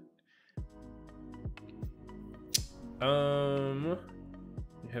 Devin? We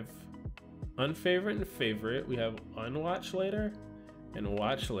have unfavorite and favorite. We have unwatch later and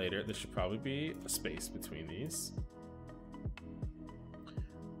watch later. There should probably be a space between these.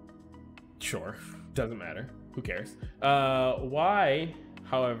 Sure, doesn't matter. Who cares? Why,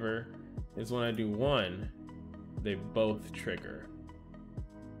 however, is when I do one, they both trigger.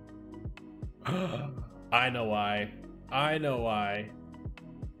 I know why. I know why.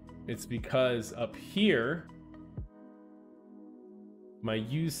 It's because up here, my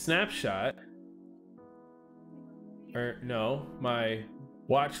use snapshot, or no, my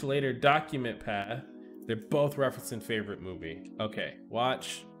watch later document path, they're both referencing favorite movie. Okay,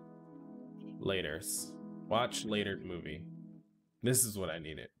 watch laters. Watch later movie. This is what I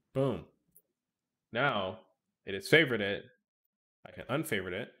needed. Boom. Now it is favorited. I can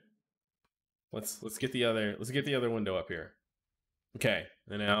unfavorite it. Let's get the other window up here. Okay,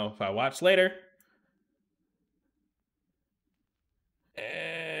 and now if I watch later,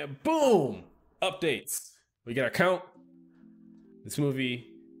 and boom, updates. We get our count. This movie,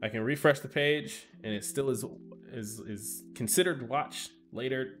 I can refresh the page, and it still is considered watch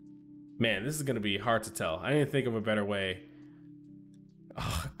later. Man, this is gonna be hard to tell. I didn't think of a better way.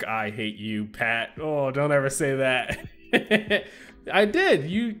 Oh, I hate you, Pat. Oh, don't ever say that. I did.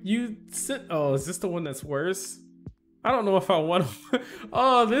 You said, oh, is this the one that's worse? I don't know if I want to.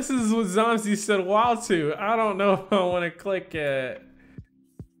 Oh, this is what Zamzi said wow to. I don't know if I want to click it.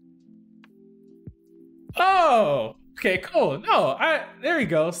 Oh, okay, cool. No, there we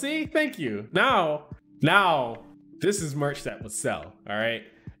go. See, thank you. Now, this is merch that would sell. All right.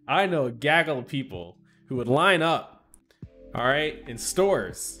 I know a gaggle of people who would line up, all right, in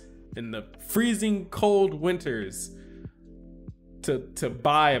stores in the freezing cold winters to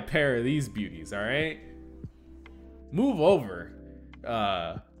buy a pair of these beauties, all right? Move over,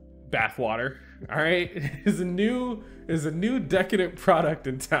 bathwater, all right? is a new decadent product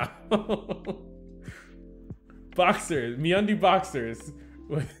in town. Boxers, MeUndies boxers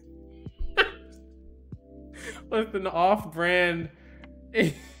with an off-brand.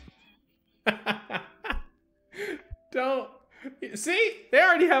 Don't see, they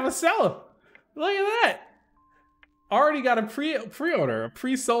already have a seller. Look at that. Already got a pre-order, a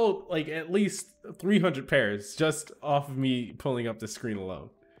pre-sold, like at least 300 pairs just off of me pulling up the screen alone.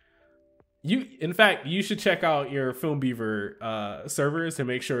 In fact, you should check out your Film Beaver servers to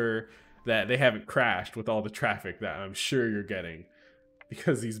make sure that they haven't crashed with all the traffic that I'm sure you're getting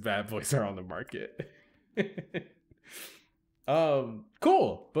because these bad boys are on the market.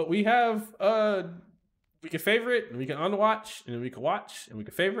 Cool, but we have we can favorite and we can unwatch and we can watch and we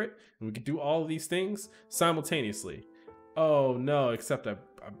can favorite and we can do all of these things simultaneously. Oh no, except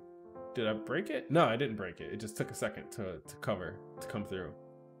did I break it? No, I didn't break it. It just took a second to come through.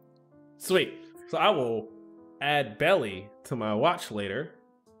 Sweet. So I will add belly to my watch later.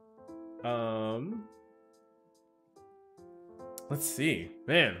 Let's see,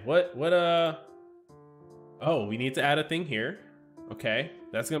 man, what oh, we need to add a thing here. Okay,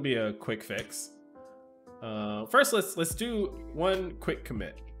 that's gonna be a quick fix. First, let's do one quick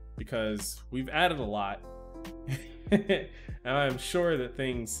commit because we've added a lot. And I'm sure that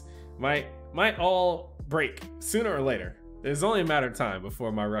things might all break sooner or later. It's only a matter of time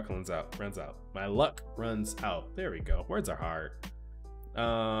before my luck runs out. My luck runs out. There we go. Words are hard.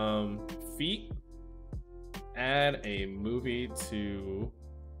 Feet. Add a movie to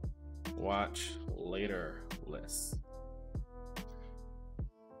watch later list.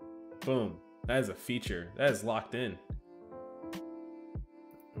 Boom. That is a feature. That is locked in.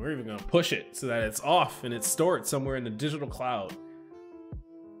 We're even gonna push it so that it's off and it's stored somewhere in the digital cloud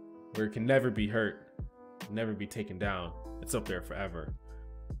where it can never be hurt, never be taken down. It's up there forever.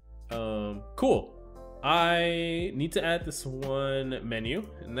 Cool. I need to add this one menu,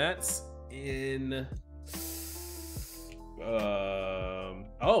 and that's in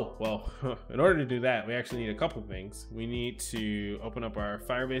oh well, in order to do that, we actually need a couple things. We need to open up our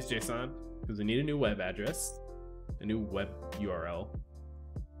Firebase JSON because we need a new web address, a new web URL.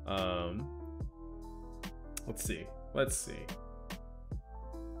 Let's see.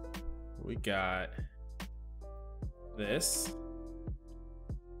 We got this.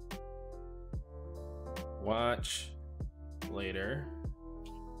 Watch later.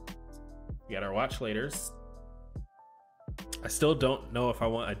 We got our watch laters. I still don't know if I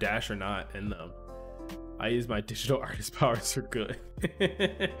want a dash or not in them. I use my digital artist powers for good.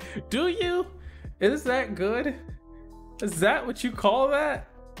 Do you? Is that good? Is that what you call that?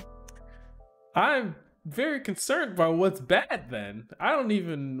 I'm very concerned about what's bad then. I don't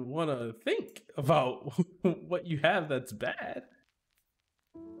even want to think about what you have that's bad.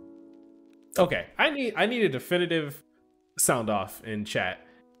 Okay, I need a definitive sound off in chat.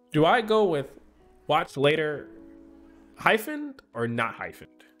 Do I go with watch later hyphened or not hyphened?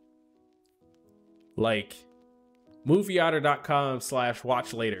 Like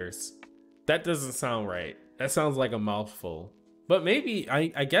MovieOtter.com/watchlaters. That doesn't sound right. That sounds like a mouthful. But maybe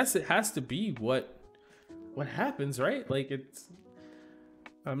I guess it has to be what happens, right? Like it's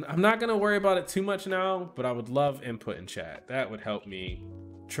I'm not gonna worry about it too much now, but I would love input in chat. That would help me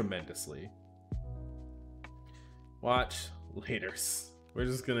tremendously. Watch laters. We're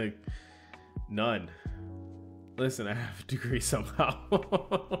just gonna none. Listen, I have a degree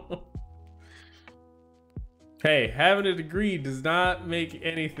somehow. Hey, having a degree does not make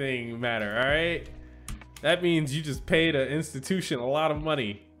anything matter, all right? That means you just paid an institution a lot of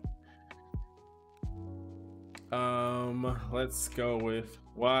money. Let's go with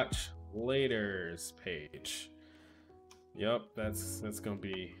watch later's page. Yep, that's gonna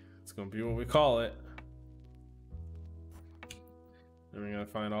be what we call it. And we're gonna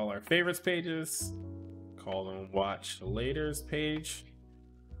find all our favorites pages. Call them watch later's page.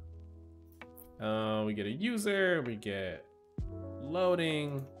 We get a user, we get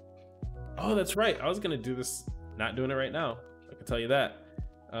loading. Oh, that's right. I was gonna do this, not doing it right now. I can tell you that.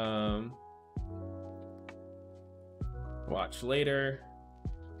 Watch later.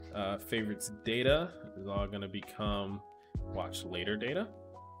 Favorites data is all gonna become watch later data.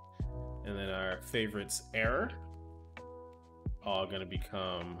 And then our favorites error, all gonna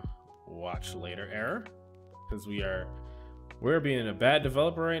become watch later error. Because we're being a bad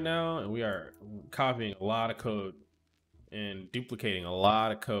developer right now, and we are copying a lot of code and duplicating a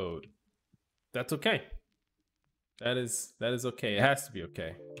lot of code. That's okay. That is okay. It has to be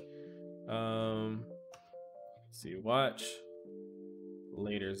okay. Let's see, watch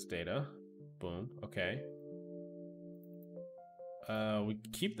later's data. Boom. Okay. We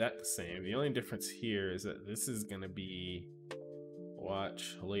keep that the same. The only difference here is that this is gonna be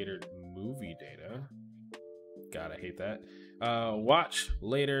watch later movie data. God, I hate that. Watch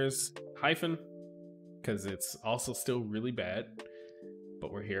later's hyphen, because it's also still really bad,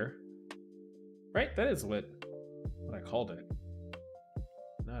 but we're here. Right? That is what I called it.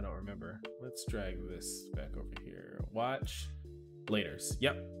 No, I don't remember. Let's drag this back over here. Watch later's.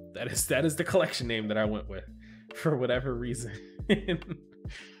 Yep. That is the collection name that I went with for whatever reason.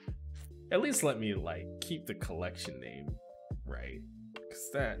 At least let me like keep the collection name right. Cause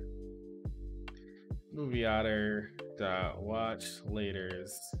that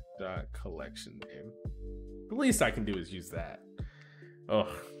MovieOtter.watchlaters.collection name. The least I can do is use that.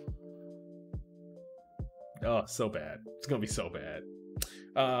 Oh, so bad. It's gonna be so bad.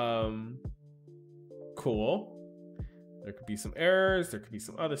 Cool. There could be some errors. There could be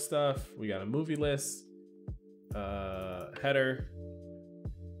some other stuff. We got a movie list. Header.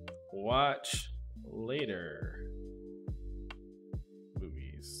 Watch later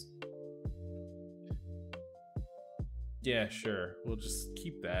movies. Yeah, sure. We'll just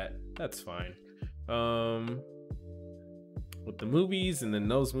keep that. That's fine. With the movies, and then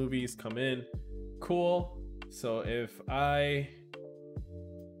those movies come in. Cool. So if I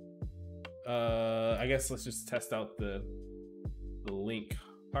guess let's just test out the link,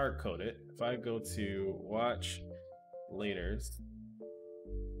 hard code it. If I go to watch later's,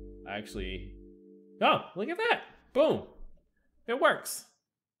 actually, oh, look at that. Boom. It works.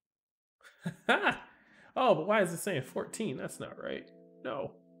 Oh, but why is it saying 14? That's not right.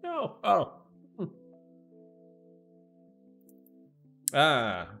 No. Oh.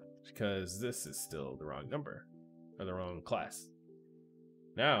 Ah, because this is still the wrong number or the wrong class.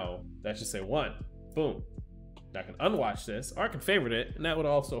 Now that should say 1. Boom. Now I can unwatch this, or I can favorite it, and that would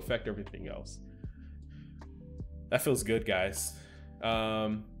also affect everything else. That feels good, guys.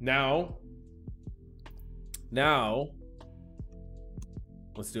 Now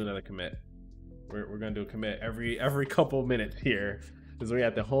let's do another commit. We're gonna do a commit every couple minutes here, because we're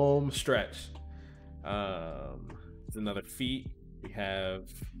at the home stretch. It's another feat. We have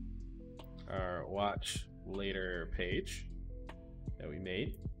our watch later page that we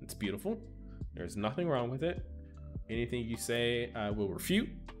made. It's beautiful. There's nothing wrong with it. Anything you say, I will refute.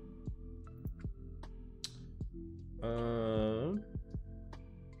 I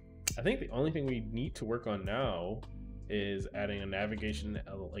think the only thing we need to work on now is adding a navigation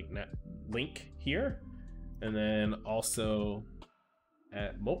link here, and then also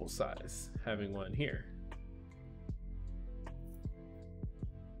at mobile size, having one here.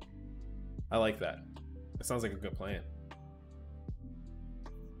 I like that. That sounds like a good plan.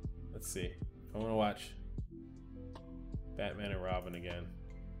 Let's see. I want to watch Batman and Robin again.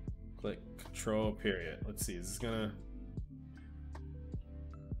 Click control period. Let's see. Is this gonna?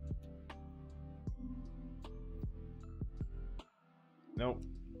 Nope.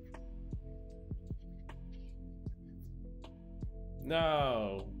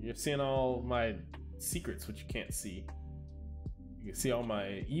 No, you're seeing all my secrets, which you can't see. You can see all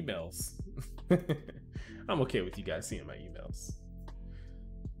my emails. I'm okay with you guys seeing my emails.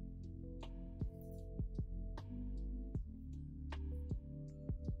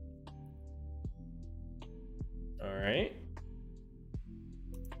 All right.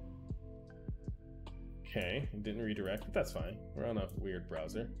 Okay, it didn't redirect, but that's fine. We're on a weird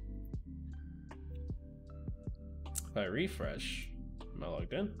browser. If I refresh, am I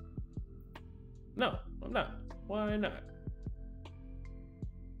logged in? No, I'm not. Why not?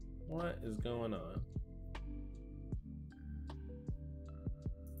 What is going on?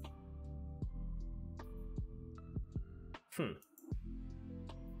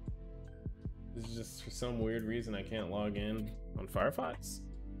 This is just for some weird reason I can't log in on Firefox.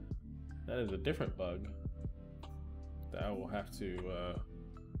 That is a different bug that I will have to,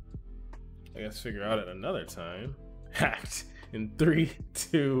 I guess, figure out at another time. Hacked in 3,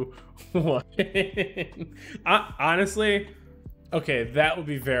 2, 1. Honestly, okay, that would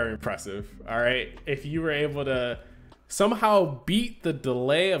be very impressive. All right, if you were able to somehow beat the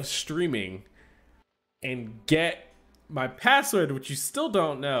delay of streaming and get my password, which you still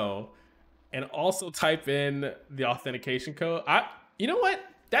don't know, and also type in the authentication code. You know what?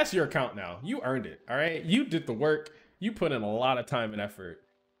 That's your account now. You earned it. All right, you did the work. You put in a lot of time and effort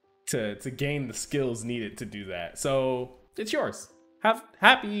to gain the skills needed to do that. So it's yours. Have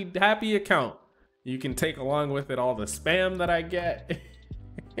happy account. You can take along with it all the spam that I get.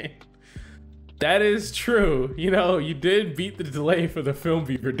 That is true. You know, you did beat the delay for the Film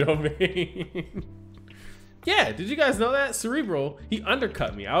Beaver domain. Yeah, did you guys know that? Cerebral, he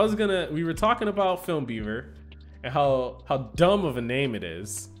undercut me. We were talking about Film Beaver and how dumb of a name it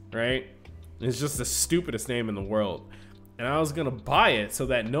is, right? It's just the stupidest name in the world. And I was gonna buy it so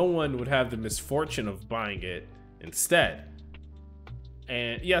that no one would have the misfortune of buying it instead.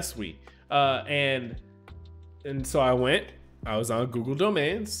 And yes, and so I was on Google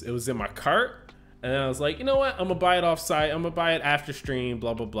Domains. It was in my cart. And then I was like, you know what? I'm gonna buy it off site. I'm gonna buy it after stream,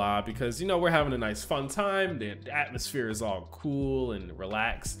 blah, blah, blah. Because, you know, we're having a nice fun time. The atmosphere is all cool and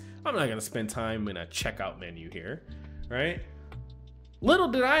relaxed. I'm not gonna spend time in a checkout menu here, right? Little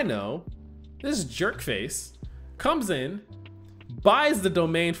did I know, this jerkface comes in, buys the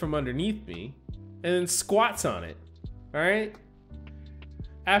domain from underneath me, and then squats on it, all right?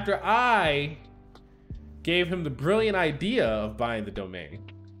 After I gave him the brilliant idea of buying the domain,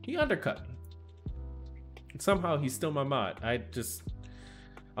 he undercut me. And somehow he's still my mod.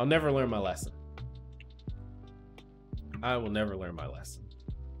 I'll never learn my lesson. I will never learn my lesson.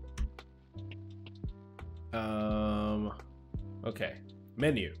 Okay,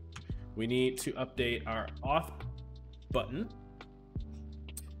 menu. We need to update our auth button.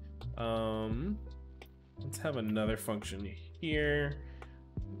 Let's have another function here.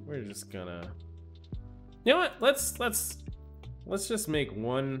 We're just gonna, you know what? Let's just make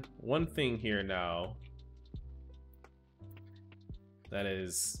one thing here now. That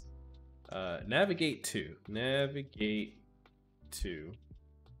is navigate to,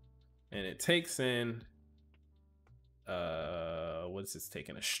 and it takes in what's this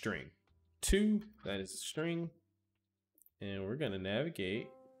taking? A string. 2, that is a string, and we're gonna navigate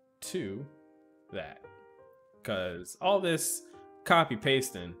to that, because all this copy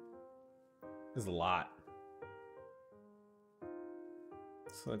pasting is a lot.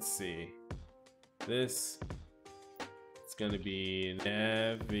 So let's see. This is going to be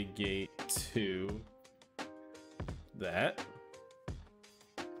navigate to that.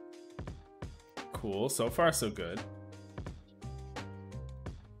 Cool. So far, so good.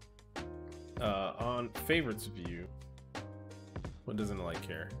 On favorites view, what doesn't it like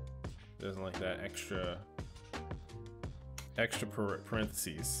here? Doesn't like that extra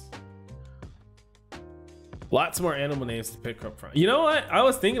parentheses. Lots more animal names to pick up from. You know what? I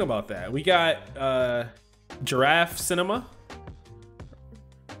was thinking about that. We got giraffe cinema. All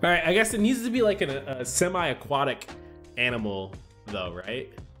right, I guess it needs to be like a semi-aquatic animal though, right?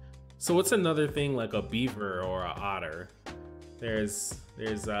 So what's another thing like a beaver or a otter? There's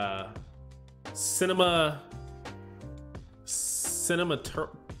cinema,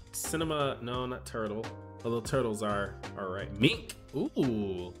 no, not turtle. Although turtles are right. Mink.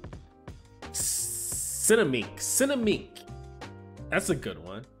 Ooh. Cinnamink. That's a good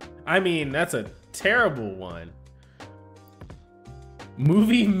one. I mean, that's a terrible one.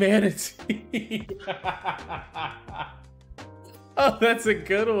 Movie manatee. Oh, that's a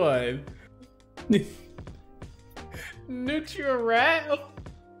good one. Nutria rat.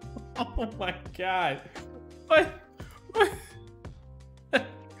 Oh my god. What?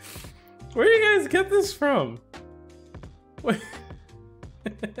 Where do you guys get this from? What?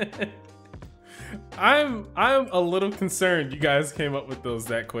 I'm a little concerned you guys came up with those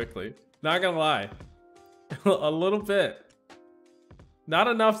that quickly. Not gonna lie. A little bit. Not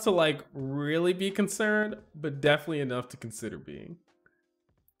enough to like really be concerned, but definitely enough to consider being.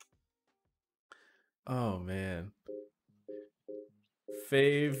 Oh man.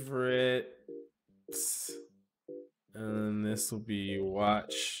 Favorites. And this will be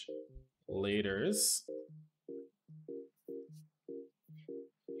watch laters.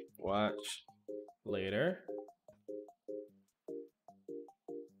 Watch later.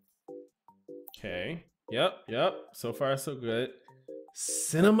 Okay. Yep. So far, so good.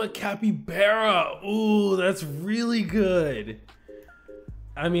 Cinema capybara. Ooh, that's really good.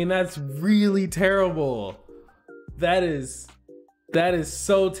 I mean, that's really terrible. That is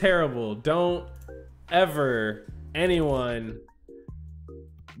so terrible. Don't ever anyone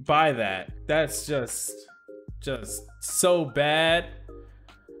buy that. That's just so bad.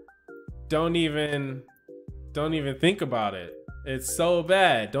 Don't even think about it. It's so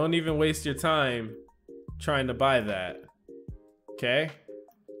bad. Don't even waste your time trying to buy that. Okay?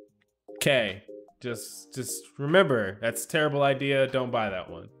 Just remember, that's a terrible idea. Don't buy that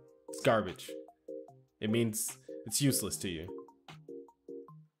one. It's garbage. It means it's useless to you.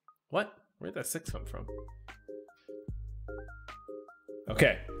 What? Where'd that 6 come from?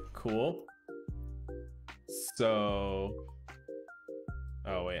 Okay, cool. So,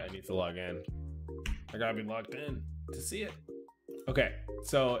 oh wait, I need to log in. I gotta be logged in to see it. Okay,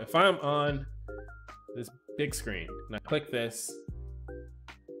 so if I'm on this big screen and I click this,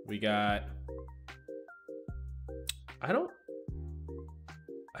 we got, I don't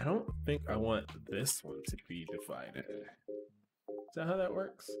think I want this one to be divided. Is that how that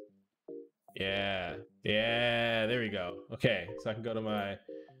works? Yeah, there we go. Okay, so I can go to my,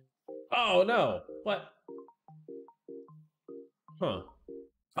 oh no, what? Huh.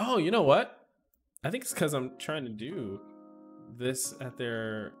 Oh, you know what? I think it's because I'm trying to do this at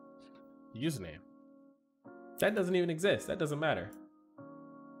their username. That doesn't even exist. That doesn't matter.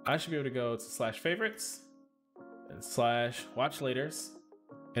 I should be able to go to /favorites and /watchlaters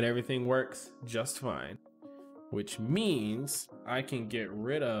and everything works just fine, which means I can get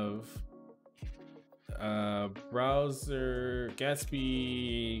rid of browser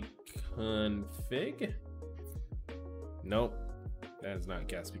Gatsby config. Nope, that is not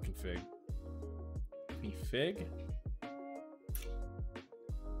Gatsby config. Config.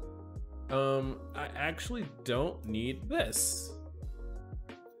 I actually don't need this,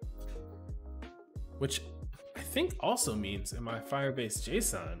 which I think also means in my Firebase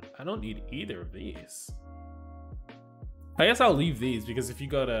JSON, I don't need either of these. I guess I'll leave these because if you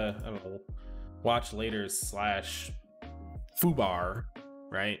go to, I don't know, watch later /foobar,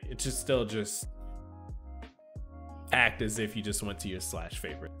 right? It should still just act as if you just went to your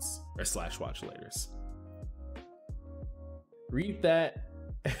 /favorites or /watchlaters. Read that.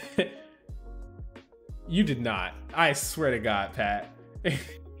 You did not. I swear to God, Pat.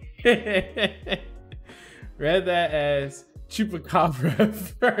 Read that as Chupacabra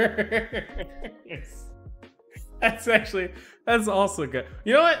first. That's also good.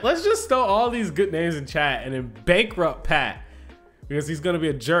 You know what? Let's just throw all these good names in chat and then bankrupt Pat because he's gonna be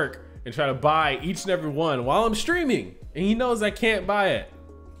a jerk and try to buy each and every one while I'm streaming and he knows I can't buy it.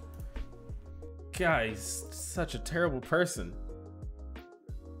 God, he's such a terrible person.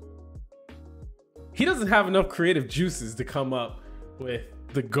 he doesn't have enough creative juices to come up with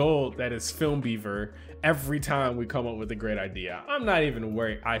the gold that is Film Beaver every time we come up with a great idea. I'm not even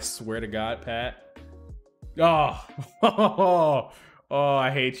worried. I swear to God, Pat. Oh, oh,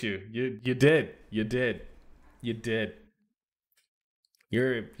 I hate you. You did.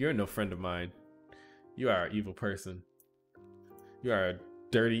 You're no friend of mine. You are an evil person. You are a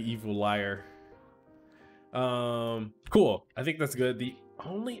dirty, evil liar. Cool. I think that's good. The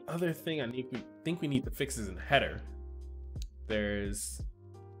only other thing think we need to fix is in header. There's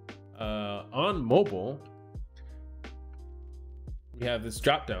on mobile, we have this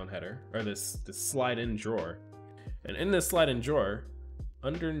drop down header, or this slide in drawer, and in this slide in drawer,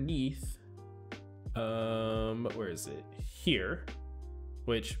 underneath, where is it? Here.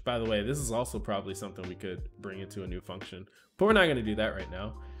 Which, by the way, this is also probably something we could bring into a new function, but we're not going to do that right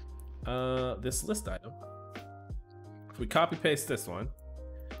now. This list item, if we copy paste this one,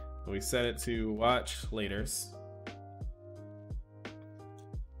 and we set it to watch laters,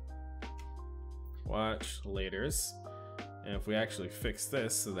 and if we actually fix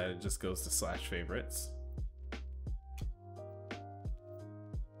this so that it just goes to slash favorites,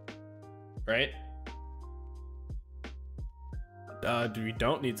 right? We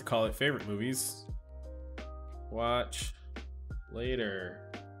don't need to call it favorite movies. Watch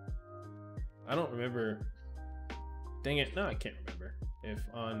later. I don't remember. Dang it. No, I can't remember. If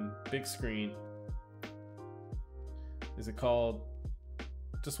on big screen, is it called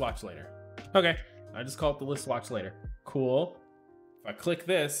just watch later? Okay. I just call it the list watch later. Cool. If I click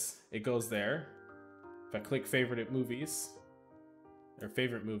this, it goes there. If I click favorite movies,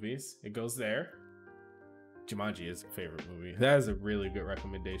 it goes there. Jumanji is a favorite movie. That is a really good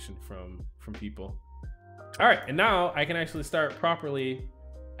recommendation from people. All right, and now I can actually start properly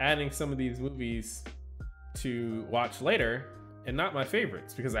adding some of these movies to watch later and not my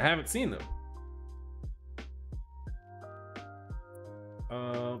favorites because I haven't seen them.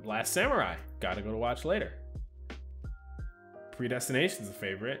 Last Samurai, gotta go to watch later. Predestination's a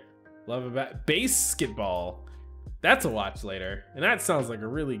favorite. Love About Basketball, that's a watch later, and that sounds like a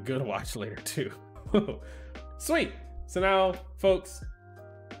really good watch later too. Sweet. So now, folks,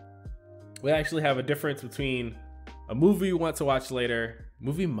 we actually have a difference between a movie we want to watch later,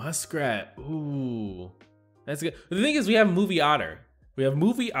 movie Muskrat. Ooh, that's good. The thing is, we have MovieOtter.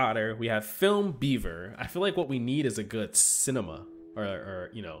 We have Film Beaver. I feel like what we need is a good cinema, or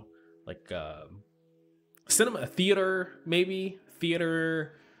you know, like cinema, theater, maybe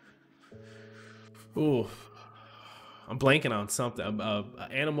theater. Ooh, I'm blanking on something. An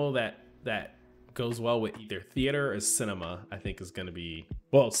animal that goes well with either theater or cinema, I think is going to be,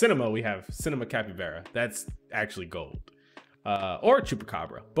 well, cinema, we have cinema capybara. That's actually gold. Or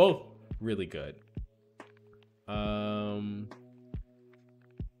chupacabra, both really good. But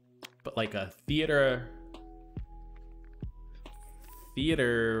like a theater,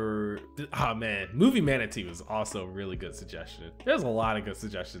 oh man, movie Manatee was also a really good suggestion. There's a lot of good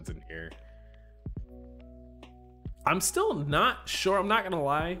suggestions in here. I'm still not sure, I'm not gonna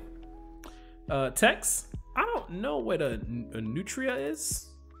lie. Tex, I don't know what a nutria is.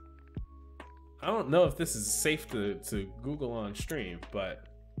 I don't know if this is safe to Google on stream, but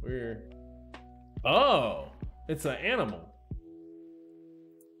oh, it's an animal.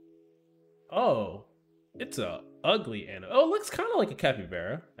 Oh, it's a ugly animal. Oh, it looks kind of like a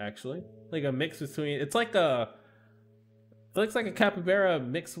capybara, actually. Like a mix between, it looks like a capybara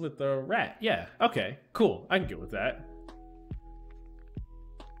mixed with a rat. Yeah, okay, cool. I can get with that.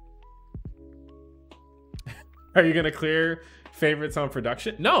 Are you gonna clear favorites on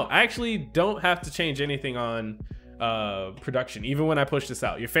production? No, I actually don't have to change anything on production, even when I push this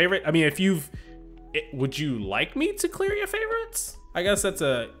out. Your favorite, I mean, would you like me to clear your favorites? I guess that's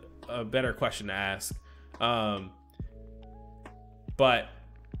a better question to ask. But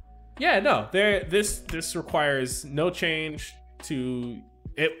yeah, no, this requires no change to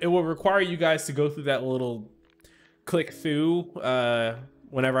it. It will require you guys to go through that little click through.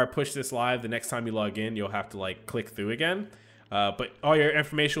 Whenever I push this live, the next time you log in, you'll have to like click through again. But all your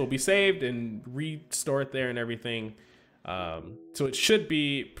information will be saved and restore it there and everything. So it should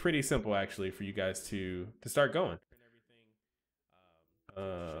be pretty simple actually for you guys to start going.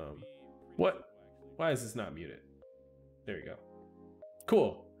 What? Why is this not muted? There you go.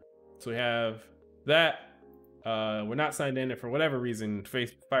 Cool. So we have that. We're not signed in, and for whatever reason,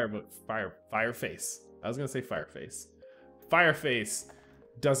 Fireface. I was gonna say Fireface. Fireface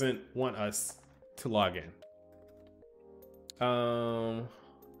doesn't want us to log in.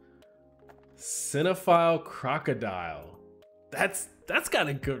 Cinephile Crocodile. That's got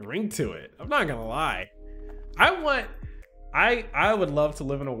a good ring to it. I'm not gonna lie. I would love to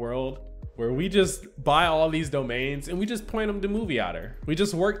live in a world where we just buy all these domains and we just point them to MovieOtter. We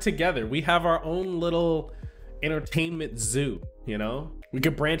just work together. We have our own little entertainment zoo, you know? We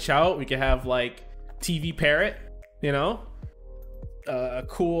could branch out. We could have like TV Parrot, you know? A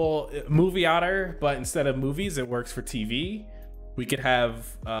cool MovieOtter, but instead of movies, it works for TV. We could have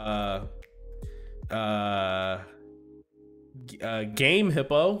Game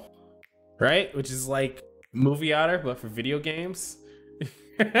Hippo, right? Which is like MovieOtter, but for video games.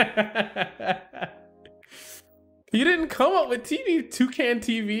 You didn't come up with Toucan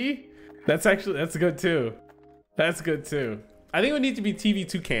TV. That's good too. That's good too. I think it would need to be TV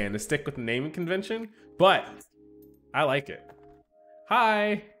Toucan to stick with the naming convention, but I like it.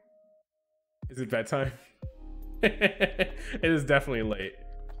 Hi. Is it bedtime? It is definitely late.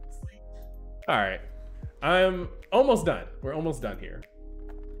 All right. I'm almost done. We're almost done here.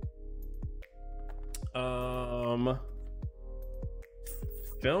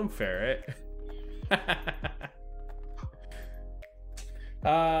 Film Ferret.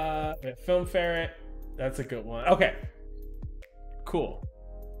 Film Ferret. That's a good one. Okay. Cool.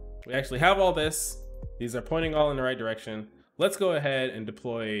 We actually have all this. These are pointing all in the right direction. Let's go ahead and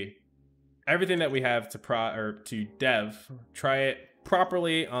deploy everything that we have to dev. Try it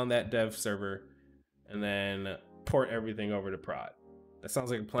properly on that dev server, and then port everything over to prod. That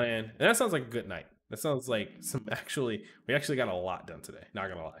sounds like a plan, and that sounds like a good night. That sounds like we actually got a lot done today, not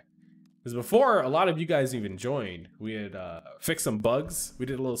gonna lie. Because before a lot of you guys even joined, we had fixed some bugs. We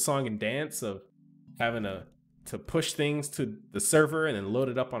did a little song and dance of having to push things to the server and then load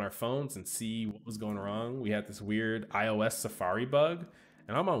it up on our phones and see what was going wrong. We had this weird iOS Safari bug,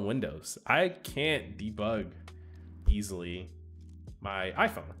 and I'm on Windows. I can't debug easily my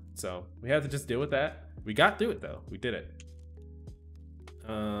iPhone, so we had to just deal with that. We got through it though. We did it.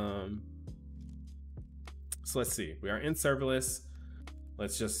 So let's see. We are in serverless.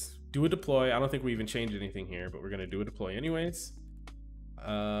 Let's just do a deploy. I don't think we even changed anything here, but we're gonna do a deploy anyways.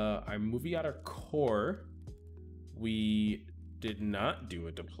 Our MovieOtter core, we did not do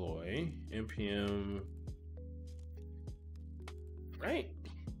a deploy. npm, right?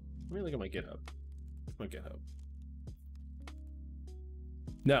 Let me look at my GitHub.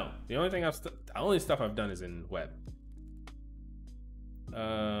 No, the only stuff I've done is in web.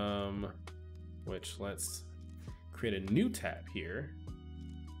 Which let's create a new tab here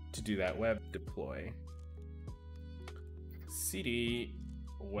to do that web deploy. cd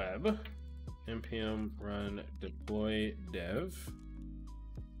web npm run deploy dev.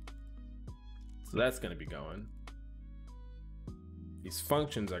 So that's going to be going. These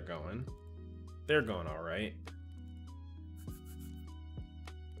functions are going. They're going all right.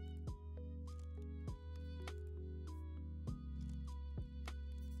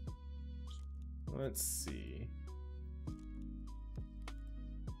 Let's see.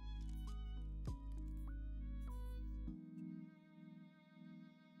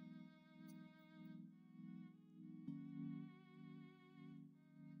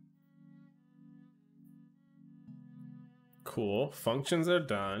 Cool. Functions are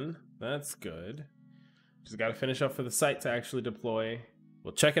done. That's good. Just got to finish up for the site to actually deploy.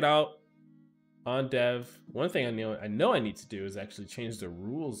 We'll check it out on dev. One thing I know I need to do is actually change the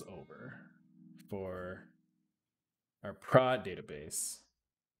rules over for our prod database.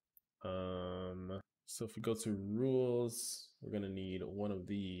 So if we go to rules, we're gonna need one of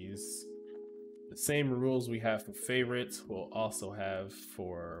these. The same rules we have for favorites, we'll also have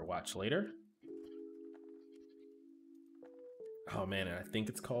for watch later. Oh man, I think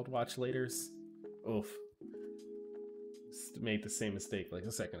it's called watch laters. Oof. Made the same mistake like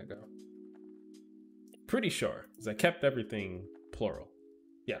a second ago. Pretty sure, because I kept everything plural.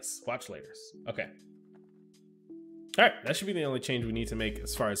 Yes, watch laters. Okay. All right, that should be the only change we need to make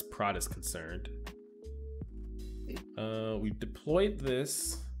as far as prod is concerned. We deployed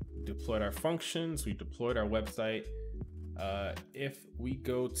this, deployed our functions, we deployed our website. If we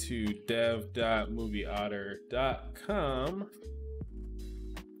go to dev.movieotter.com,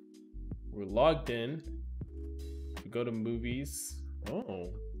 we're logged in. We go to movies.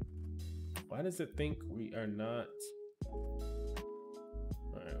 Oh, why does it think we are not? All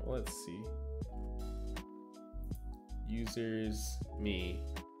right, let's see. Users, me,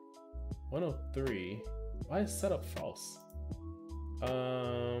 103. Why is setup false?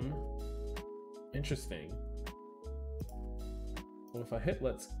 Interesting. Well, if I hit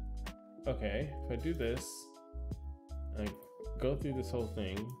let's, okay, if I do this, I go through this whole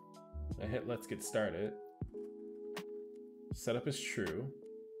thing, I hit let's get started. Setup is true.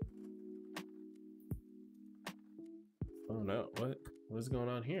 Oh no, what is going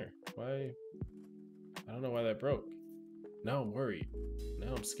on here? Why? I don't know why that broke. Now I'm worried.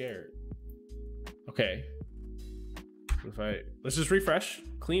 Now I'm scared. Okay. If let's just refresh.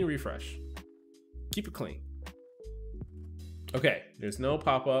 Clean refresh. Keep it clean. Okay, there's no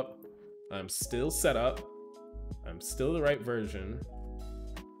pop-up. I'm still set up. I'm still the right version.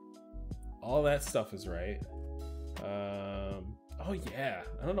 All that stuff is right. Oh yeah,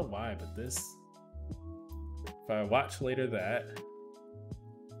 I don't know why, but this, if I watch later that,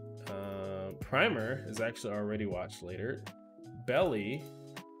 primer is actually already watched later. Belly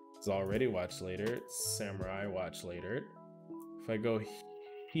is already watched later. Samurai watch later. If I go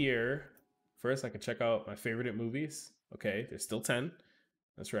here, first I can check out my favorite movies. Okay, there's still 10.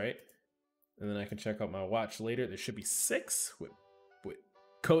 That's right. And then I can check out my watch later. There should be 6 with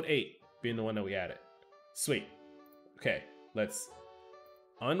code 8 being the one that we added. Sweet. Okay, let's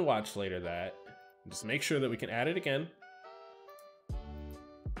unwatch later that. Just make sure that we can add it again.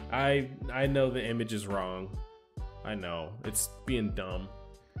 I know the image is wrong. I know. It's being dumb.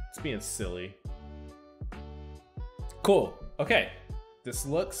 It's being silly. Cool. Okay. This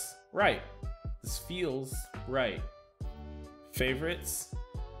looks right. This feels right. Favorites.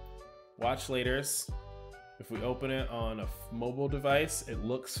 Watch laters. If we open it on a mobile device, it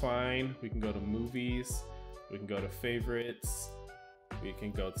looks fine. We can go to movies. We can go to favorites. We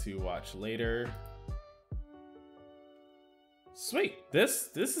can go to watch later. Sweet. This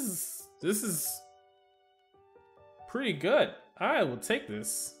is pretty good. I will take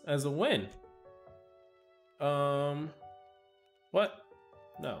this as a win. What?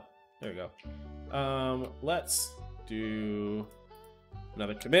 No. There we go. Let's do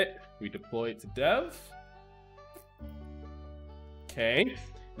another commit. We deploy it to dev. Okay.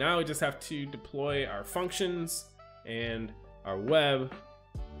 Now we just have to deploy our functions and our web.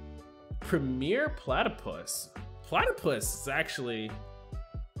 Premier platypus. Platypus is actually,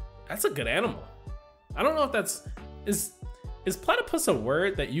 that's a good animal. I don't know if that's, is platypus a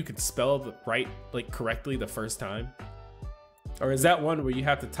word that you can spell right, like correctly the first time? Or is that one where you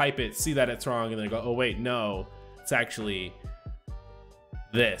have to type it, see that it's wrong, and then go, oh wait, no, it's actually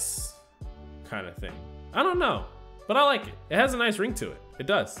this kind of thing. I don't know, but I like it. It has a nice ring to it. It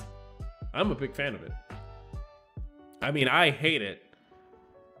does. I'm a big fan of it. I mean, I hate it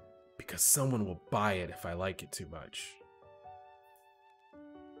because someone will buy it if I like it too much.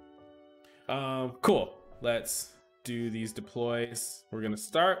 Cool. Let's do these deploys. We're gonna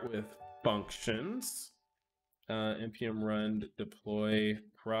start with functions. npm run deploy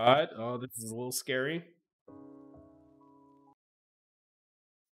prod. Oh, this is a little scary.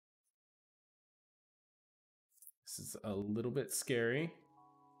 This is a little bit scary,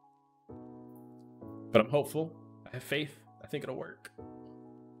 but I'm hopeful. I have faith. I think it'll work.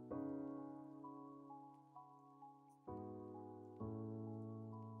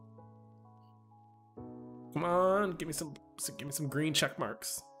 Come on, give me some green check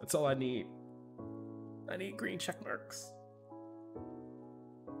marks. That's all I need. I need green check marks.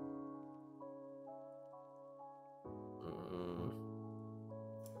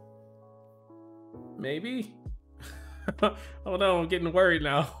 Maybe? Oh no, I'm getting worried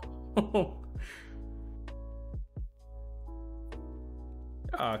now.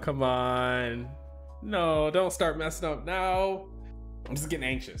 Oh, come on. No, don't start messing up now. I'm just getting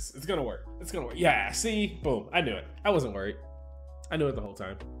anxious. It's gonna work. It's gonna work. Yeah, see? Boom. I knew it. I wasn't worried. I knew it the whole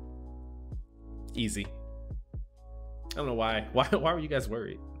time. Easy. I don't know why. Why were you guys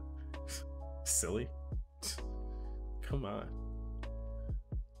worried? Silly. Come on.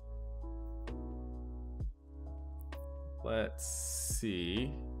 Let's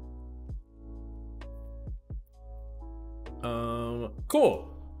see. Cool.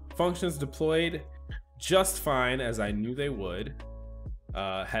 Functions deployed just fine as I knew they would.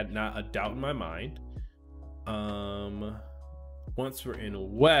 Had not a doubt in my mind. Once we're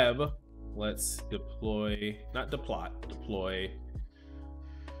in web, let's deploy, not deplot, deploy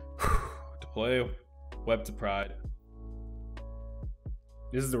web to prod.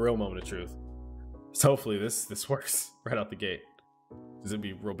 This is the real moment of truth. So hopefully this works right out the gate. Because it'd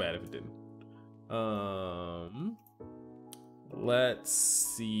be real bad if it didn't. Let's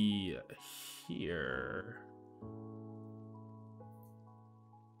see here.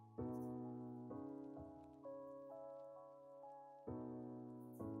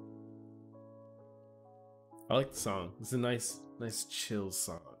 I like the song. It's a nice chill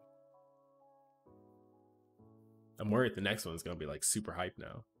song. I'm worried the next one's gonna be like super hype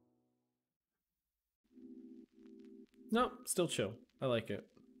now. Nope, still chill. I like it.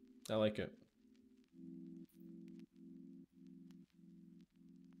 I like it.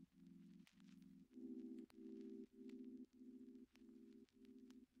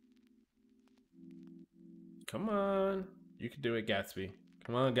 Come on. You can do it, Gatsby.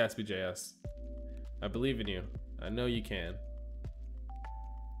 Come on, Gatsby JS. I believe in you. I know you can.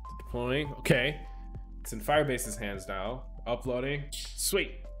 Deploying. Okay. It's in Firebase's hands now. Uploading.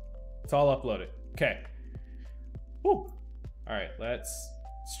 Sweet. It's all uploaded. Okay. Woo. All right, let's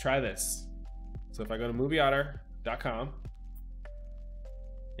try this. So if I go to MovieOtter.com,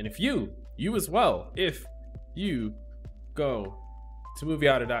 and if you as well, if you go to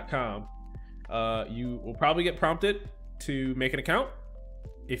MovieOtter.com, you will probably get prompted to make an account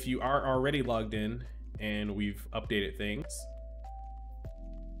if you are already logged in and we've updated things.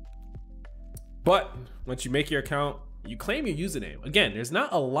 But once you make your account, you claim your username. Again, there's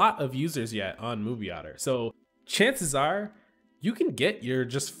not a lot of users yet on MovieOtter, so chances are you can get your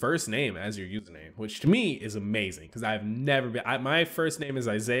just first name as your username, which to me is amazing because I've never been. My first name is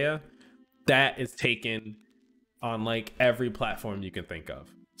Isaiah. That is taken on like every platform you can think of.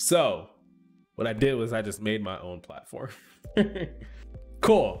 So what I did was I just made my own platform.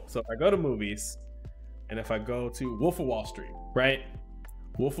 Cool. So if I go to movies and if I go to Wolf of Wall Street, right?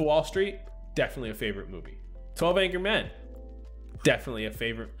 Wolf of Wall Street, definitely a favorite movie. 12 Angry Men, definitely a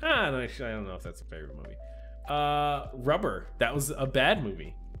favorite. I don't know if that's a favorite movie. Rubber, that was a bad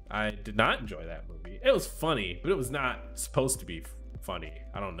movie. I did not enjoy that movie. It was funny, but it was not supposed to be funny.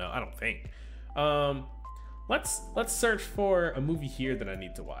 I don't know. I don't think. Let's search for a movie here that I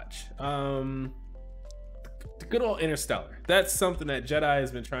need to watch. The good old Interstellar. That's something that Jedi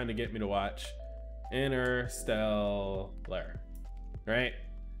has been trying to get me to watch. Interstellar, right?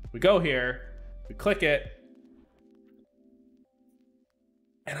 We go here, we click it,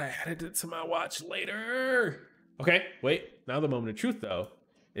 and I added it to my watch later. Okay, wait. Now the moment of truth though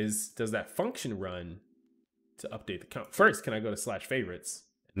is, does that function run to update the count? First, can I go to /favorites?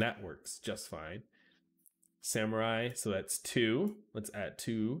 And that works just fine. Samurai, so that's 2. Let's add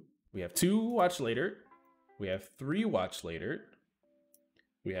 2. We have 2 watch later. We have 3 watch later.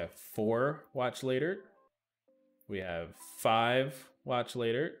 We have 4 watch later. We have 5 watch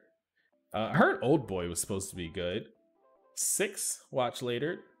later. I heard Old Boy was supposed to be good. 6 watch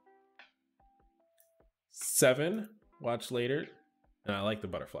later. 7 watch later. And I like the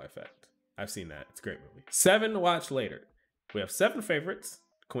butterfly effect. I've seen that. It's a great movie. 7 watch later. We have 7 favorites,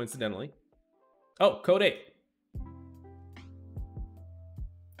 coincidentally. Oh, code 8.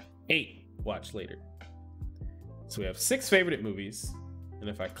 8 watch later. So we have 6 favorite movies. And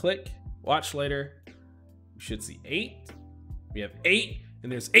if I click watch later, we should see 8. We have 8,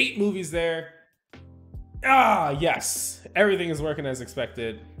 and there's 8 movies there. Ah, yes. Everything is working as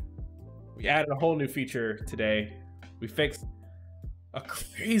expected. We added a whole new feature today. We fixed a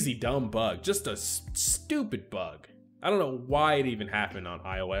crazy dumb bug, just a stupid bug. I don't know why it even happened on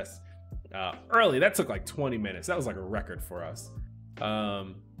iOS. Early, that took like 20 minutes. That was like a record for us.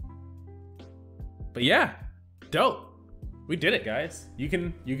 But yeah, dope. We did it, guys. You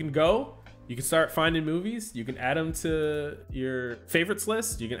can go. You can start finding movies. You can add them to your favorites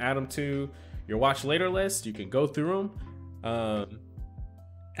list. You can add them to your watch later list. You can go through them.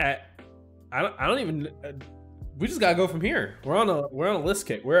 I don't even. We just gotta go from here. We're on a list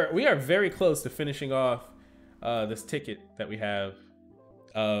kick. We are very close to finishing off this ticket that we have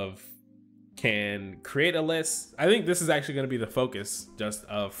of can create a list. I think this is actually going to be the focus just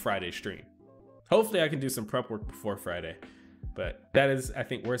of Friday's stream. Hopefully I can do some prep work before Friday, but that is, I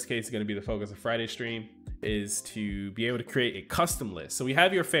think, worst case going to be the focus of Friday's stream, is to be able to create a custom list. So we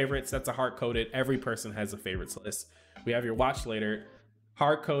have your favorites. That's a hard-coded. Every person has a favorites list. We have your watch later,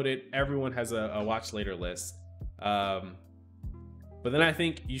 hard-coded. Everyone has a watch later list. But then I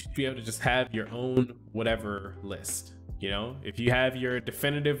think you should be able to just have your own whatever list. You know, if you have your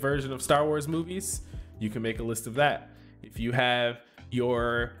definitive version of Star Wars movies, you can make a list of that. If you have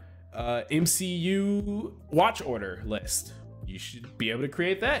your MCU watch order list, you should be able to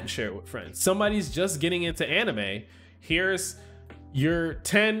create that and share it with friends. Somebody's just getting into anime. Here's your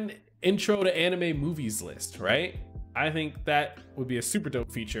 10 intro to anime movies list, right? I think that would be a super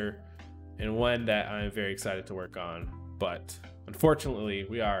dope feature and one that I'm very excited to work on. But unfortunately,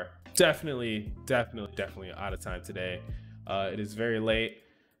 we are definitely out of time today. It is very late.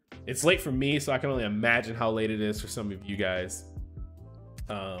 It's late for me, so I can only imagine how late it is for some of you guys.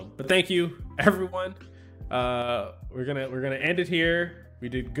 But thank you, everyone. We're gonna end it here. We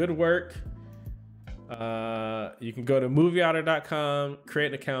did good work. You can go to MovieOtter.com, create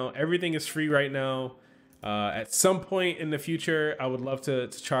an account. Everything is free right now. At some point in the future, I would love to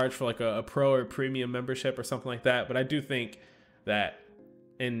charge for like a pro or premium membership or something like that. But I do think that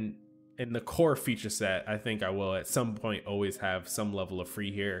in the core feature set, I think I will at some point always have some level of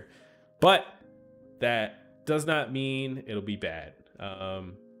free here. But that does not mean it'll be bad.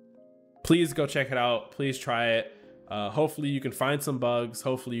 Please go check it out. Please try it. Hopefully you can find some bugs.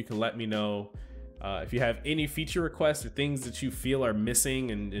 Hopefully you can let me know. If you have any feature requests or things that you feel are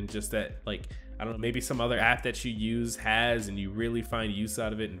missing, and just that, like, I don't know, maybe some other app that you use has and you really find use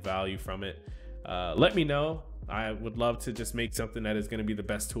out of it and value from it, let me know. I would love to just make something that is going to be the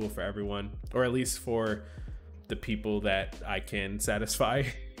best tool for everyone, or at least for the people that I can satisfy.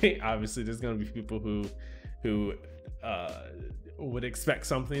 Obviously, there's going to be people who would expect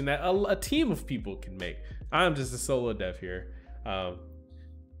something that a team of people can make. I'm just a solo dev here.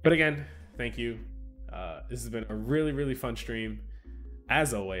 But again, thank you. This has been a really, really fun stream,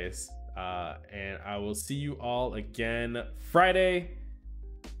 as always. And I will see you all again Friday,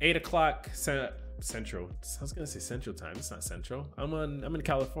 8 o'clock Central. I was gonna say Central Time. It's not Central. I'm in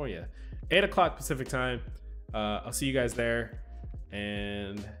California. 8 o'clock Pacific Time. I'll see you guys there.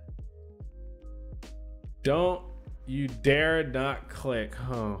 And don't you dare not click.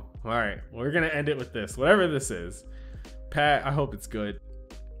 Oh, all right. We're gonna end it with this. Whatever this is. Pat, I hope it's good.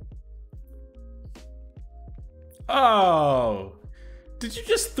 Oh, did you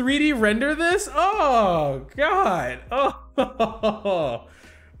just 3D render this? Oh God. Oh,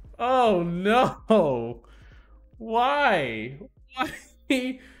 oh no. Why?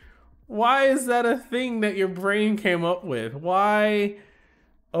 Why is that a thing that your brain came up with? Why,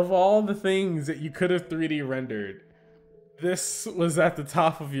 of all the things that you could have 3D rendered, this was at the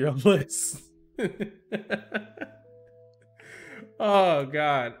top of your list? Oh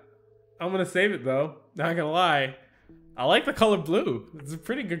God. I'm gonna save it though. Not gonna lie. I like the color blue. It's a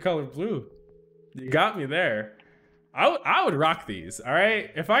pretty good color blue. You got me there. I would rock these, all right?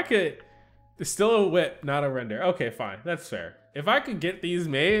 If I could, it's still a whip, not a render. Okay, fine, that's fair. If I could get these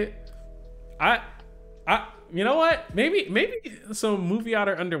made, you know what? Maybe some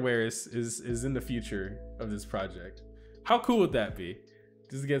MovieOtter underwear is in the future of this project. How cool would that be?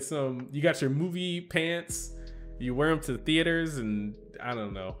 Just get some, you got your movie pants, you wear them to the theaters, and I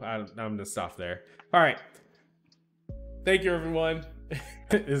don't know. I'm gonna stop there. All right. Thank you, everyone.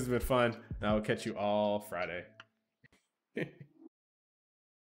 This has been fun. I will catch you all Friday.